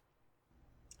trade-off?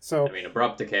 So I mean,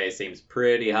 Abrupt Decay seems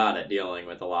pretty hot at dealing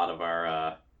with a lot of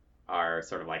our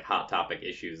sort of like hot topic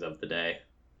issues of the day.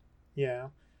 Yeah.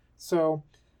 So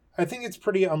I think it's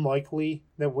pretty unlikely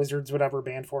that Wizards would ever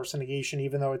ban Force Negation,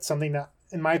 even though it's something that,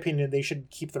 in my opinion, they should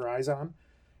keep their eyes on.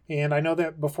 And I know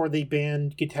that before they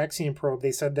banned Gitaxian Probe,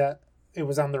 they said that it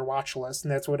was on their watch list,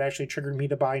 and that's what actually triggered me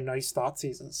to buy nice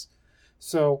Thoughtseizes.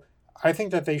 So I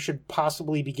think that they should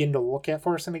possibly begin to look at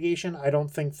Force Negation. I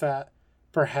don't think that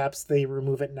perhaps they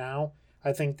remove it now.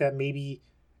 I think that maybe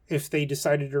if they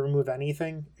decided to remove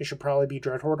anything, it should probably be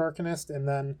Dreadhorde Arcanist, and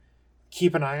then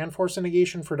keep an eye on Force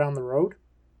Negation for down the road.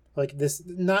 Like this,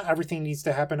 not everything needs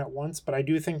to happen at once, but I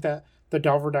do think that the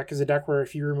Delver deck is a deck where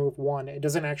if you remove one, it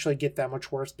doesn't actually get that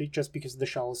much worse just because the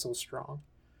shell is so strong.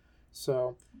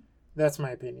 So that's my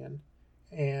opinion.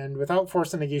 And without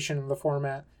Force Negation in the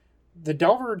format, the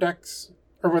Delver decks,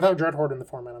 or without Dreadhorde in the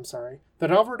format, I'm sorry, the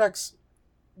Delver decks,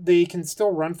 they can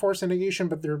still run Force Negation,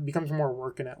 but there becomes more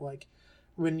work in it. Like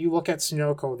when you look at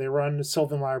Sunoco, they run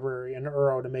Sylvan Library and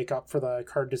Uro to make up for the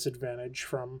card disadvantage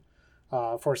from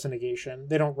Force Negation.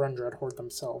 They don't run Dreadhorde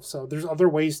themselves. So there's other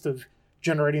ways of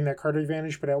generating that card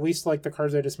advantage, but at least like the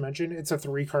cards I just mentioned, it's a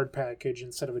 3-card package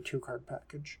instead of a 2-card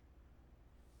package.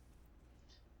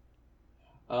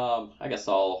 I guess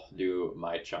I'll do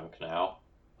my chunk now.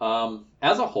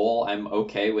 As a whole, I'm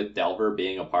okay with Delver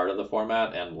being a part of the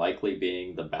format and likely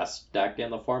being the best deck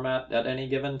in the format at any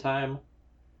given time.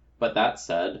 But that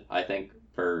said, I think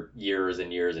for years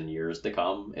and years and years to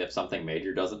come, if something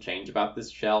major doesn't change about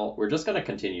this shell, we're just going to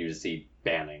continue to see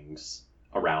bannings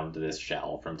around this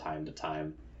shell from time to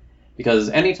time. Because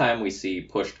anytime we see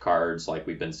pushed cards like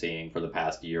we've been seeing for the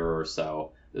past year or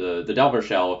so, the Delver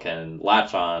shell can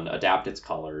latch on, adapt its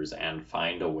colors, and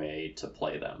find a way to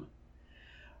play them.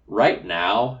 Right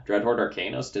now, Dreadhorde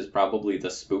Arcanist is probably the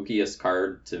spookiest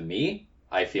card to me.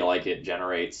 I feel like it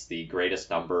generates the greatest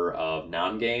number of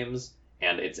non-games,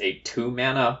 and it's a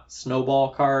 2-mana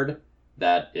snowball card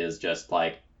that is just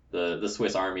like the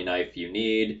Swiss Army knife you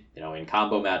need. You know, in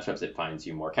combo matchups, it finds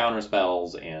you more counter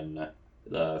spells. In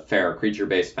the fair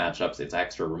creature-based matchups, it's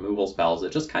extra removal spells.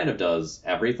 It just kind of does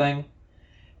everything.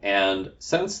 And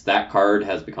since that card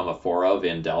has become a 4-of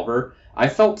in Delver, I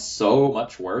felt so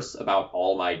much worse about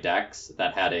all my decks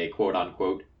that had a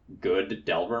quote-unquote good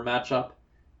Delver matchup.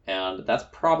 And that's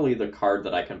probably the card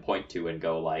that I can point to and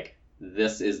go like,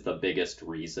 this is the biggest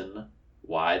reason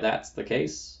why that's the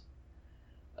case.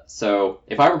 So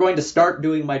if I were going to start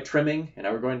doing my trimming and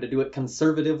I were going to do it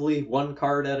conservatively, one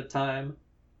card at a time,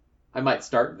 I might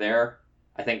start there.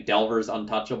 I think Delver's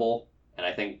untouchable, and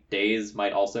I think Daze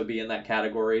might also be in that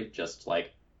category, just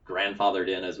like grandfathered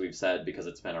in, as we've said, because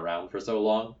it's been around for so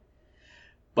long.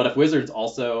 But if Wizards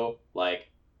also like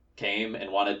came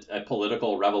and wanted a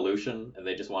political revolution, and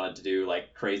they just wanted to do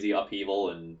like crazy upheaval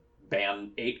and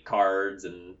ban 8 cards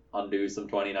and undo some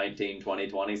 2019,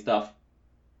 2020 stuff,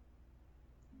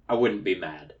 I wouldn't be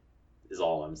mad, is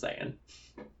all I'm saying.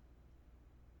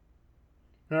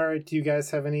 All right, do you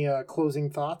guys have any closing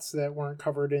thoughts that weren't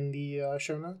covered in the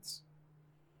show notes?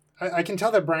 I can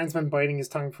tell that Brian's been biting his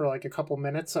tongue for like a couple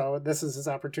minutes, so this is his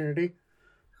opportunity.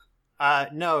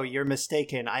 No, you're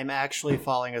mistaken. I'm actually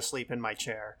falling asleep in my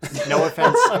chair. No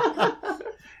offense.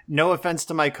 No offense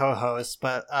to my co-host,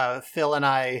 but Phil and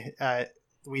I,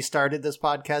 we started this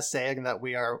podcast saying that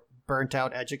we are burnt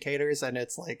out educators, and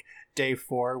it's like day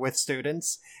 4 with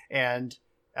students, and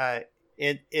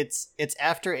it's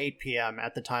after 8 p.m.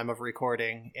 at the time of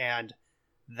recording, and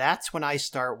that's when I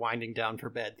start winding down for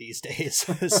bed these days.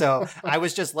 So I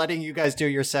was just letting you guys do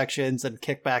your sections and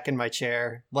kick back in my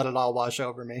chair, let it all wash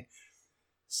over me.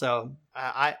 So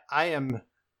I am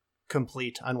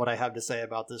complete on what I have to say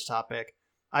about this topic.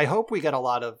 I hope we get a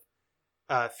lot of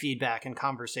feedback and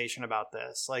conversation about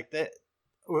this. Like that,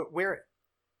 we're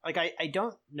like I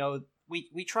don't know.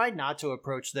 We tried not to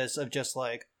approach this of just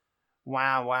like,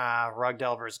 wow, Rug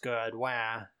Delver's good.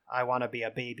 Wow, I want to be a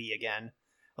baby again.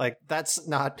 Like that's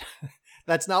not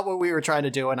what we were trying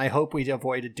to do, and I hope we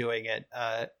avoided doing it.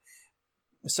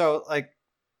 So like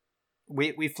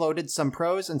we floated some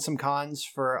pros and some cons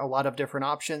for a lot of different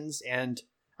options, and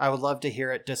I would love to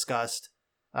hear it discussed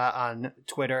on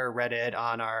Twitter, Reddit,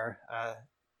 on our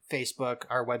Facebook,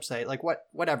 our website, like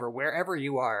whatever, wherever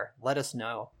you are, let us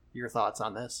know your thoughts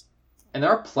on this. And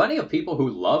there are plenty of people who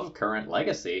love current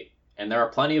Legacy, and there are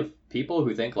plenty of people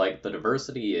who think like the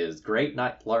diversity is great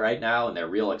right now, and they're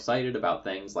real excited about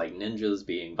things like ninjas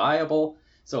being viable.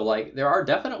 So like there are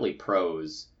definitely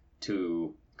pros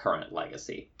to current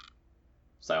Legacy.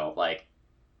 So like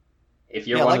if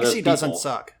you're one Legacy of those people, doesn't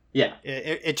suck. Yeah,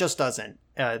 it just doesn't.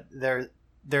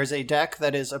 There's a deck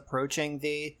that is approaching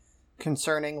the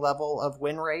concerning level of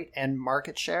win rate and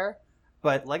market share,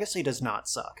 but Legacy does not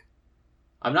suck.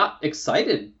 I'm not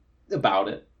excited about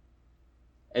it.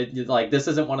 Like, this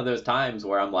isn't one of those times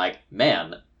where I'm like,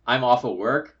 man, I'm off of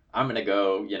work. I'm going to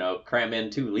go, cram in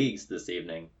 2 leagues this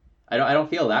evening. I don't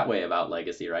feel that way about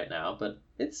Legacy right now, but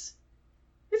it's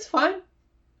fine.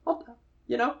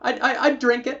 I'd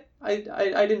drink it.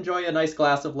 I'd enjoy a nice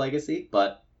glass of Legacy,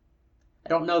 but I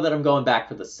don't know that I'm going back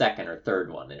for the 2nd or 3rd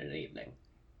one in an evening.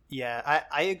 Yeah,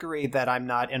 I agree that I'm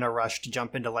not in a rush to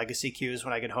jump into Legacy queues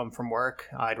when I get home from work.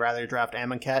 I'd rather draft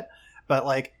Amonkhet. But,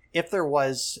 like, if there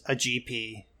was a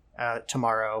GP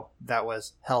tomorrow that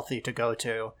was healthy to go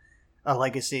to, a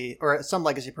Legacy, or some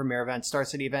Legacy Premier event, Star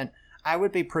City event, I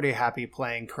would be pretty happy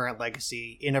playing current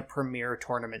Legacy in a Premier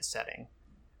tournament setting.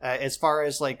 As far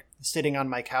as, like, sitting on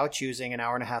my couch using an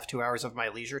hour and a half, 2 hours of my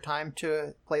leisure time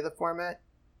to play the format,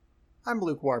 I'm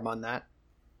lukewarm on that.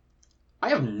 I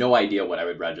have no idea what I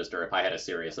would register if I had a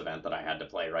serious event that I had to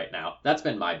play right now. That's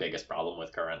been my biggest problem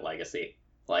with current Legacy.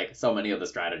 Like, so many of the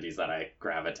strategies that I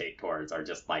gravitate towards are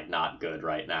just, like, not good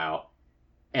right now.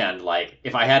 And, like,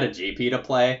 if I had a GP to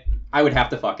play, I would have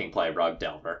to fucking play Rug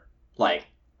Delver. Like,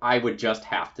 I would just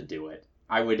have to do it.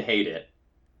 I would hate it.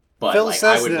 But, Phil like,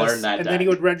 says I would this, learn that and deck. then he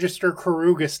would register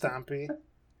Karuga Stompy.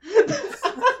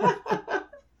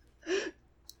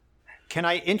 Can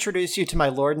I introduce you to my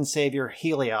Lord and Savior,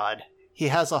 Heliod? He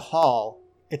has a hall.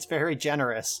 It's very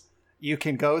generous. You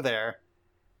can go there.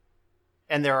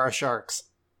 And there are sharks.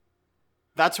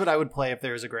 That's what I would play if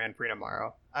there was a Grand Prix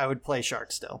tomorrow. I would play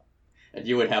sharks still. And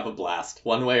you would have a blast.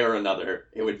 One way or another.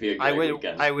 It would be a great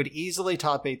weekend. I would easily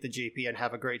top 8 the GP and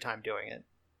have a great time doing it.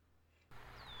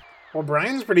 Well,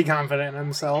 Brian's pretty confident in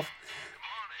himself.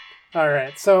 All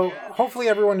right, so hopefully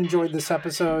everyone enjoyed this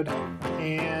episode,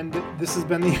 and this has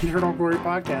been the Eternal Glory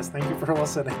Podcast. Thank you for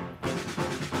listening.